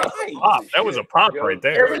 That was a pop right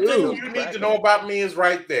there. Everything you need to know about me is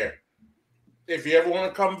right there. If you ever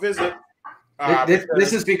want to come visit,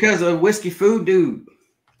 this is because of Whiskey Food Dude.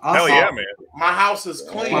 Hell yeah, man! My house is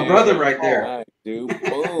clean. My brother right there. Right, dude.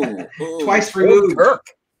 Boom. Twice removed. Kirk.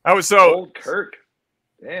 I was so old Kirk.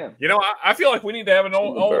 Damn. You know, I feel like we need to have an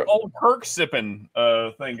old Kirk sipping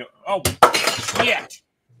thing. Oh shit!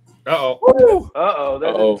 Uh-oh,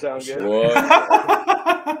 that didn't sound good.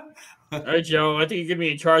 All right, Joe, I think you're going to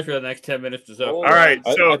be in charge for the next 10 minutes or so. All right,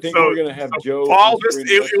 so I think we're going to have Joe. Paul,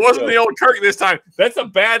 it wasn't the old Kirk this time. That's a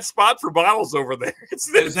bad spot for bottles over there. Is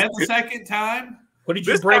that the second time? What did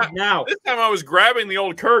you break now? This time I was grabbing the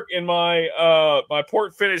old Kirk and my my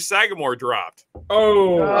port finish Sagamore dropped.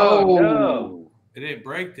 Oh no. It didn't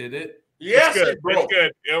break, did it? Yes, it's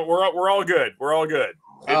good. Yeah, we're all good. We're all good.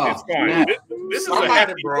 It's fine. This is a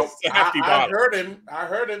hefty bottle. I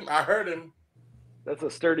heard him. That's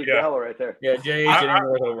a sturdy gal right there. Yeah, Jay.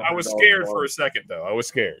 I was scared for a second, though. I was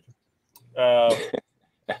scared. I'll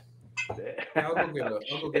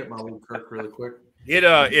go get my old Kirk really quick.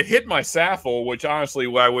 It hit my Saffle, which honestly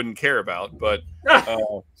I wouldn't care about, but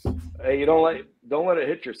hey, you don't let it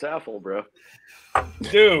hit your Saffle, bro.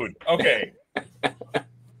 Dude, okay. I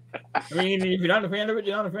mean, if you're not a fan of it,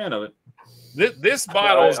 you're not a fan of it. This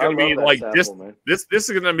bottle is going to be like Saffle, this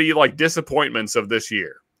is going to be like disappointments of this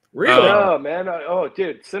year. Really? No, man.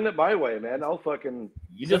 Dude, send it my way, man. I'll fucking.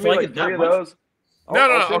 You just like it three that of much? those.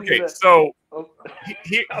 No. Okay, so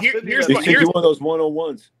here's one of those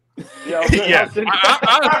 101s. Yeah.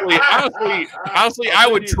 Honestly, I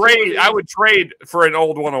would trade for an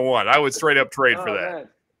old 101. I would straight up trade for that. Man.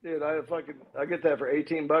 Dude, I get that for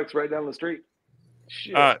 $18 right down the street.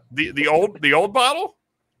 Shit. The old bottle?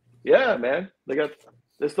 Yeah, man. They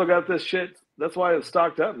still got this shit. That's why it's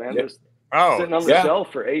stocked up, man. Yep. Sitting on the shelf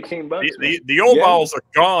for $18. The old bottles are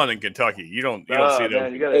gone in Kentucky. You don't see them.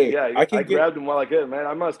 Man, you gotta, I grabbed them while I could, man.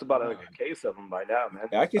 I must have bought a case of them by now, man.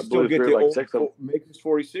 I can still get the old Maker's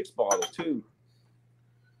 46 bottle too.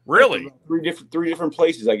 Really? Three different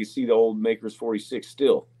places I can see the old Maker's 46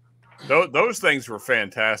 still. Those things were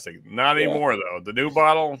fantastic. Not anymore though. The new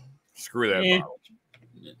bottle, screw that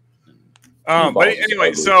bottle. But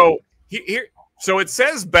anyway, so here, so it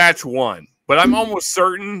says batch 1, but I'm almost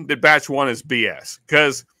certain that batch 1 is BS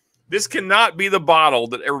because this cannot be the bottle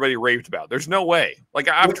that everybody raved about. There's no way. Like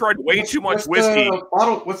I've tried way too much whiskey.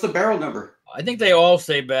 What's the barrel number? I think they all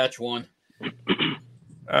say batch 1.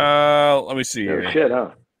 Let me see here. Oh, shit,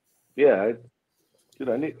 huh? Yeah, I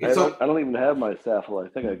don't even have my Saffel. I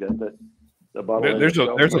think I got that. The bottle. There's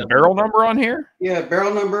a barrel number on here. Yeah,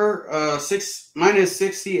 barrel number mine is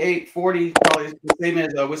 6840. Probably the same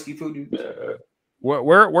as Whiskey Food.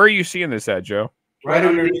 Where are you seeing this at, Joe? Right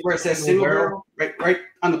underneath where it says single barrel. Right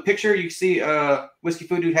on the picture, you see Whiskey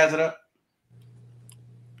Food Dude has it up.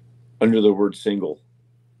 Under the word single.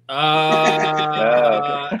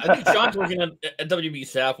 I think Sean's looking at WB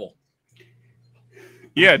Saffel.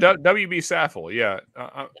 Yeah, WB Saffel. Yeah.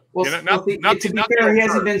 Well, to be fair, he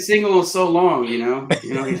hasn't been single in so long. You know.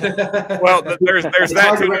 Well, there's it's that.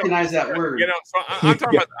 Hard to recognize that word. You know, so I'm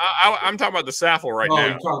talking about. I'm talking about the Saffel right now.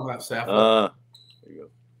 You're talking about Saffel. There you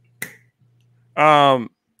go.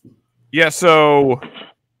 Yeah. So,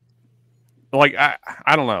 like, I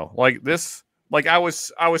don't know. Like this. Like I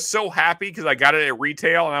was so happy because I got it at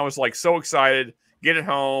retail and I was like so excited. Get it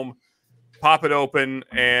home. Pop it open,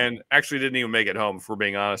 and actually didn't even make it home, if we're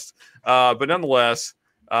being honest. But nonetheless,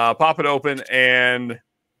 pop it open, and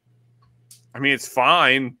I mean it's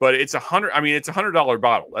fine, but it's $100. I mean it's $100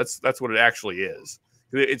 bottle. That's what it actually is.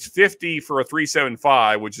 It's $50 for a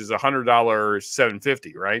 375, which is $100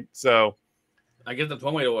 $750, right? So, I guess that's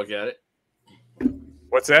one way to look at it.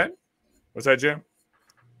 What's that? What's that, Jim?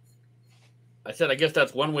 I said I guess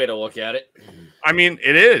that's one way to look at it. I mean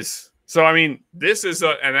it is. So, I mean, this is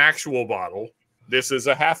an actual bottle. This is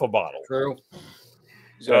a half a bottle. True.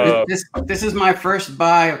 This is my first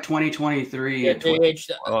buy of 2023. Yeah,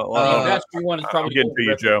 JH, that's one is probably getting to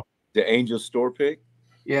you, Joe. The Angels store pick?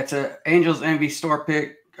 Yeah, it's an Angels Envy store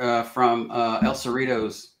pick from El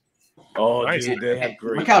Cerritos. Oh, nice. Dude, they have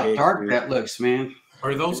great. Look how picks, dark dude. that looks, man.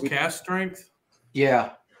 Are those cask strength?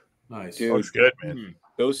 Yeah. Nice. Dude, Looks good, man.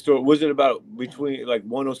 Those store was it about between like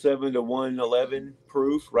 107 to 111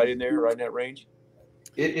 proof, right in there, right in that range.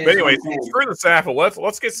 It is. But anyway, 110. screw the Saffel.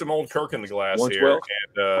 Let's get some old Kirk in the glass here. 112?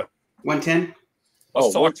 And 110.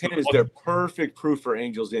 Oh, talk 110 is their perfect proof for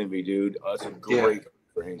Angels Envy, dude. That's a great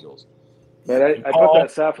for Angels. Man, I put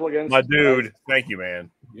that Saffel against my dude. Thank you,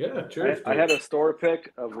 man. Yeah, cheers. I had a store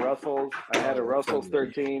pick of Russell's. I had a Russell's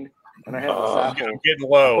 13, and I had a Saffel. I'm getting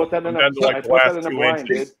low. Put that in I'm down to like the last 2 blind,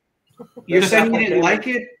 inches. dude. You're saying you didn't like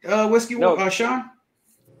it, Whiskey, No. Sean?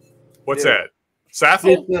 What's that?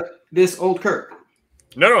 Saffel? This old Kirk.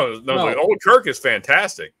 No. The old Kirk is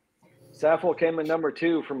fantastic. Saffel came in number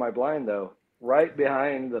 2 for my blind, though, right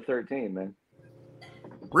behind the 13, man.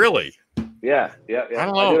 Really? Yeah. I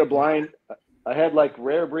don't know. I did a blind. I had like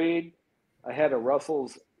rare breed. I had a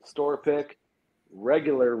Russell's store pick,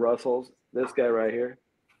 regular Russell's, this guy right here,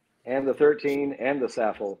 and the 13 and the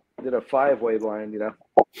Saffel. Did a 5-way blind, you know.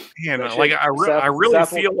 Man, like I really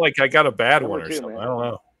Saffel, feel like I got a bad one or two, something. man. I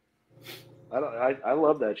don't know. I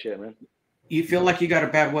love that shit, man. You feel like you got a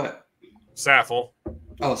bad what? Saffel.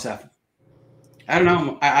 Oh, Saffel. I don't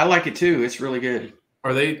know. I like it too. It's really good.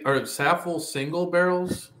 Are Saffel single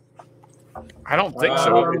barrels? I don't think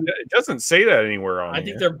so. It doesn't say that anywhere on I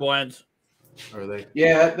think they're blends. Are they?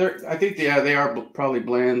 Yeah, I think they are probably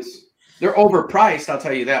blends. They're overpriced, I'll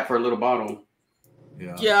tell you that, for a little bottle.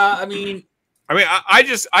 Yeah, I mean,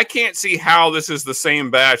 I can't see how this is the same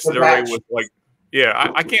batch that everybody was like.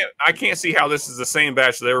 Yeah, I can't see how this is the same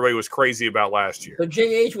batch that everybody was crazy about last year. but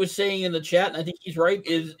JH was saying in the chat, and I think he's right,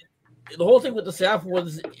 is the whole thing with the Saffel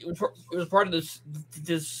was it was part of this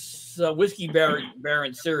whiskey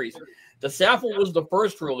Baron series. The Saffel was the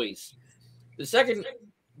first release. The second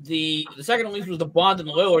release was the Bond and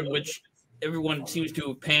Lillard, which everyone seems to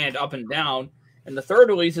have panned up and down. And the third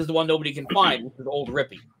release is the one nobody can find, which is Old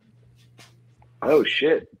Rippy. Oh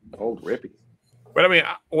shit, Old Rippy. But I mean,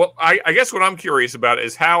 I guess what I'm curious about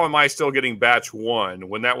is how am I still getting batch 1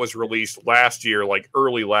 when that was released last year, like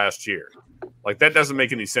early last year? Like that doesn't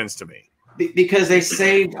make any sense to me. Because they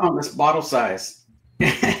saved on this bottle size.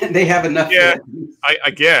 They have enough. Yeah, I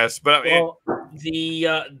guess. But I mean, Well, the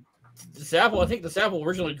Saffel, I think the Saffel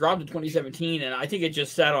originally dropped in 2017, and I think it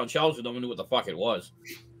just sat on shelves with no one knew what the fuck it was.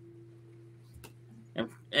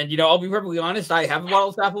 And you know, I'll be perfectly honest. I have a bottle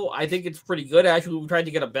of Saffel. I think it's pretty good. Actually, we tried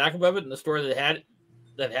to get a backup of it, and the store that had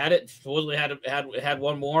it supposedly had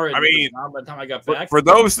one more. And I mean, by the time I got back, for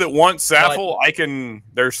those that want Saffel,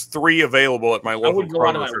 there's 3 available at my local. I would go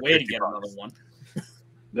out of my for way to $50. get another one.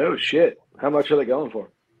 No shit. How much are they going for?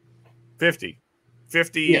 50.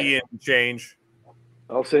 50 and change.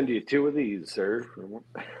 I'll send you 2 of these, sir.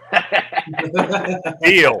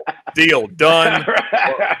 Deal, done.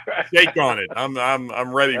 Shake on it.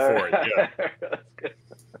 I'm ready for it. Yeah.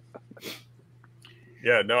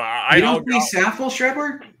 Yeah, no, you don't see Saffel,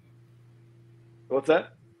 Shepard? What's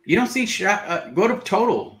that? You don't see go to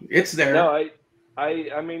Total. It's there. No,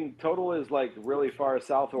 I mean, Total is like really far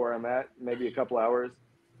south of where I'm at, maybe a couple hours.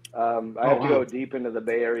 I have to go deep into the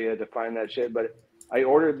Bay Area to find that shit. But I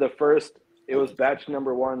ordered the first. It was batch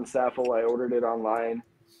number 1 Saffel. I ordered it online.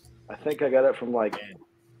 I think I got it from like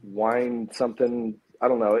Wine something. I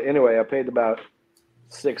don't know. Anyway, I paid about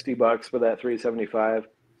 $60 for that 375.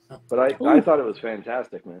 But I thought it was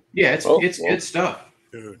fantastic, man. Yeah, it's good stuff,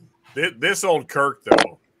 dude. This old Kirk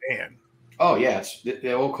though, man. Oh yeah, it's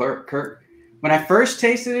the old Kirk. When I first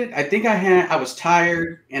tasted it, I think I was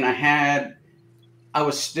tired and I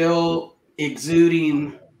was still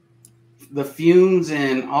exuding the fumes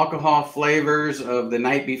and alcohol flavors of the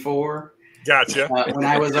night before. Gotcha. When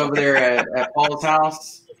I was over there at Paul's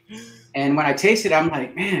house, and when I tasted it, I'm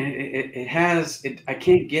like, man, it has. I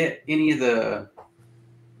can't get any of the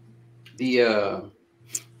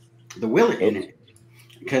Willet in it,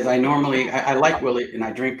 because I normally I like Willet and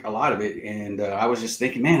I drink a lot of it, and I was just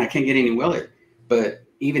thinking, man, I can't get any Willet. But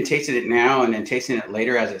even tasting it now and then tasting it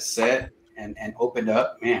later as it set and opened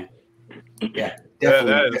up, man, yeah,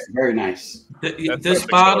 definitely very nice. This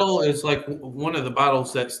bottle is like one of the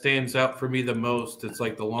bottles that stands out for me the most. It's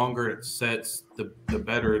like the longer it sets, the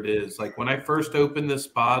better it is. Like when I first opened this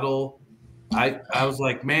bottle, I was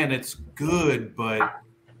like, man, it's good, but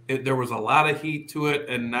there was a lot of heat to it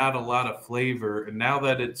and not a lot of flavor. And now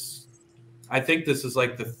that I think this is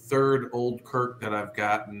like the 3rd Old Kirk that I've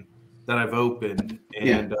gotten, that I've opened.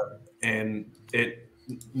 And and it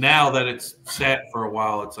now that it's sat for a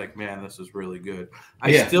while, it's like, man, this is really good.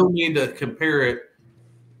 I still need to compare it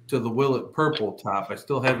to the Willet Purple Top. I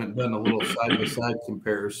still haven't done a little side-by-side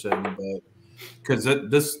comparison, but because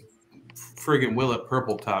this friggin' Willet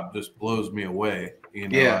Purple Top just blows me away. You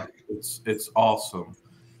know? Yeah. It's awesome.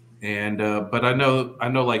 And but I know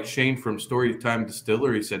like Shane from Storytime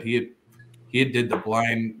Distillery said he did the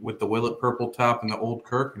blind with the Willet Purple Top and the Old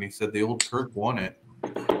Kirk, and he said the Old Kirk won it.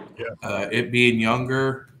 Yeah. It being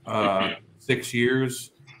younger, 6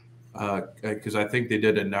 years, because I think they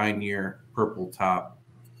did a 9-year Purple Top.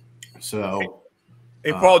 So,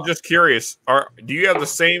 hey Paul, just curious, do you have the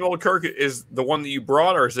same Old Kirk? Is the one that you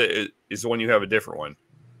brought, or is the one you have a different one?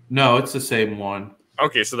 No, it's the same one.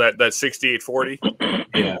 Okay, so that 6840.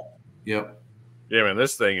 Yeah. Yep. Yeah, man,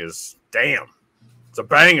 this thing is it's a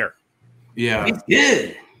banger. Yeah. It's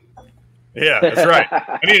good. Yeah, that's right.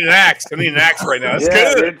 I need an axe. Right now. That's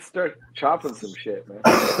good. Dude, start chopping some shit, man.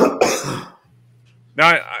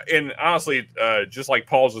 Now, and honestly, just like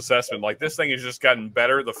Paul's assessment, like this thing has just gotten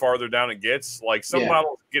better the farther down it gets. Like some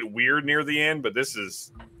models get weird near the end, but this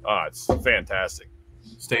is it's fantastic.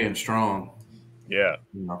 Staying strong. Yeah.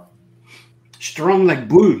 Strong like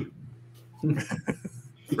bull.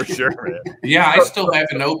 For sure, man. Yeah, I still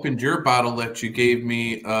haven't opened your bottle that you gave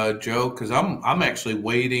me, Joe, because I'm actually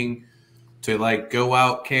waiting to like go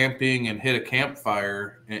out camping and hit a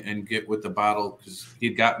campfire and get with the bottle, because he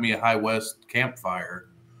got me a High West campfire,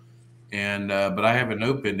 and but I haven't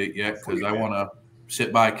opened it yet because I want to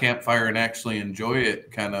sit by a campfire and actually enjoy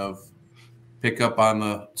it, kind of pick up on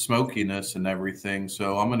the smokiness and everything.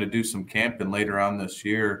 So I'm going to do some camping later on this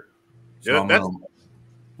year. So I'm going to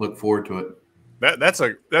look forward to it. That's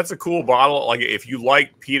a cool bottle. Like if you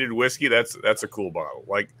like peated whiskey, that's a cool bottle.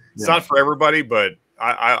 Like it's not for everybody, but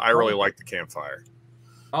I really like the campfire.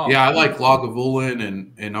 Oh. Yeah, I like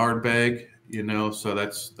Lagavulin and Ardbeg, you know, so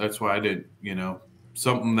that's why I did, you know,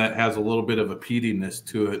 something that has a little bit of a peatiness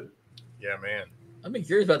to it. Yeah, man. I've been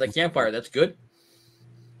curious about the campfire. That's good.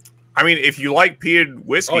 I mean, if you like peated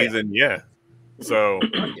whiskey, then yeah. So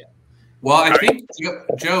well, I think,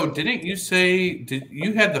 Joe, didn't you say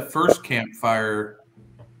you had the first campfire?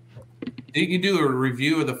 Didn't you do a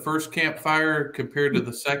review of the first campfire compared to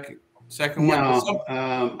the second one?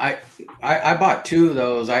 No, I bought 2 of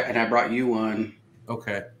those, and I brought you one.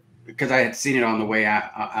 Okay. Because I had seen it on the way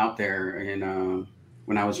out there, and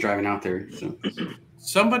when I was driving out there. So.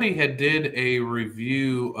 Somebody had did a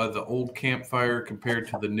review of the old campfire compared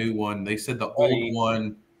to the new one. They said the old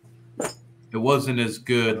one, it wasn't as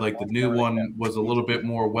good. Like the new one was a little bit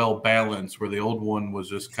more well balanced, where the old one was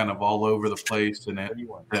just kind of all over the place, and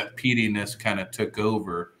that peatiness kind of took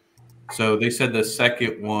over. So they said the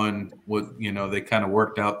second one would, you know, they kind of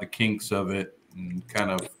worked out the kinks of it and kind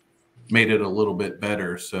of made it a little bit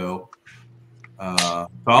better. So, I'm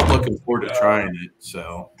looking forward to trying it.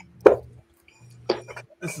 So,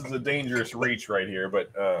 this is a dangerous reach right here,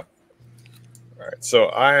 but all right. So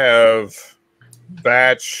I have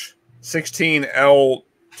batch 16L21,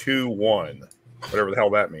 whatever the hell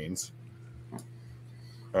that means.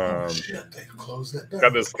 Shit, they closed that down.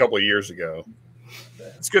 Got this a couple of years ago.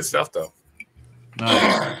 It's good stuff though.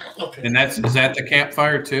 Nice. Okay. And is that the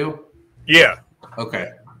campfire too? Yeah.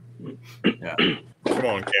 Okay. Yeah. Come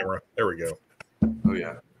on, camera. There we go. Oh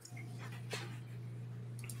yeah.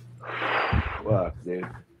 Fuck, dude.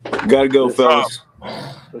 Gotta go, fellas.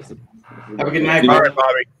 This is- Have a good night, All Bobby. right,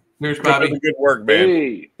 Bobby. Here's Keep up Bobby. the good work, man.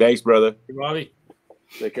 Hey, Thanks, brother. Hey, Bobby.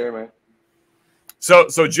 take care, man. So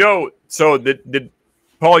Joe, did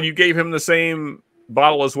Paul, you gave him the same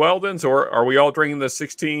bottle as well then? So are we all drinking the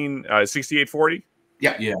 6840?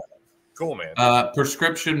 Yeah. Cool, man.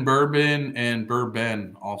 Prescription bourbon and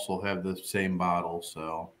bourbon also have the same bottle,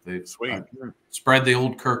 so they've Sweet. spread the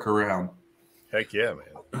old Kirk around. Heck yeah,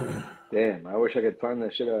 man. Damn, I wish I could find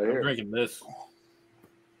that shit out I'm here. drinking this.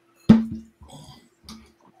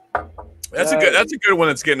 That's a good one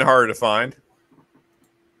that's getting harder to find.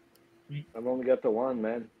 I've only got the one,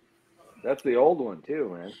 man. That's the old one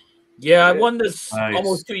too, man. Yeah, I won this Nice.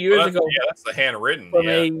 almost 2 years ago Yeah, that's the handwritten. from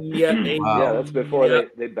Yeah. Yeah, that's before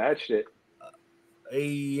they batched it.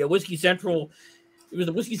 a Whiskey Central. It was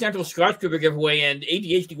a Whiskey Central Scotch Trooper giveaway, and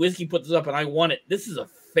ADHD Whiskey put this up, and I won it. This is a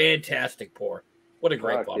fantastic pour. What a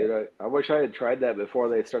great Fuck, bottle. dude, I wish I had tried that before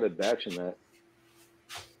they started batching that.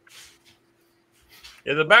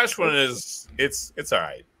 Yeah, the batch one is it's all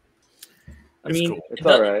right. I mean, cool. It's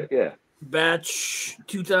all right, yeah. batch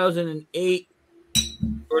 2008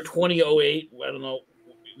 or 2008. I don't know.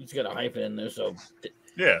 He's got a hyphen in there, so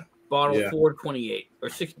Yeah, bottle Yeah. 428 or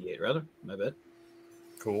 68 rather. My bad.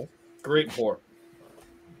 cool. Great pour.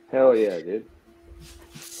 Hell yeah, dude.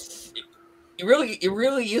 It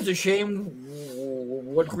really is a shame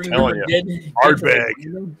what Green telling River you. did.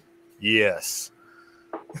 Ardbeg. Yes.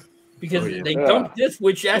 Because Oh, yeah. they Yeah. dumped this,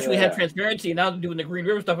 which actually had Yeah. transparency, and now they're doing the Green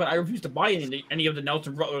River stuff, and I refuse to buy any of the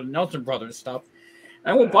Nelson Brothers stuff.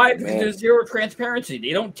 I won't buy it because Man. there's zero transparency.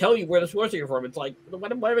 They don't tell you where the source you're from. It's like, why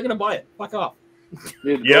am I going to buy it? Fuck off.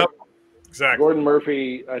 Dude, Yep. Exactly. Gordon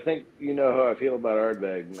Murphy, I think you know how I feel about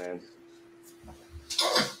Ardbeg, man.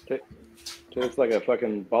 Tastes like a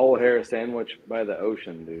fucking ball hair sandwich by the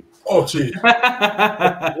ocean, dude. Oh, gee.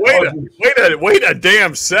 Wait a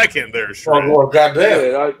damn second there, Oh, Shred. Lord, goddamn.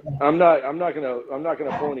 Dude, I'm not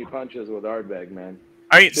gonna pull any punches with Ardbeg, man.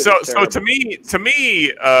 I mean, Shit so is so terrible. to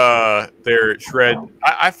me, there, Shred.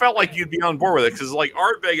 I felt like you'd be on board with it because like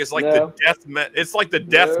Ardbeg is like No. the it's like the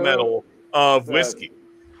death No. metal of No. whiskey.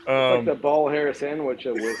 It's like the ball hair sandwich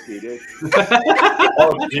of whiskey, dude.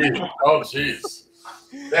 Oh, jeez. Oh, jeez.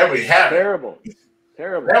 There we have it. Terrible.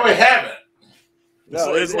 Terrible. There we have it.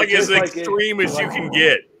 So it's like as tastes extreme as you can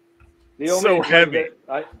get. The only so thing heavy.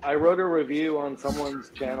 that I wrote a review on someone's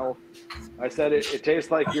channel. I said it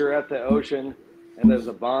tastes like you're at the ocean and there's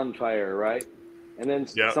a bonfire, right? And then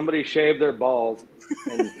Yep. somebody shaved their balls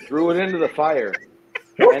and threw it into the fire.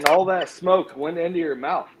 And all that smoke went into your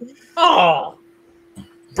mouth. Oh,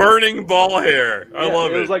 Burning ball hair. I Yeah,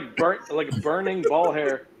 love it. it. Was like burning ball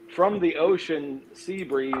hair from the ocean sea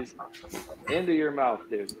breeze into your mouth,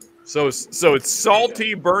 dude. So it's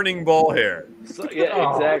salty burning ball hair. So, yeah,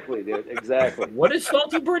 Oh. exactly, dude. Exactly. what is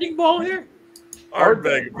salty burning ball here?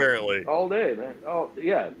 Ardbeg apparently. All day, man. Oh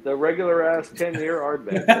yeah, the regular ass 10-year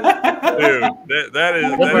Ardbeg. Dude, that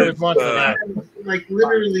is What's my response to that? Like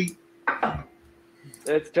literally,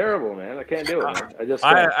 It's terrible, man. I can't do it. Man. I just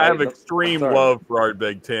I can't. have I'm extreme sorry. love for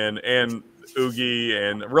Ardbeg 10 and Oogie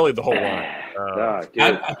and really the whole line. Nah, dude.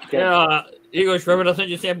 I- Can't- Yeah, here you go, Trevor. I'll send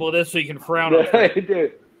you a sample of this so you can frown on it. Hey,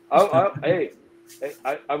 dude. Hey,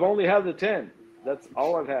 I've only had the 10. That's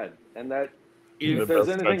all I've had. And that The if there's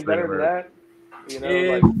best anything country better in than that, you know,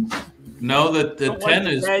 Yeah. like No, the Don't 10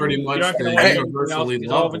 like is red, pretty you're much not gonna the like anything universally else.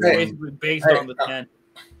 It's all loved been one. basically based Hey, on the 10.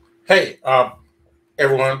 Hey,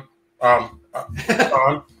 everyone. Sean,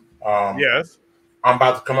 Yes. I'm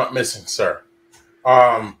about to come up missing, sir.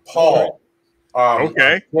 Paul.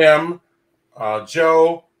 Okay. Tim,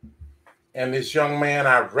 Joe, and this young man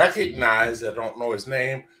I recognize. I don't know his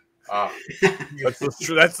name. That's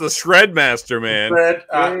the Shred Master, man. Fred,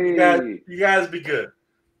 Hey. you guys be good.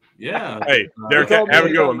 Yeah. Hey, Derek, told me have a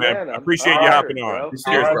a good one, young man. man. I I'm appreciate you honored, hopping bro. on. All Cheers,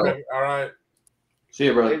 right, bro. all right. See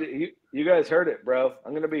you, brother. you guys heard it, bro.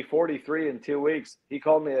 I'm gonna be 43 in 2 weeks. He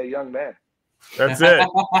called me a young man. That's it.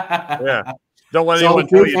 Yeah. Don't let So anyone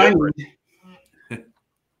tell you finally, different.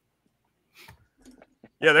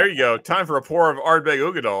 Yeah, there you go. Time for a pour of Ardbeg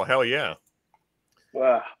Ugadal. Hell yeah.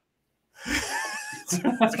 Wow. It's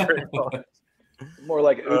a great More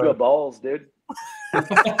like Uga balls, dude.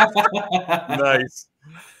 Nice.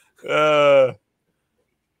 You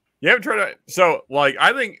haven't tried it. So, like,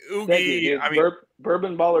 I think Thank Oogie. you, dude. I mean,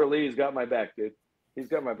 Bourbon Baller Lee's got my back, dude. He's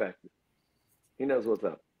got my back. He knows what's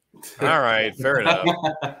up. all right, fair enough.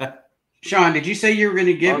 Sean, did you say you were going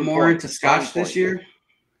to get On more point. into Scotch On this point. year?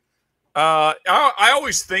 I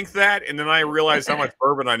always think that, and then I realize how much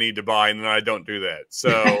bourbon I need to buy, and then I don't do that.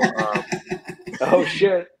 So, Oh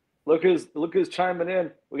shit! Look who's chiming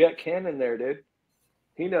in. We got Ken in there, dude.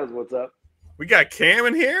 He knows what's up. we got Cam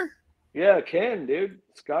in here. Yeah, Ken, dude.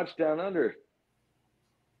 Scotch Down Under.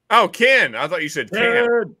 Oh, Ken. I thought you said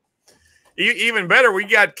Cam. Even better, we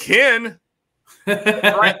got Ken,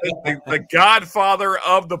 right, the godfather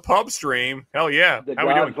of the pub stream. Hell yeah. The How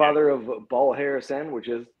we doing, Ken? godfather of ball hair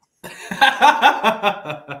sandwiches.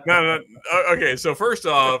 No. Okay, so first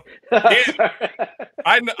off, Ken,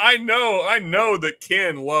 I know that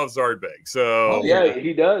Ken loves Ardbeg. So Oh yeah,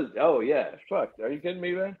 he does. Oh yeah. Fuck. Are you kidding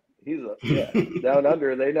me, man? He's down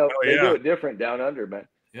under. They know they do it different down under, man.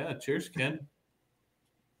 Yeah, cheers, Ken.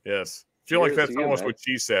 yes, feel like Cheers that's to you, almost man. what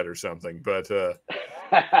she said or something. But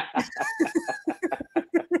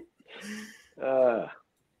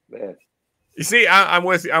Man. you see, I'm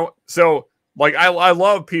with you. So, like, I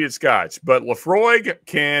love peated Scotch, but Lafroig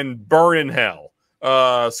can burn in hell.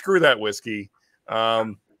 Screw that whiskey.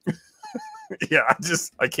 Yeah,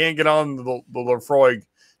 I can't get on the Lafroig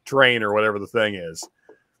train or whatever the thing is.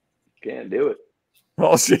 Can't do it.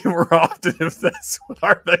 Well, see more often if that's what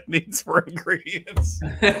Ardbeg needs for ingredients.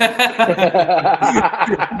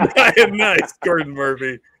 Nice, Gordon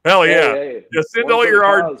Murphy. Hell yeah! Hey, Yeah, send one all for the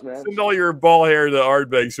your cause, man. send all your ball hair to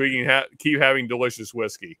Ardbeg so you can keep having delicious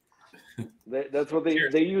whiskey. That's what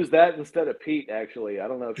they use that instead of peat. Actually, I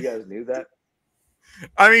don't know if you guys knew that.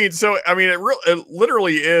 It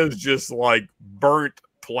literally is just like burnt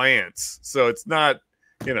plants. So it's not,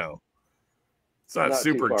 it's not Not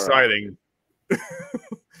too super far off. exciting.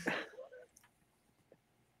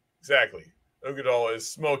 Exactly. Ogadal is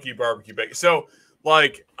smoky barbecue bacon. So,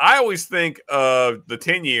 like, I always think of the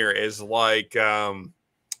 10-year as like, I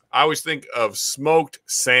always think of smoked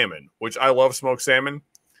salmon, which I love smoked salmon.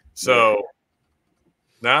 So,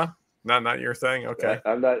 not your thing. Okay.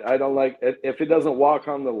 I don't like it. If it doesn't walk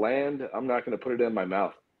on the land, I'm not going to put it in my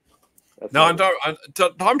mouth. I'm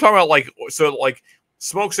talking about like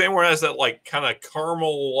smoked salmon where it has that like kind of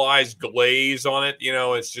caramelized glaze on it.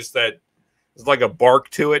 It's just that it's like a bark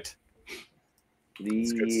to it.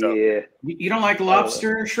 It's good stuff. Yeah. You don't like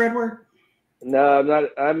lobster, Shredward? No, I'm not.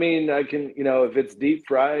 I mean, I can, if it's deep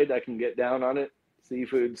fried, I can get down on it,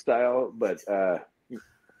 seafood style, but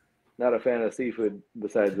not a fan of seafood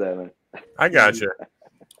besides that, man. I gotcha.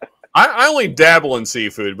 I only dabble in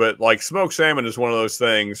seafood, but like smoked salmon is one of those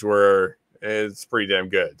things where it's pretty damn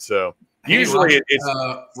good. So usually it's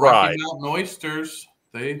fried. Rocky Mountain oysters.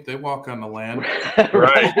 They walk on the land.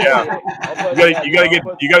 Right, yeah. You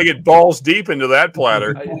gotta get balls deep into that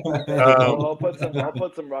platter. I'll put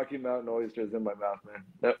some Rocky Mountain oysters in my mouth, man.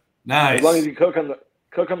 Yep. Nice. As long as you cook them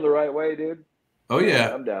the right way, dude. Oh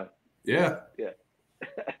yeah. I'm down. Yeah. Yeah.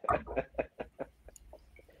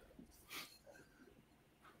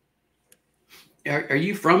 Are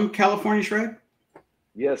you from California, Shred?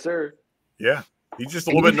 Yes, sir. Yeah, he's just a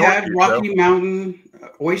And little bit you've north. had of you, Rocky Mountain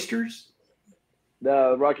oysters?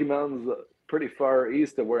 No, Rocky Mountain's pretty far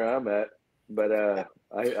east of where I'm at, but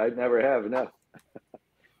I never have. No,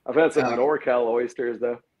 I've had some NorCal oysters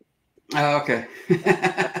though. Oh, okay.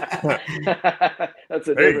 That's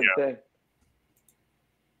a There you different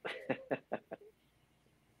thing.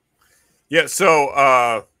 Yeah,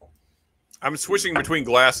 so I'm switching between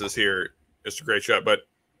glasses here, Mr. Greatshot, but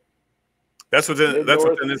that's what's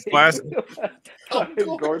in this glass.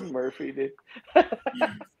 Gordon Murphy, dude.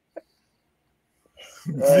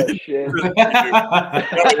 Oh shit!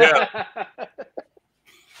 Yeah.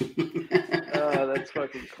 Oh, that's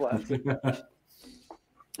fucking classic.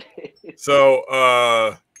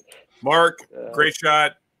 So, Mark,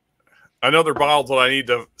 Greatshot, another bottle that I need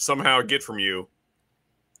to somehow get from you,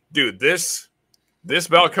 dude. This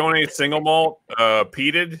Balcone single malt,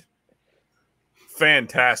 peated,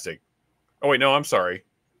 fantastic. Oh wait, no, I'm sorry,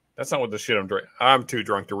 that's not what the shit I'm drinking. I'm too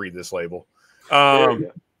drunk to read this label.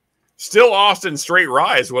 Still Austin straight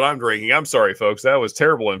rye is what I'm drinking. I'm sorry, folks. That was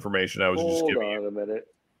terrible information I was just giving you. Hold on a minute.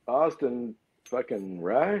 Austin fucking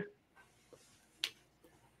rye?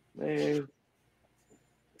 Man.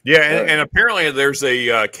 Yeah, and apparently there's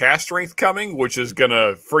a cast strength coming, which is going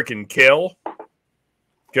to freaking kill.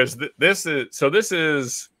 Because this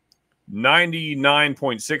is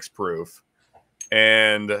 99.6 proof.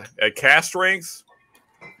 And at cast strength,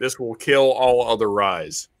 this will kill all other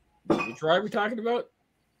ryes. Which rye are we talking about?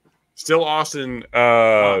 Still Austin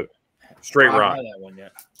straight rye. That one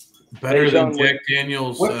yet. Better Hey, than Sean, Jack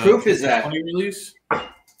Daniels. What proof is that? 20 release?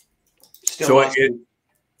 Still So Austin.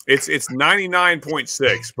 it's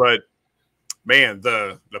 99.6, but man,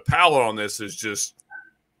 the palate on this is just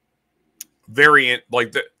very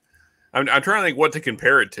like the. I'm trying to think what to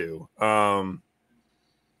compare it to.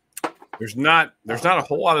 There's not a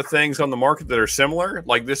whole lot of things on the market that are similar.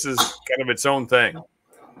 Like this is kind of its own thing.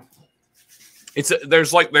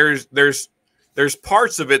 There's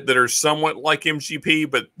parts of it that are somewhat like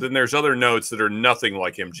MGP, but then there's other notes that are nothing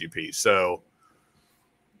like MGP. So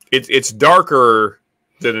it's darker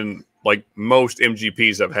than like most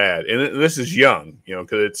MGPs I've had, and this is young,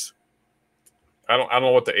 because it's I don't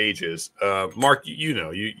know what the age is. Mark,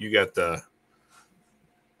 you got the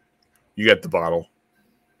bottle.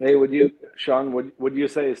 Hey, Sean, would you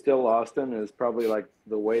say Still Austin is probably like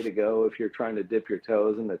the way to go if you're trying to dip your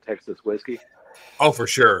toes into Texas whiskey? Oh, for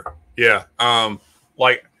sure. Yeah.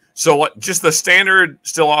 Just the standard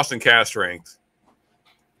Still Austin cask strength.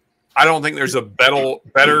 I don't think there's a better.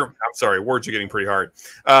 I'm sorry, words are getting pretty hard.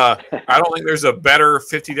 I don't think there's a better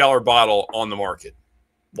 $50 bottle on the market.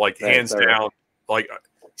 Like hands down, like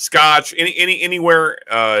Scotch, anywhere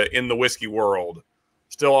in the whiskey world.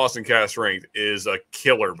 Still Austin cask strength is a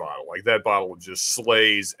killer bottle. Like that bottle just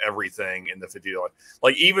slays everything in the $50.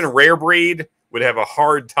 Like even Rare Breed would have a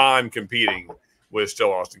hard time competing with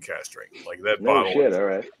Still Austin cask strength. Like that bottle. Shit, all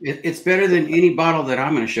right. It's better than any bottle that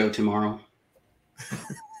I'm going to show tomorrow.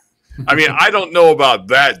 I mean, I don't know about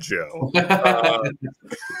that, Joe.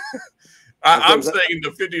 I'm saying the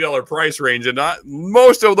 $50 price range, and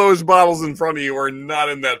most of those bottles in front of you are not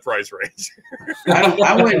in that price range.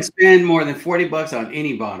 I wouldn't spend more than $40 on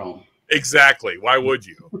any bottle. Exactly. Why would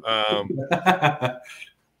you?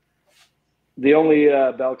 The only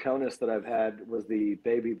Balcones that I've had was the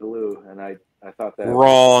Baby Blue, and I thought that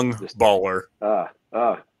wrong baller.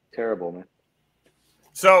 Terrible, man.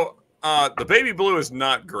 So the Baby Blue is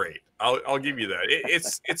not great. I'll give you that.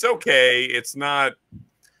 It's okay. It's not.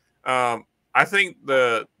 I think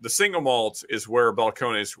the single malts is where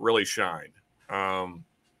Balcones really shine. Now,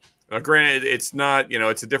 granted, it's not,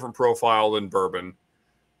 it's a different profile than bourbon,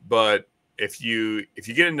 but if you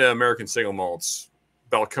get into American single malts,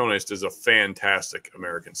 Balcones is a fantastic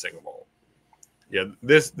American single malt. Yeah,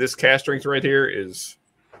 this cask strength right here is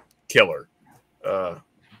killer. Yeah,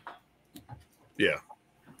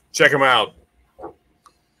 check them out.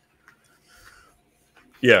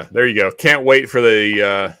 Yeah, there you go. Can't wait for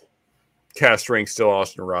the cask strength Still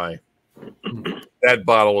Austin Rye. That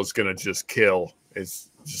bottle is gonna just kill.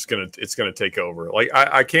 It's gonna take over. Like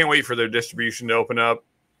I can't wait for their distribution to open up.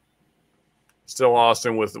 Still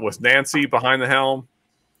Austin with Nancy behind the helm.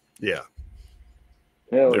 Yeah.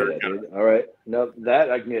 Hell yeah, dude. All right. No,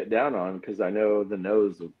 that I can get down on because I know the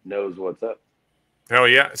nose knows what's up. Hell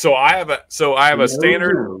yeah. So I have a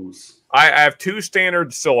standard. I have two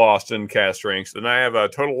standard Still Austin cask strengths, and I have a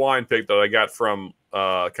total wine pick that I got from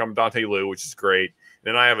Commandante Lou, which is great.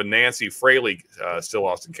 Then I have a Nancy Fraley Still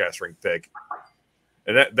Austin cask strength pick,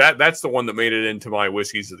 and that's the one that made it into my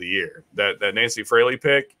whiskeys of the year. That Nancy Fraley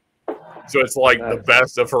pick. So it's like the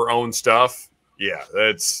best of her own stuff. Yeah,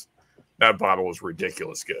 that bottle was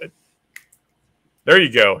ridiculous good. There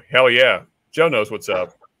you go. Hell yeah. Joe knows what's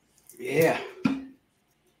up. Yeah.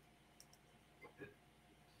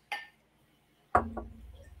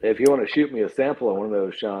 If you want to shoot me a sample of one of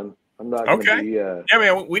those, Sean, I'm not going to be. Yeah,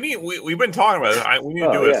 man. We've been talking about it. We need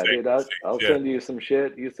to do it. Dude, I'll send you some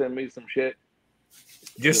shit. You send me some shit.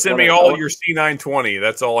 Just send me all your C920.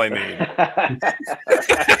 That's all I need.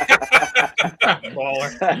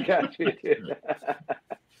 I got you, dude.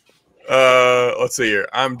 Let's see here.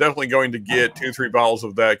 I'm definitely going to get 2-3 bottles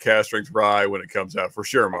of that cask strength rye when it comes out for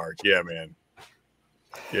sure, Mark. Yeah, man.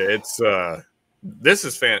 Yeah, it's this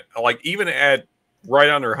is like even at right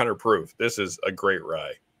under 100 proof. This is a great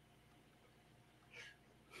rye.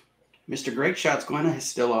 Mr. Greatshot's going to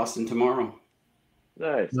Still Austin tomorrow.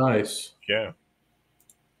 Nice. Yeah.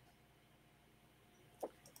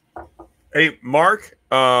 Hey, Mark,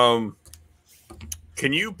 can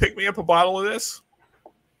you pick me up a bottle of this?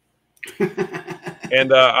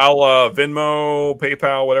 And I'll Venmo,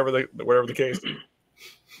 PayPal, whatever the case.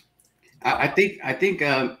 I think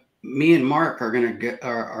me and Mark are gonna go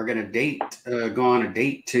on a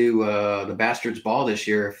date to the Bastards Ball this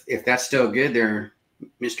year. If that's still good, there,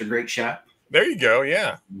 Mr. Greatshot. There you go.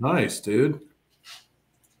 Yeah. Nice, dude.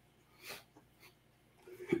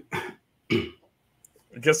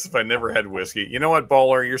 I guess if I never had whiskey, you know what,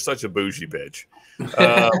 Baller, you're such a bougie bitch.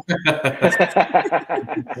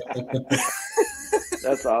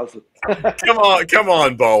 That's awesome. Come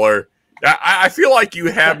on, Baller. I feel like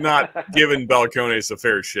you have not given Balcones a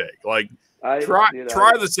fair shake. Like Try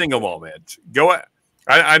the single malt, man. Go.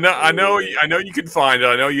 I know you can find it.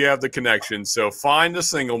 I know you have the connection. So find the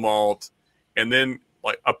single malt, and then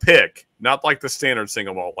like a pick, not like the standard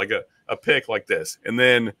single malt, like a pick like this. And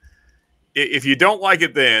then if you don't like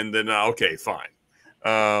it, then okay, fine.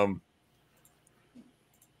 How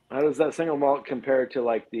does that single malt compare to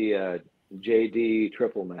like the JD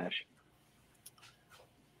triple mash?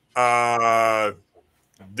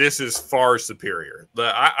 This is far superior.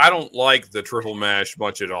 I don't like the triple mash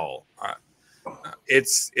much at all.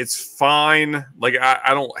 It's fine. Like I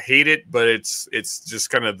don't hate it, but it's just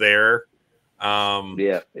kind of there.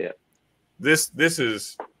 Yeah. This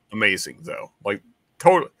is amazing though. Like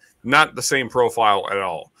total, not the same profile at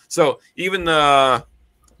all. So even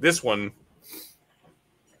this one,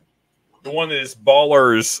 the one that is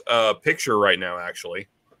Baller's picture right now. Actually,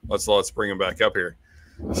 let's bring him back up here.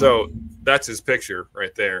 So that's his picture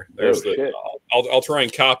right there. There's the. I'll try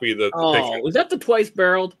and copy the picture. Was that the twice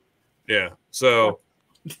barreled? Yeah. So,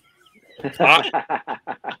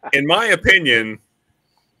 in my opinion,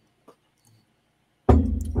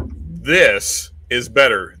 this is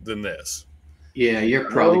better than this. Yeah, you're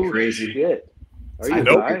probably crazy. Shit. Are you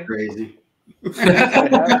you're crazy.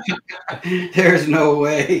 There's no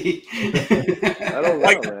way. I don't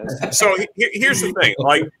know, man. So here's the thing.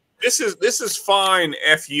 Like this is fine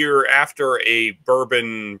year after a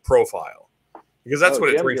bourbon profile because that's what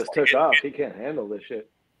it Jim drinks. Just took off. He can't handle this shit.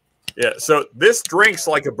 Yeah. So this drinks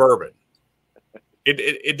like a bourbon.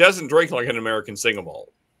 It doesn't drink like an American single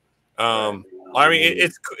malt. I mean,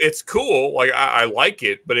 it's cool. Like I like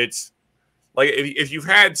it, but it's like if you've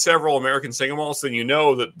had several American single malts, then you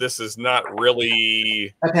know that this is not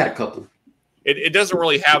really. I've had a couple. It doesn't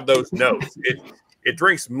really have those notes. It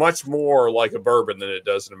drinks much more like a bourbon than it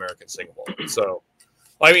does an American single malt. So,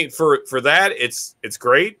 I mean, for that, it's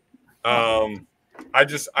great. I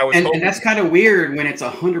was hoping, and that's kind of weird when it's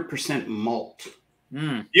 100% malt.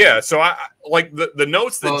 Yeah, so I like the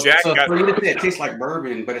notes that Jack got. For me to say it tastes like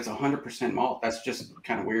bourbon, but it's 100% malt. That's just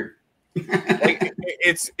kind of weird. Like,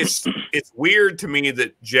 it's weird to me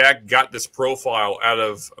that Jack got this profile out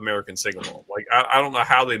of American single malt. Like I don't know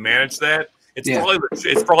how they managed that. It's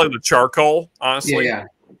probably the charcoal, honestly. Yeah.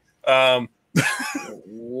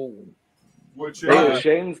 Which is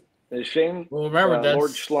Shane. Well, remember that's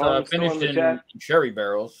Lord Schlong finished in sherry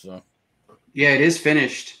barrels. So. Yeah, it is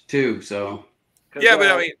finished too. So. Yeah,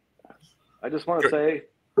 but I mean, I just want to say,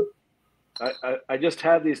 I just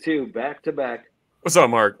had these two back to back. What's up,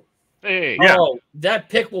 Mark? Hey. Yeah. Oh, that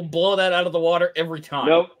pick will blow that out of the water every time.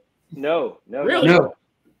 No. Really? No.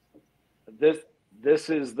 This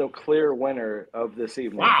is the clear winner of this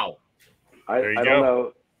evening. Wow. I don't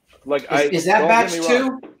know. Like, is that batch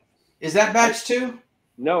 2? Is that batch 2?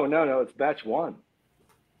 No. It's batch 1.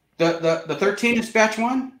 The 13 is batch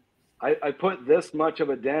 1. I put this much of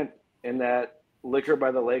a dent in that Liquor by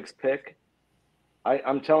the Lakes pick.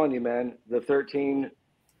 I'm telling you, man, the 13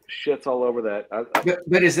 shits all over that.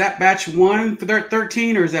 But is that batch 1 for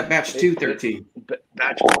 13 or is that batch 2 13?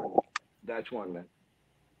 Batch 1. Batch 1, man.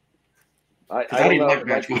 I don't like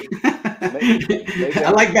batch 1.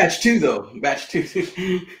 I like batch 2 though. Batch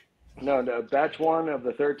 2. No, batch 1 of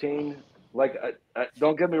the 13. Like,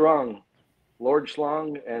 don't get me wrong, Lord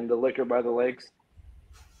Schlong and the Liquor by the Lakes.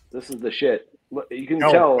 This is the shit. You can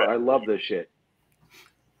tell I love this shit.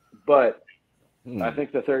 But I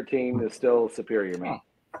think the 13 is still superior, man.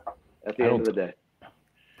 At the end of the day.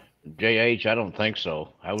 JH, I don't think so.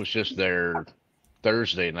 I was just there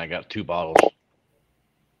Thursday and I got 2 bottles.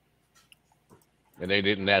 And they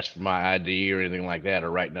didn't ask for my ID or anything like that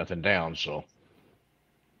or write nothing down. So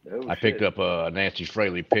I picked up a Nancy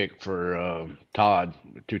Fraley pick for Todd,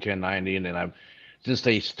 21090. And then since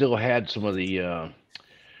they still had some of the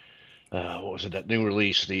what was it, that new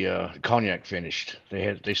release, the cognac finished.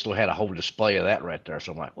 They still had a whole display of that right there.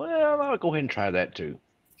 So I'm like, well, I'll go ahead and try that too.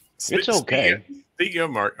 It's okay. Speaking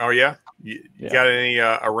of Mark, oh yeah, you got any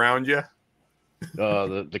around you?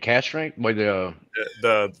 The cask strength, boy, the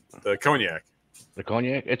cognac. The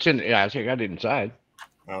cognac, it's in. Yeah, I think I did inside.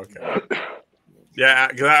 Okay. Yeah,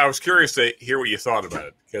 because I was curious to hear what you thought about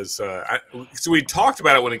it because so we talked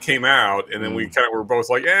about it when it came out, and then we kind of were both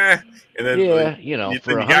like, and then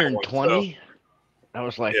for 120, I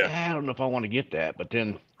was like, I don't know if I want to get that, but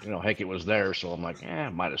then heck, it was there, so I'm like,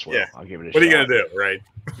 might as well. Yeah. I'll give it a shot. What are you gonna do, right?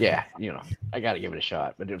 Yeah, I got to give it a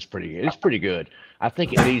shot, but it was pretty good. It's pretty good. I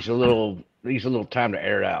think it needs a little time to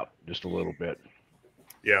air out just a little bit.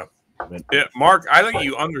 Yeah. Yeah, Mark, I think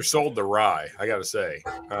you undersold the rye. I got to say.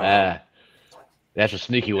 That's a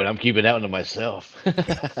sneaky one. I'm keeping that one to myself.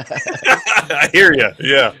 I hear you.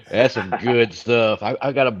 Yeah. That's some good stuff.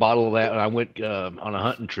 I got a bottle of that when I went on a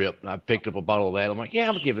hunting trip, and I picked up a bottle of that. I'm like, yeah,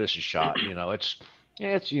 I'm gonna give this a shot. You know, it's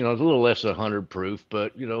it's a little less than 100 proof,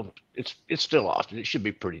 but it's still Austin. It should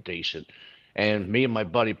be pretty decent. And me and my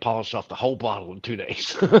buddy polished off the whole bottle in 2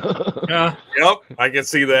 days. Yeah. Yep. I can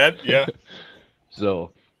see that. Yeah.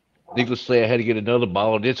 So, needless to say, I had to get another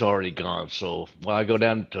bottle, and it's already gone. So, when I go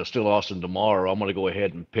down to Still Austin tomorrow, I'm going to go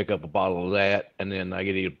ahead and pick up a bottle of that, and then I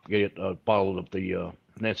get a bottle of the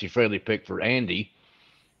Nancy Fraley pick for Andy,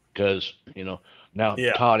 because now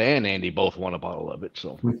Todd and Andy both want a bottle of it.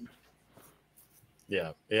 So,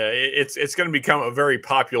 yeah, it's going to become a very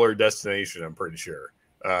popular destination, I'm pretty sure.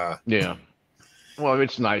 Yeah. Well,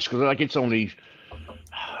 it's nice because it's only,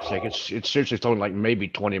 it's seriously only like maybe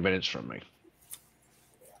 20 minutes from me.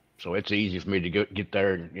 So it's easy for me to get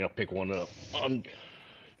there and pick one up on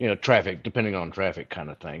traffic, depending on traffic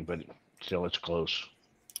kind of thing, but still it's close.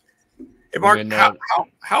 Hey Mark,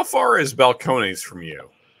 how far is Balcones from you?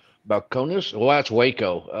 Balcones? Well, that's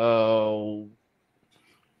Waco.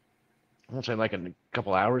 I want to say like a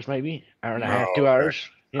couple hours, maybe hour and a half, 2 hours.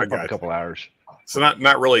 Yeah, a couple hours. So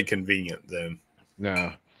not really convenient then.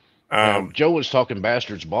 No. Joe was talking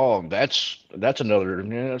Bastards Ball, and that's another.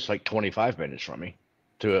 It's like 25 minutes from me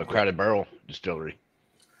to a Crowded Barrel distillery.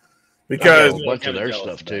 Because a bunch of their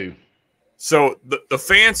stuff too. So the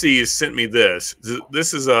Fancies sent me this.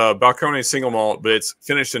 This is a Balcones single malt, but it's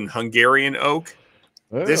finished in Hungarian oak.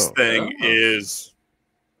 This thing is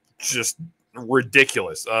just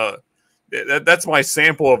ridiculous. That's my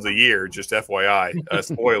sample of the year. Just FYI,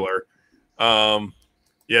 spoiler.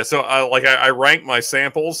 Yeah, so I ranked my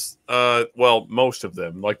samples. Well, most of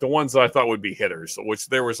them, like the ones that I thought would be hitters, which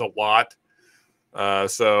there was a lot.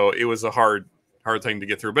 So it was a hard thing to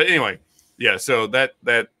get through. But anyway, yeah. So that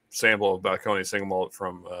sample of Balcones single malt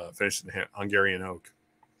from finished in Hungarian oak.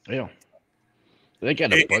 Yeah, they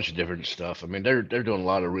got a bunch of different stuff. I mean, they're doing a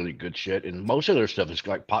lot of really good shit, and most of their stuff is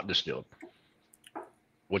like pot distilled,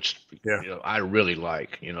 which I really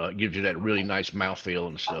like. It gives you that really nice mouthfeel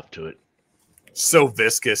and stuff to it. So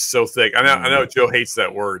viscous, so thick. I know Joe hates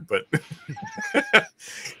that word, but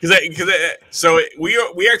so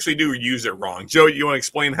we actually do use it wrong. Joe, you want to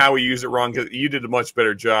explain how we use it wrong? Because you did a much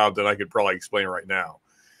better job than I could probably explain right now.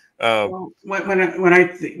 Well, when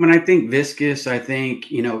I think viscous, I think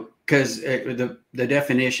because the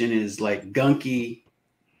definition is like gunky,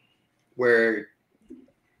 where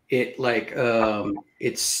it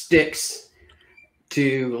it sticks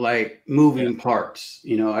to like moving parts.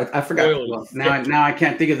 I forgot. Now I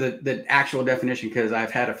can't think of the actual definition because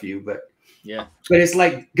I've had a few, but it's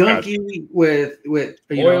like gunky with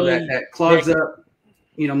that clogs up,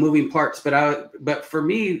 moving parts. But for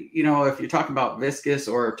me, if you're talking about viscous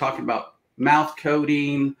or talking about mouth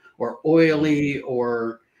coating or oily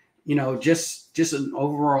or just an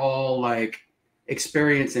overall like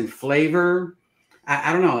experience and flavor.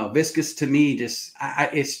 I don't know. Viscous to me,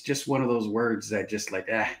 it's just one of those words that just like,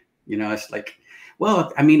 it's like,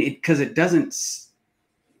 well, I mean, because it doesn't,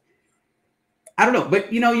 I don't know,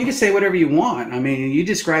 but you can say whatever you want. I mean, you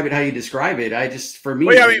describe it how you describe it. For me,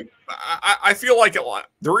 well, I feel like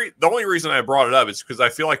the only reason I brought it up is because I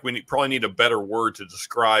feel like we probably need a better word to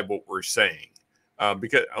describe what we're saying,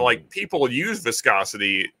 because like people use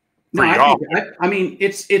viscosity.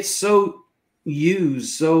 It's so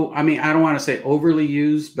used. So I don't want to say overly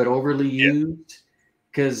used, but overly used,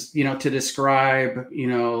 because to describe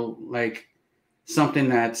like something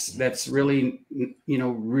that's really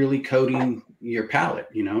really coating your palate,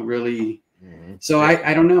 really. So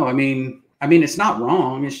I don't know. I mean it's not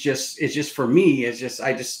wrong. It's just for me.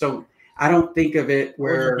 I don't think of it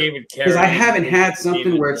where, because I haven't had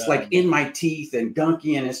something where it's like in my teeth and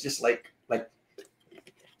gunky, and it's just like.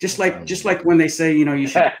 Just like when they say, you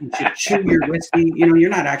should chew your whiskey, you're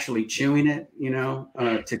not actually chewing it,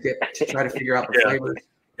 to try to figure out the flavors.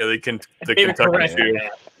 Yeah, they can. The Kentucky chew.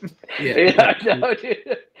 No,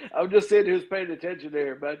 I'm just saying who's paying attention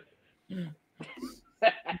there, bud.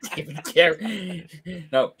 David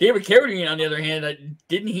Carradine, on the other hand,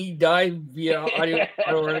 didn't he die via audio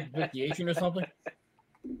asphyxiation or something?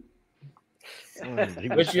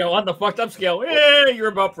 Which on the fucked up scale, you're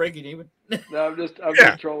about breaking even. No, I'm just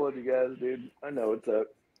trolling you guys, dude. I know what's up.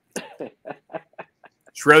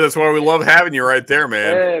 Shred, that's why we love having you right there,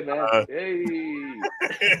 man. Hey, man.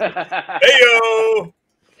 Hey-yo.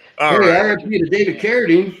 All right. RIP to David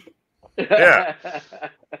Carradine. Yeah.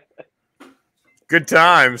 Good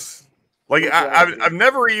times. Like I've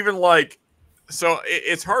never even like. So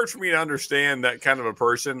it's hard for me to understand that kind of a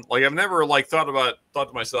person. Like I've never like thought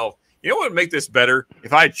to myself, You know what would make this better?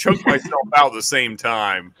 If I choked myself out at the same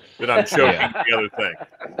time that I'm choking the other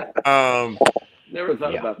thing. Never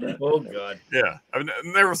thought about that. Oh God. Yeah, I've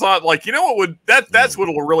never thought like, you know what would that's what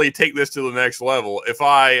will really take this to the next level if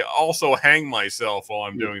I also hang myself while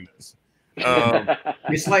I'm doing this.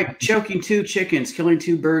 It's like choking two chickens, killing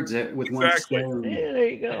two birds with one stone. Yeah, there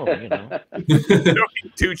you go. You know.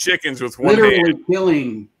 Choking two chickens with one Literally hand.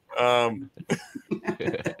 killing.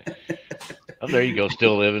 Oh, there you go.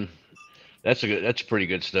 Still living. That's pretty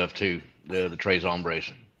good stuff too. The Tres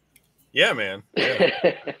Hombres. Yeah, man.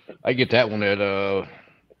 Yeah. I get that one at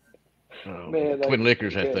Man, Twin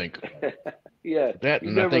Liquors, I think. Yeah, That you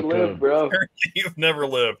and I never think lived, bro. You've never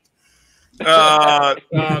lived. It's not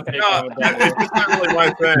really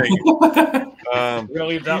my thing. We're gonna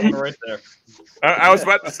leave that one right there. I was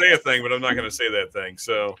about to say a thing, but I'm not going to say that thing.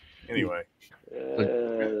 So anyway,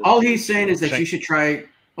 All he's saying is that you should try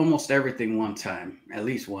almost everything one time, at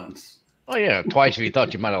least once. Oh yeah, twice if you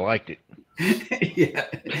thought you might have liked it. Yeah.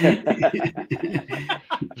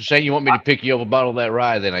 Say you want me to pick you up a bottle of that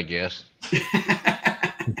rye, then I guess.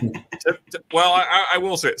 Well, I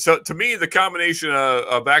will say, so to me, the combination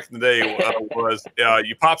back in the day was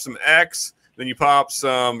you pop some X, then you pop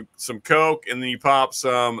some Coke, and then you pop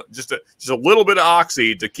some just a little bit of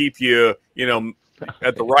Oxy to keep you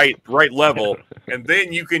at the right level, and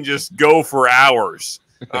then you can just go for hours.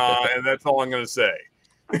 And that's all I'm going to say.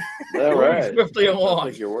 All right. Swiftly I'll along.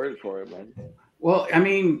 take your word for it, man. Well, I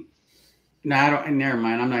mean, no, I don't. Never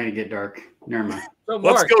mind. I'm not gonna get dark. Never mind. So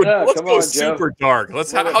Let's Mark, go. Yeah, Let's come go on, super dark. Let's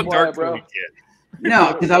how Why, dark bro? can we get?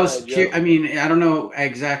 No, because I was. Joe. I mean, I don't know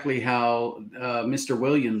exactly how Mr.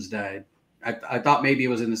 Williams died. I thought maybe it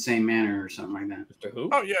was in the same manner or something like that. Mr. Who?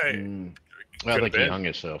 Oh yeah. Well, I Could've think he been. hung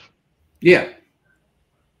himself. Yeah,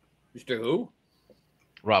 Mr. Who?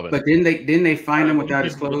 Robin. but didn't they find him without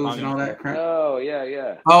his clothes and all that crap? Oh,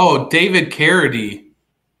 yeah. Oh, David Carradine.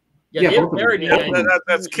 Yeah, Yeah, Dave both of them. Carradine. Yeah,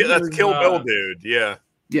 that's Kill Bill, dude. Yeah.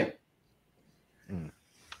 Yeah.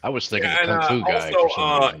 I was thinking Yeah, the Kung and, Fu guy also, for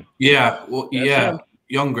some reason. Yeah, well, That's yeah, him.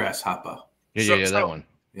 Young Grasshopper. Yeah, that one.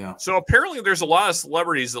 Yeah. So apparently, there's a lot of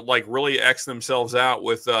celebrities that like really X themselves out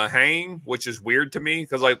with hanging, which is weird to me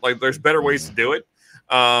because like there's better ways to do it.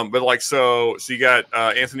 But like so you got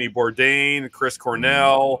Anthony Bourdain, Chris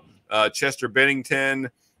Cornell, Chester Bennington.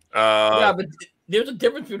 Yeah, but there's a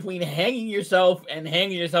difference between hanging yourself and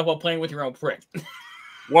hanging yourself while playing with your own prick.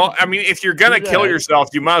 Well, I mean, if you're gonna Yeah. kill yourself,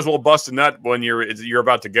 you might as well bust a nut when you're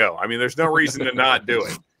about to go. I mean, there's no reason to not do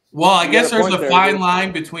it. Well, I You guess got a there's point a there, fine dude.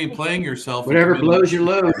 line between playing yourself. and Whatever committing- blows your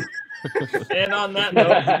load. And on that note,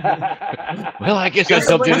 Well, I guess I Just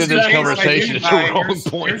jumped into just this in case I conversation didn't at the buy it, wrong here's-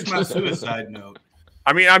 point. Here's my suicide note.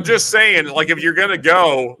 I mean, I'm just saying, like, if you're gonna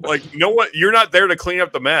go, like, you know what? You're not there to clean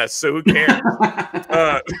up the mess, so who cares?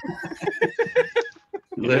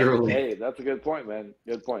 Literally. Hey, that's a good point, man.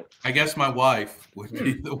 Good point. I guess my wife would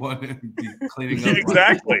be the one who'd be cleaning up.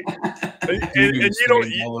 Exactly. And you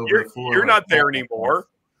don't. All over You're the floor you're not like there that. anymore.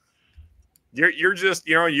 You're just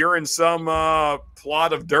you're in some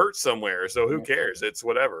plot of dirt somewhere. So who cares? It's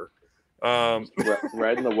whatever.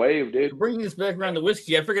 Riding the wave, dude. bringing this back around to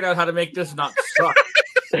whiskey, I figured out how to make this not suck.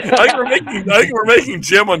 I think we're making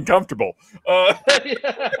Jim uncomfortable.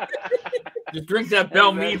 Just drink that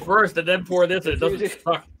Bell Mead first, and then pour this. And it doesn't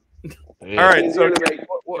suck. Yeah. All right. So Easier to make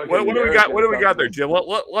what fucking do we got? What do we got Americans there, Jim?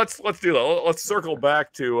 Let's do that. Let's circle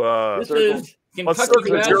back to. This circle. is Let's Kentucky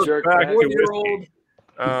circle Best jerk back to 4-year-old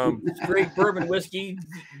whiskey. straight bourbon whiskey.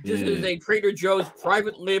 This is a Trader Joe's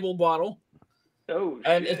private label bottle. Oh,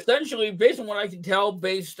 And shit. essentially, based on what I can tell,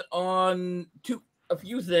 based on a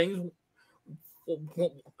few things,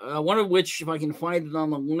 one of which, if I can find it on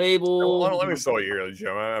the label, Let me saw you here, Jim.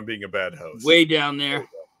 I'm being a bad host. way down there.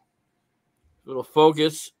 Little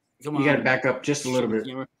focus. Come on. You got to back up just a little bit.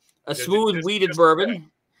 A smooth weeded bourbon. And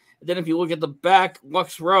then if you look at the back,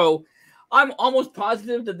 Lux Row, I'm almost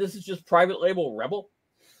positive that this is just private label Rebel.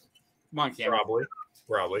 Come on, camera.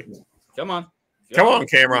 Probably. Come on. Come on,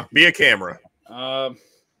 camera. Be a camera.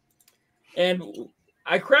 And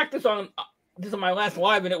I cracked this on my last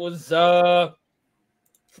live, and it was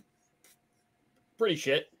pretty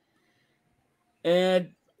shit.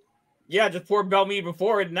 And yeah, just poured Bell Mead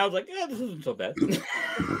before it, and I was like, yeah, this isn't so bad.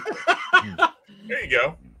 There you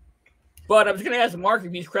go. But I was gonna ask Mark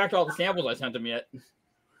if he's cracked all the samples I sent him yet.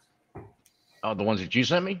 Oh, the ones that you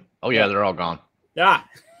sent me? Oh, yeah, they're all gone. Yeah.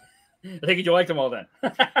 I think you liked them all then.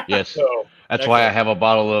 Yes. So That's why I have a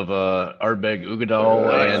bottle of Ardbeg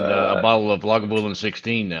Ugadal and a bottle of Lagavulin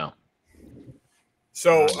 16 now.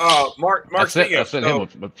 Mark, I sent speaking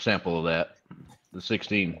of- him a sample of that, the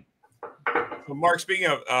 16. Mark, speaking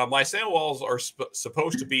of, my sample walls are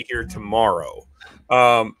supposed to be here tomorrow.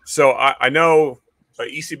 So I know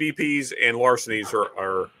ECBPs and larcenies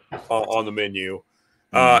are on the menu.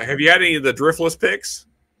 Have you had any of the driftless picks?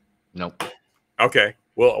 Nope. Okay,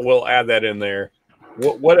 we'll add that in there.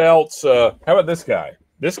 What else? How about this guy?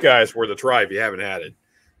 This guy's worth a try if you haven't had it.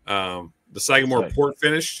 The Sagamore port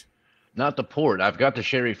finished. Not the port. I've got the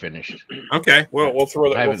sherry finished. Okay, well we'll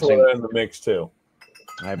throw that in the mix too.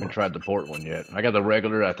 I haven't tried the port one yet. I got the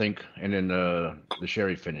regular, I think, and then the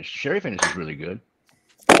sherry finish. Sherry finish is really good.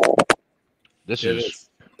 This is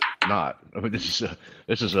not. I mean, this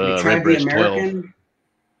is a Redbreast 12.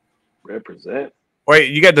 Represent.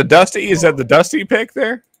 Wait, you got the Dusty? Is that the Dusty pick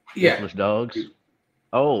there? Yeah. Driftless dogs.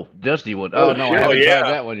 Oh, Dusty one. Oh, no, I haven't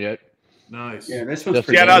tried that one yet. Nice. Yeah, this one's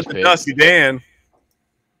pretty Shout out to Dusty Dan.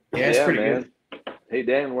 Yeah, it's pretty good. Hey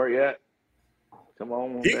Dan, where you at? Come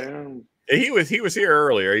on down. He was here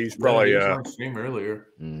earlier. He's probably he was on stream earlier.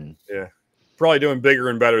 Yeah, probably doing bigger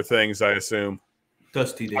and better things, I assume.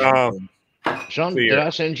 Dusty Dan. Sean, did I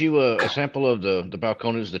send you a sample of the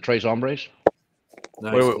Balcones, the Tres Hombres?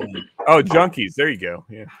 Nice. Oh, Junkies. There you go.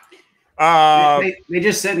 Yeah. They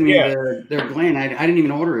just sent me their Glen. I didn't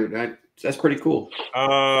even order it. That's pretty cool.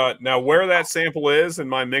 Now, where that sample is in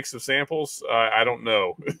my mix of samples, I don't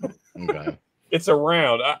know. Okay. It's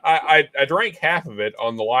around. I drank half of it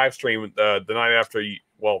on the live stream the night after.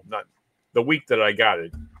 Well, not the week that I got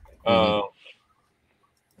it. Let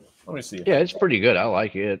me see. Yeah, it's pretty good. I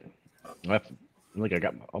like it. I think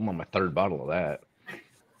I'm on my third bottle of that.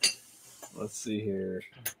 Let's see here.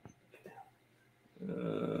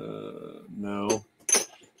 No.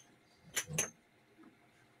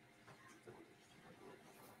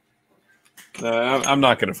 I'm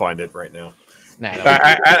not going to find it right now. Nah,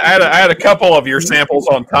 I had a couple of your samples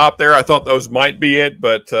on top there. I thought those might be it,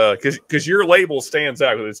 but because your label stands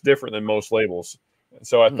out, it's different than most labels.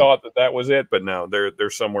 So I thought that was it, but no, they're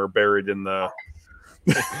somewhere buried in the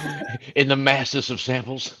in the masses of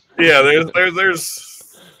samples. Yeah,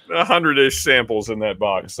 there's 100-ish samples in that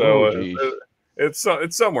box, so it's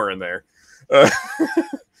somewhere in there. But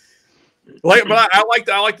I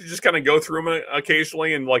like to just kind of go through them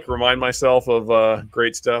occasionally and like remind myself of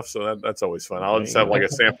great stuff. So that's always fun. I'll just have like a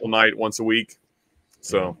sample night once a week.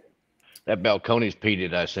 So that Balcones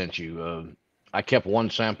peated I sent you, I kept one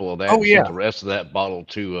sample of that. Oh, yeah. Sent the rest of that bottle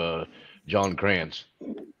to John Krantz.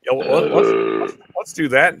 Yeah, let's do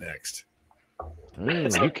that next.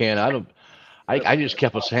 You can. I just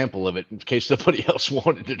kept a sample of it in case somebody else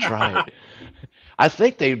wanted to try it. I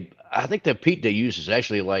think the peat they use is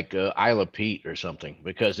actually like Isla peat or something,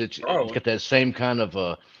 because it's got that same kind of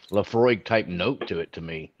Lafroig type note to it to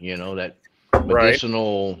me. You know, that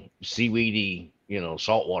medicinal seaweedy,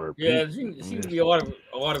 saltwater peat. Yeah, there seems to be a lot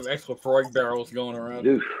of extra Lafroig barrels going around.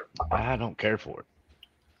 Oof. I don't care for it.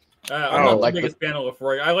 I'm not the biggest fan of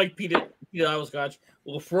Lafroig. I like peated Isle Scotch.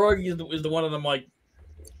 Lafroig is the one of them like,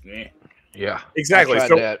 eh. Yeah, exactly.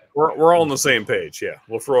 So we're all on the same page. Yeah,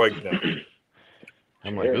 Lafroig. No.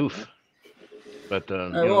 I'm like, oof. But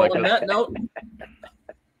on that note,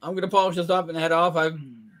 I'm gonna polish this up and head off. I've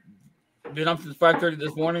been up since 5:30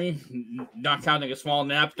 this morning, not counting a small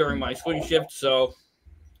nap during my swing shift. So,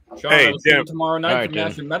 Sean, I will see you tomorrow night for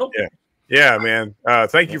National Metal. Yeah, man.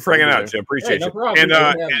 Thank you for hanging out, Jim. Appreciate you. Problem.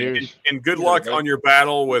 And good luck on your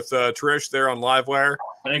battle with Trish there on Livewire.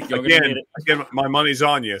 Thank you. Again, my money's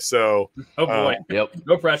on you. So, oh boy, yep,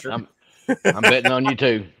 no pressure. I'm betting on you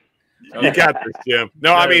too. You got this, Jim.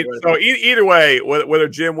 No, I mean, so either way, whether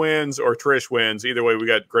Jim wins or Trish wins, either way, we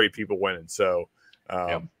got great people winning. So,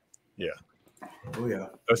 yeah. Oh yeah,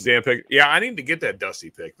 Dusty Dan pick. Yeah, I need to get that Dusty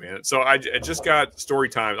pick, man. So I just got story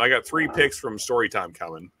time. I got 3 picks from story time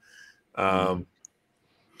coming. Well,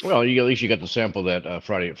 at least you got the sample that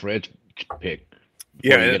Friday at Fred's pick.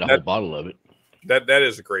 Yeah, you get a whole bottle of it. That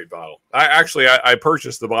is a great bottle. I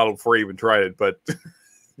purchased the bottle before I even tried it, but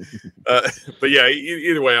yeah,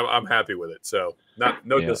 either way, I'm happy with it. So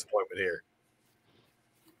no disappointment here.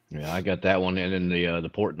 Yeah, I got that one, and then the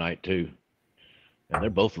port night too. And they're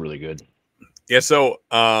both really good. Yeah, so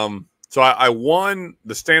I won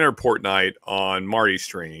the standard port night on Marty's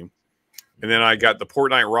stream, and then I got the port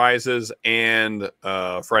night rises and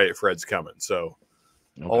Friday at Fred's coming. So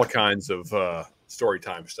all kinds of story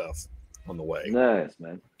time stuff on the way. Nice,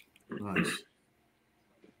 man. Nice.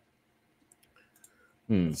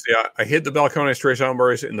 See, I hid the Balcones Tres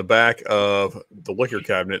Hombres in the back of the liquor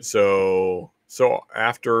cabinet. So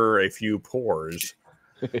after a few pours,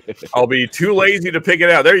 I'll be too lazy to pick it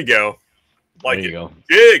out. There you go. There you go.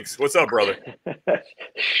 Jigs, what's up, brother?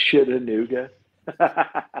 Shoulda knew, guy.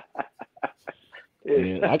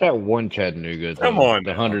 Yeah, I got one Chattanooga. Come on,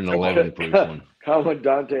 the now. 111 proof one.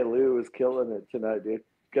 Commandante Lou was killing it tonight, dude.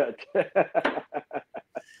 Got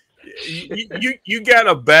you got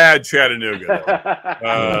a bad Chattanooga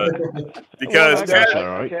though. Because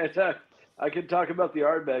I can talk about the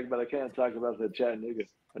Ardbeg, but I can't talk about the Chattanooga.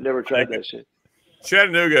 I never tried that shit.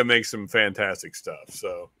 Chattanooga makes some fantastic stuff.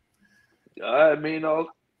 So, I mean,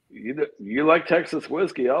 you like Texas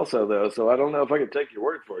whiskey also, though. So I don't know if I can take your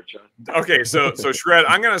word for it, Sean. Okay, so Shred,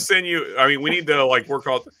 I'm gonna send you. I mean, we need to like work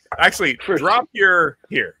on. Actually, drop your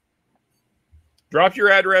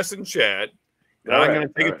address in chat. And I'm going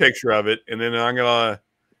to take a picture of it, and then I'm going to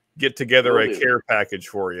get together a care package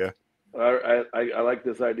for you. I like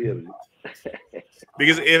this idea.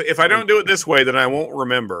 Because if I don't do it this way, then I won't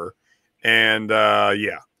remember. And,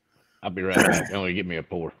 yeah. I'll be right back. Only get me a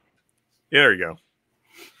pour. Yeah, there you go.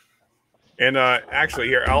 And actually,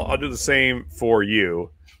 here, I'll do the same for you.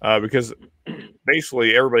 Because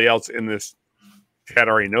basically everybody else in this chat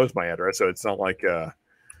already knows my address, so it's not like...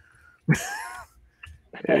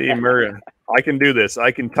 Hey, Maria, I can do this.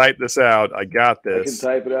 I can type this out. I got this.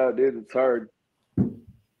 I can type it out, dude. It's hard.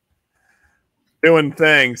 Doing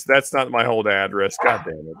things. That's not my whole address. God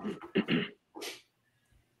damn it.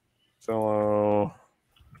 So,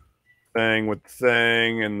 thing with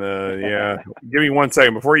thing and the, yeah. Give me 1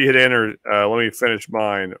 second. Before you hit enter, let me finish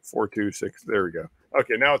mine. 426. There we go.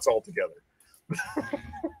 Okay, now it's all together.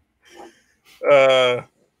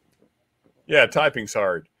 Yeah, typing's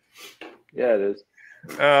hard. Yeah, it is.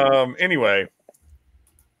 Anyway,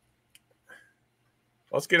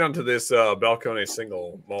 let's get onto this Balcone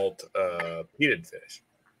single malt peated fish.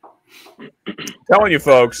 Telling you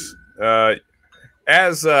folks,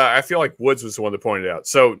 as I feel like Woods was the one that pointed out.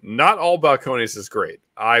 So not all Balcones is great.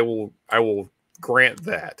 I will grant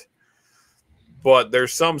that, but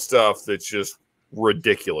there's some stuff that's just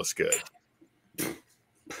ridiculous good.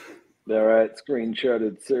 All right,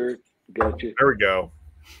 screenshotted, sir. Got you. There we go.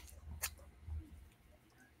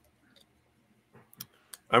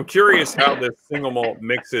 I'm curious how this single malt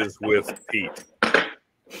mixes with peat.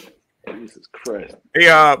 Jesus Christ! Hey,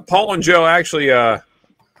 Paul and Joe. Actually, I've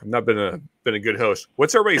not been a good host.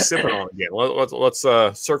 What's everybody sipping on again? Let's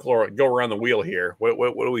circle or go around the wheel here. What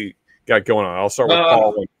do we got going on? I'll start with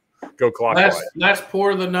Paul and go clockwise. Last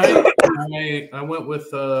pour of the night, I went with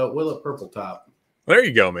Willet Purple Top. There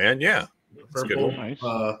you go, man. Yeah, that's purple. Nice.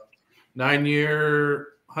 9-year,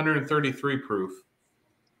 133 proof.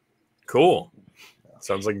 Cool.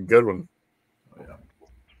 Sounds like a good one. Oh,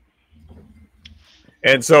 yeah.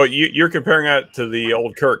 And so you're comparing that to the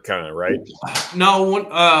old Kirk, kind of, right?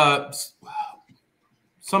 No,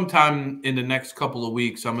 sometime in the next couple of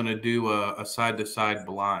weeks, I'm going to do a side-to-side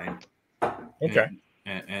blind. Okay.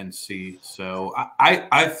 And see. So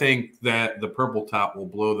I think that the Purple Top will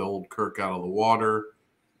blow the old Kirk out of the water.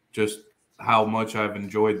 Just how much I've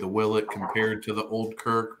enjoyed the Willet compared to the old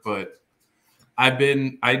Kirk, but I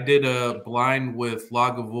did a blind with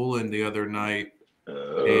Lagavulin the other night, and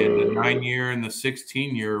the 9-year and the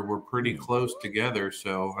 16-year were pretty close together.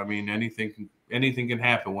 So I mean, anything can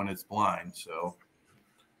happen when it's blind. So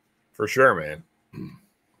for sure, man.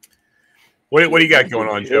 What do you got going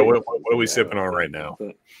on, Joe? What are we sipping on right now?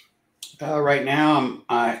 Right now,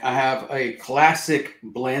 I have a classic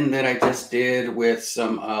blend that I just did with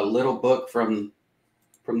some Little Book from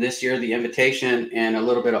this year, the Invitation, and a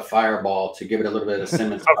little bit of Fireball to give it a little bit of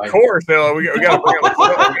cinnamon. Of course, we got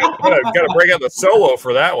to bring out the solo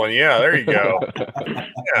for that one. Yeah, there you go.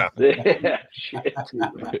 Yeah.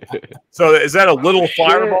 So is that a little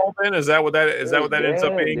Fireball then? Is that what that ends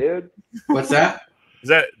up being? Dude. What's that?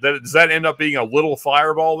 Does that end up being a little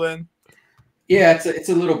Fireball then? Yeah, it's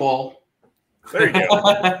a little ball. There you go.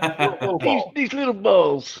 little ball. These little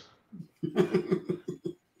balls.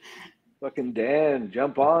 Fucking Dan,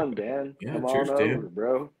 jump on, Dan. Yeah, come cheers, on over, Dan.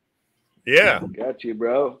 bro. Yeah, got you,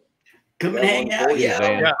 bro. Come and hang out,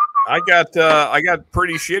 yeah. I got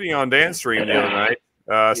pretty shitty on Dan's stream the other night.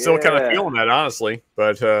 Still kind of feeling that, honestly.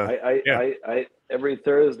 But I every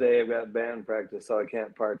Thursday I've got band practice, so I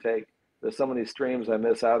can't partake. There's so many streams I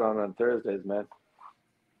miss out on Thursdays, man.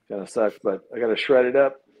 Kind of sucks, but I got to shred it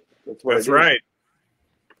up. That's right.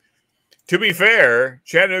 To be fair,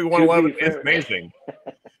 Chattanooga 111 is amazing.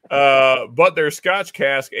 But their Scotch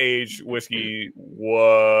cask aged whiskey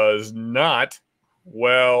was not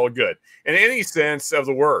good in any sense of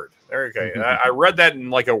the word. Okay, I read that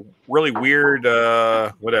in like a really weird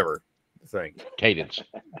whatever thing. Cadence.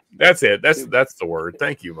 That's it. That's the word.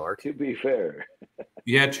 Thank you, Mark. To be fair.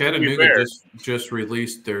 Yeah, Chattanooga just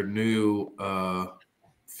released their new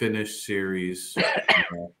finish series.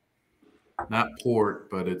 Not port,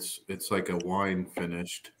 but it's like a wine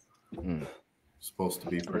finished. supposed to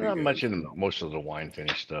be pretty Not good. much in most of the wine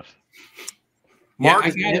finish stuff. Mark,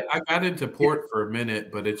 I got into port for a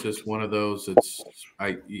minute, but it's just one of those.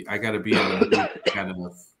 I got to be in the mood kind of.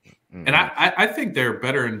 Mm-hmm. And I think they're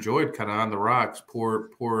better enjoyed kind of on the rocks.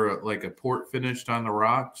 Pour like a port finished on the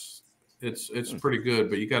rocks. It's pretty good,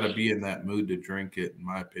 but you got to be in that mood to drink it, in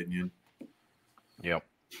my opinion. Yep.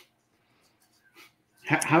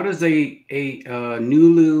 How does a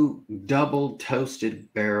Nulu double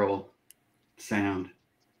toasted barrel sound?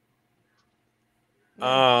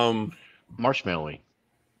 Marshmallowy.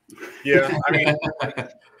 Yeah, I mean,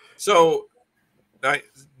 so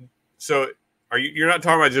are you're not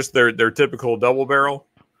talking about just their typical double barrel,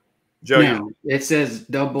 Joe? No, it says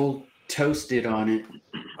double toasted on it.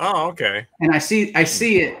 Oh, okay. And I see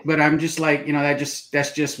it, but I'm just like,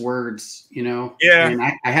 that's just words, Yeah. And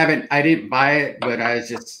I didn't buy it, but I was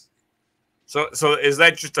just. So is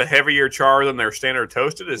that just a heavier char than their standard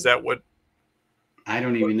toasted? Is that what? I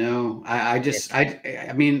don't even know. I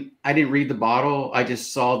mean, I didn't read the bottle. I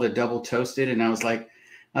just saw the double toasted, and I was like,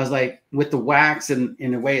 with the wax and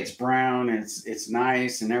the way it's brown, it's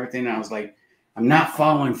nice and everything. I was like, I'm not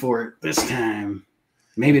falling for it this time.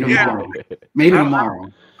 Maybe tomorrow. Yeah. Maybe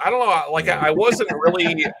tomorrow. I don't know. Like I wasn't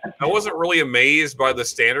really amazed by the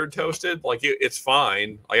standard toasted. Like it's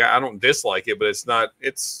fine. Like I don't dislike it, but it's not.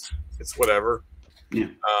 It's whatever. Yeah.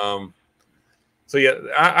 So yeah,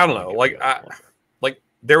 I don't know. Like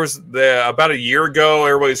there was about a year ago,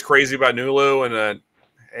 everybody's crazy about Nulu, and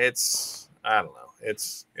I don't know.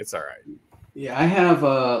 It's all right. Yeah, I have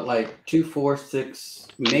like 2, 4, 6,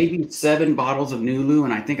 maybe 7 bottles of Nulu,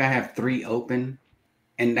 and I think I have 3 open,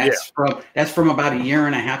 and that's from about a year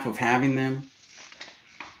and a half of having them.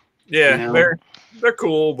 Yeah, they're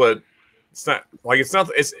cool, but it's not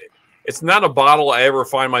a bottle I ever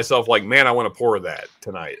find myself like, man, I want to pour that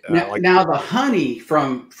tonight. Now the honey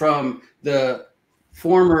from the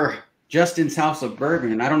former Justin's House of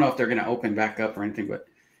Bourbon, I don't know if they're going to open back up or anything, but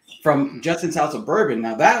from Justin's House of Bourbon,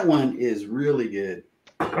 now that one is really good.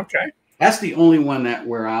 Okay, that's the only one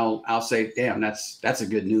where I'll say, damn, that's a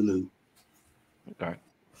good Nulu. Okay.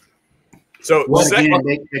 So again,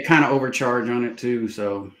 they kind of overcharge on it too.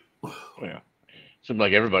 So yeah, seems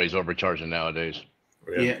like everybody's overcharging nowadays.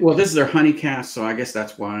 Yeah. Well, this is their honey cask, so I guess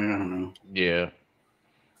that's why. I don't know. Yeah.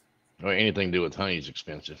 Or anything to do with honey is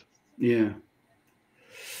expensive. Yeah.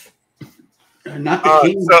 Not the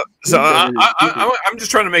king. I'm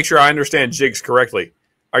just trying to make sure I understand Jigs correctly.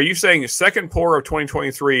 Are you saying second pour of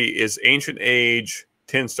 2023 is Ancient Age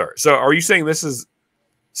 10 star? So are you saying this is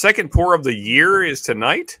second pour of the year is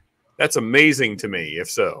tonight? That's amazing to me.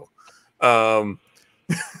 If so,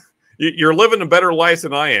 you're living a better life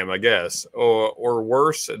than I am, I guess, or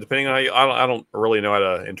worse, depending on how you, I don't really know how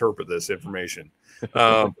to interpret this information.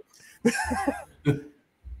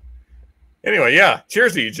 Anyway, yeah.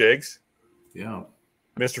 Cheers to you, Jigs. Yeah.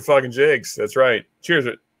 Mr. fucking Jigs. That's right. Cheers.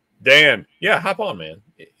 Dan. Yeah, hop on, man.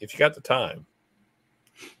 If you got the time.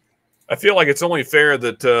 I feel like it's only fair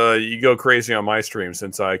that you go crazy on my stream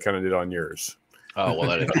since I kind of did on yours. Oh, well,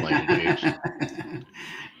 that explains it, Jigs.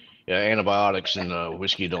 Yeah, antibiotics and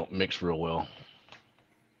whiskey don't mix real well.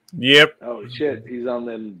 Yep. Oh, shit. He's on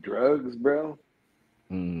them drugs, bro.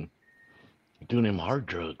 Doing them hard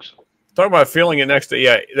drugs. Talk about feeling it next day.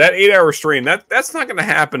 Yeah, that 8-hour stream, that's not going to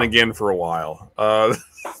happen again for a while.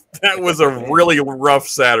 That was a really rough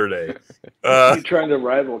Saturday. You trying to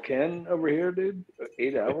rival Ken over here, dude?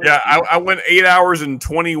 8 hours? Yeah, I went 8 hours and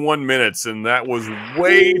 21 minutes, and that was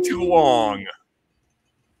way too long.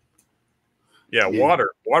 Yeah,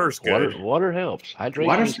 water's good. Water helps. Hydration.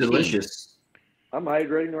 Water's delicious. I'm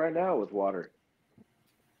hydrating right now with water.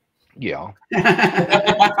 Yeah. There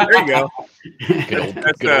you go. Good old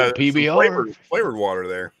PBR. Flavored water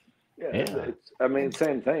there. Yeah. I mean,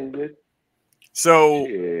 same thing, dude. So,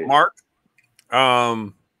 Mark,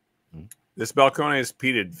 this Balcones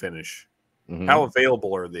peated finish, how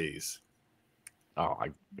available are these? Oh,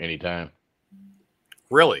 anytime.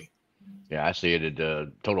 Really? Yeah, I see it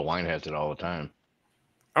at Total Wine has it all the time.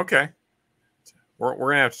 Okay. We're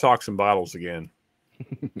going to have to talk some bottles again.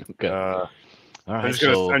 Okay. All right, I'm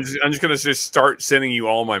just gonna start sending you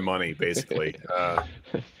all my money, basically. So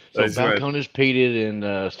Balcones peated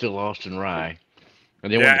and still lost in rye,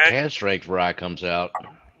 and then when the Cask rye comes out,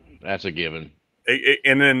 that's a given.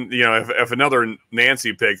 And then if another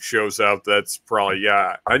Nancy pick shows up, that's probably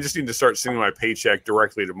I just need to start sending my paycheck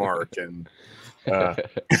directly to Mark. And well,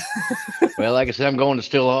 like I said, I'm going to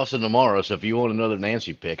Still Austin tomorrow, so if you want another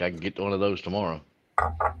Nancy pick, I can get one of those tomorrow.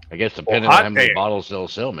 I guess depending on how many bottles they'll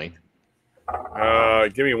sell me.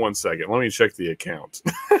 Give me 1 second. Let me check the account.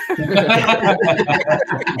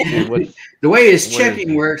 The way his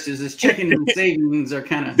checking works is his checking and savings are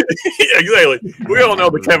kind of yeah, exactly. We all know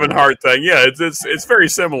the Kevin Hart thing. Yeah, it's very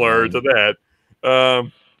similar to that.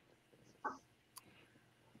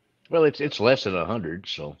 Well, it's less than 100,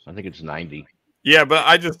 so I think it's 90. Yeah, but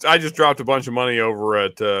I just dropped a bunch of money over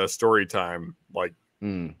at Storytime like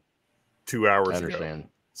 2 hours ago. I understand.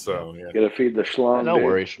 So yeah, You gotta feed the schlong. No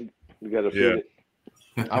worries. You gotta feed it.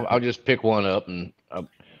 I'll just pick one up and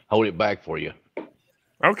hold it back for you.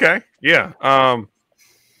 Okay. Yeah.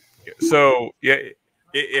 So yeah,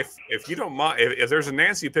 if you don't mind, if there's a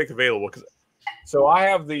Nancy pick available, so I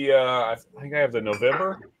have the I think I have the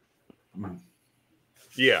November.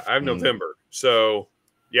 Yeah, I have November. So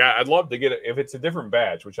yeah, I'd love to get it if it's a different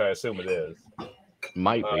batch, which I assume it is.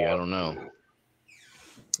 Might be. I don't know.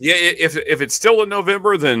 Yeah, if it's still in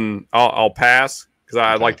November, then I'll pass because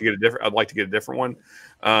I'd like to get a different. I'd like to get a different one.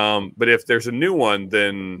 But if there's a new one,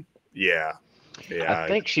 then yeah. I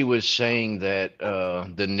think she was saying that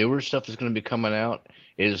the newer stuff that's going to be coming out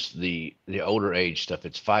is the older age stuff.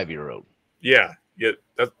 It's 5-year-old. Yeah.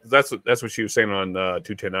 That's what she was saying on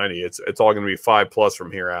 21090. It's all going to be 5+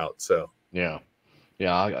 from here out. So yeah,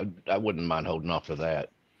 I wouldn't mind holding off for that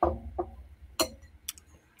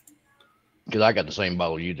because I got the same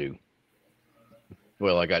bottle you do.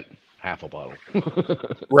 Well, I got half a bottle.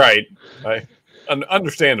 Right.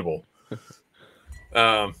 Understandable.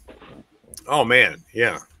 Oh man,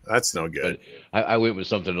 yeah, that's no good. I went with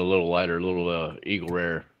something a little lighter, a little Eagle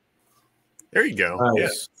Rare. There you go. Nice.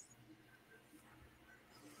 Yes.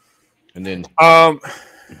 And then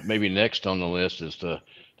maybe next on the list is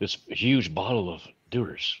this huge bottle of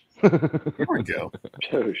Dewar's. Here we go.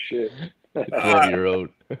 Oh shit. 12-year-old.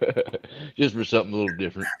 Just for something a little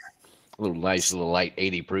different. A little nice, little light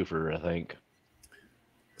 80 proofer, I think.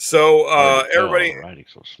 So everybody, writing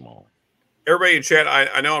so small. Everybody in chat,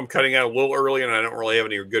 I know I'm cutting out a little early, and I don't really have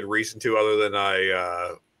any good reason to, other than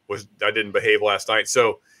I didn't behave last night.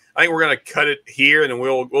 So I think we're gonna cut it here, and then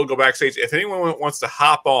we'll go backstage. If anyone wants to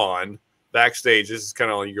hop on backstage, this is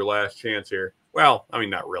kind of your last chance here. Well, I mean,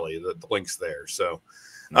 not really. The link's there. So,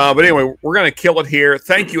 but anyway, we're gonna kill it here.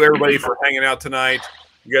 Thank you everybody for hanging out tonight.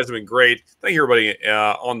 You guys have been great. Thank you everybody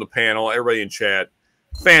on the panel, everybody in chat.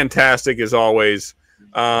 Fantastic as always.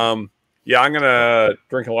 Yeah, I'm gonna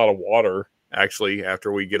drink a lot of water actually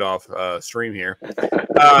after we get off stream here.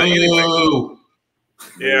 Anyway,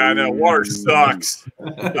 yeah, I know water sucks.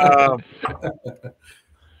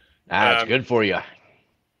 It's good for you.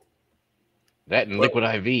 That and liquid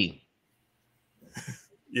IV.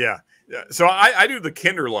 Yeah. So I do the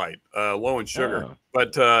Kinder Light, low in sugar.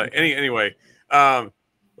 But anyway, what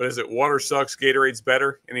is it? Water sucks. Gatorade's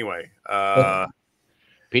better. Anyway,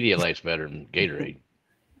 Pedialyte's better than Gatorade.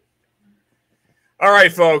 All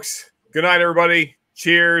right, folks. Good night, everybody.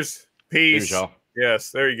 Cheers. Peace. Cheers, y'all.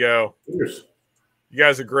 Yes, there you go. Cheers. You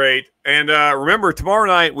guys are great. And remember, tomorrow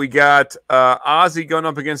night we got Ozzy going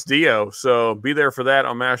up against Dio. So be there for that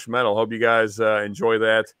on Mash Metal. Hope you guys enjoy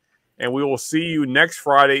that. And we will see you next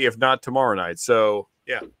Friday, if not tomorrow night. So,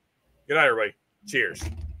 yeah. Good night, everybody. Cheers.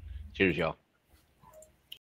 Cheers, y'all.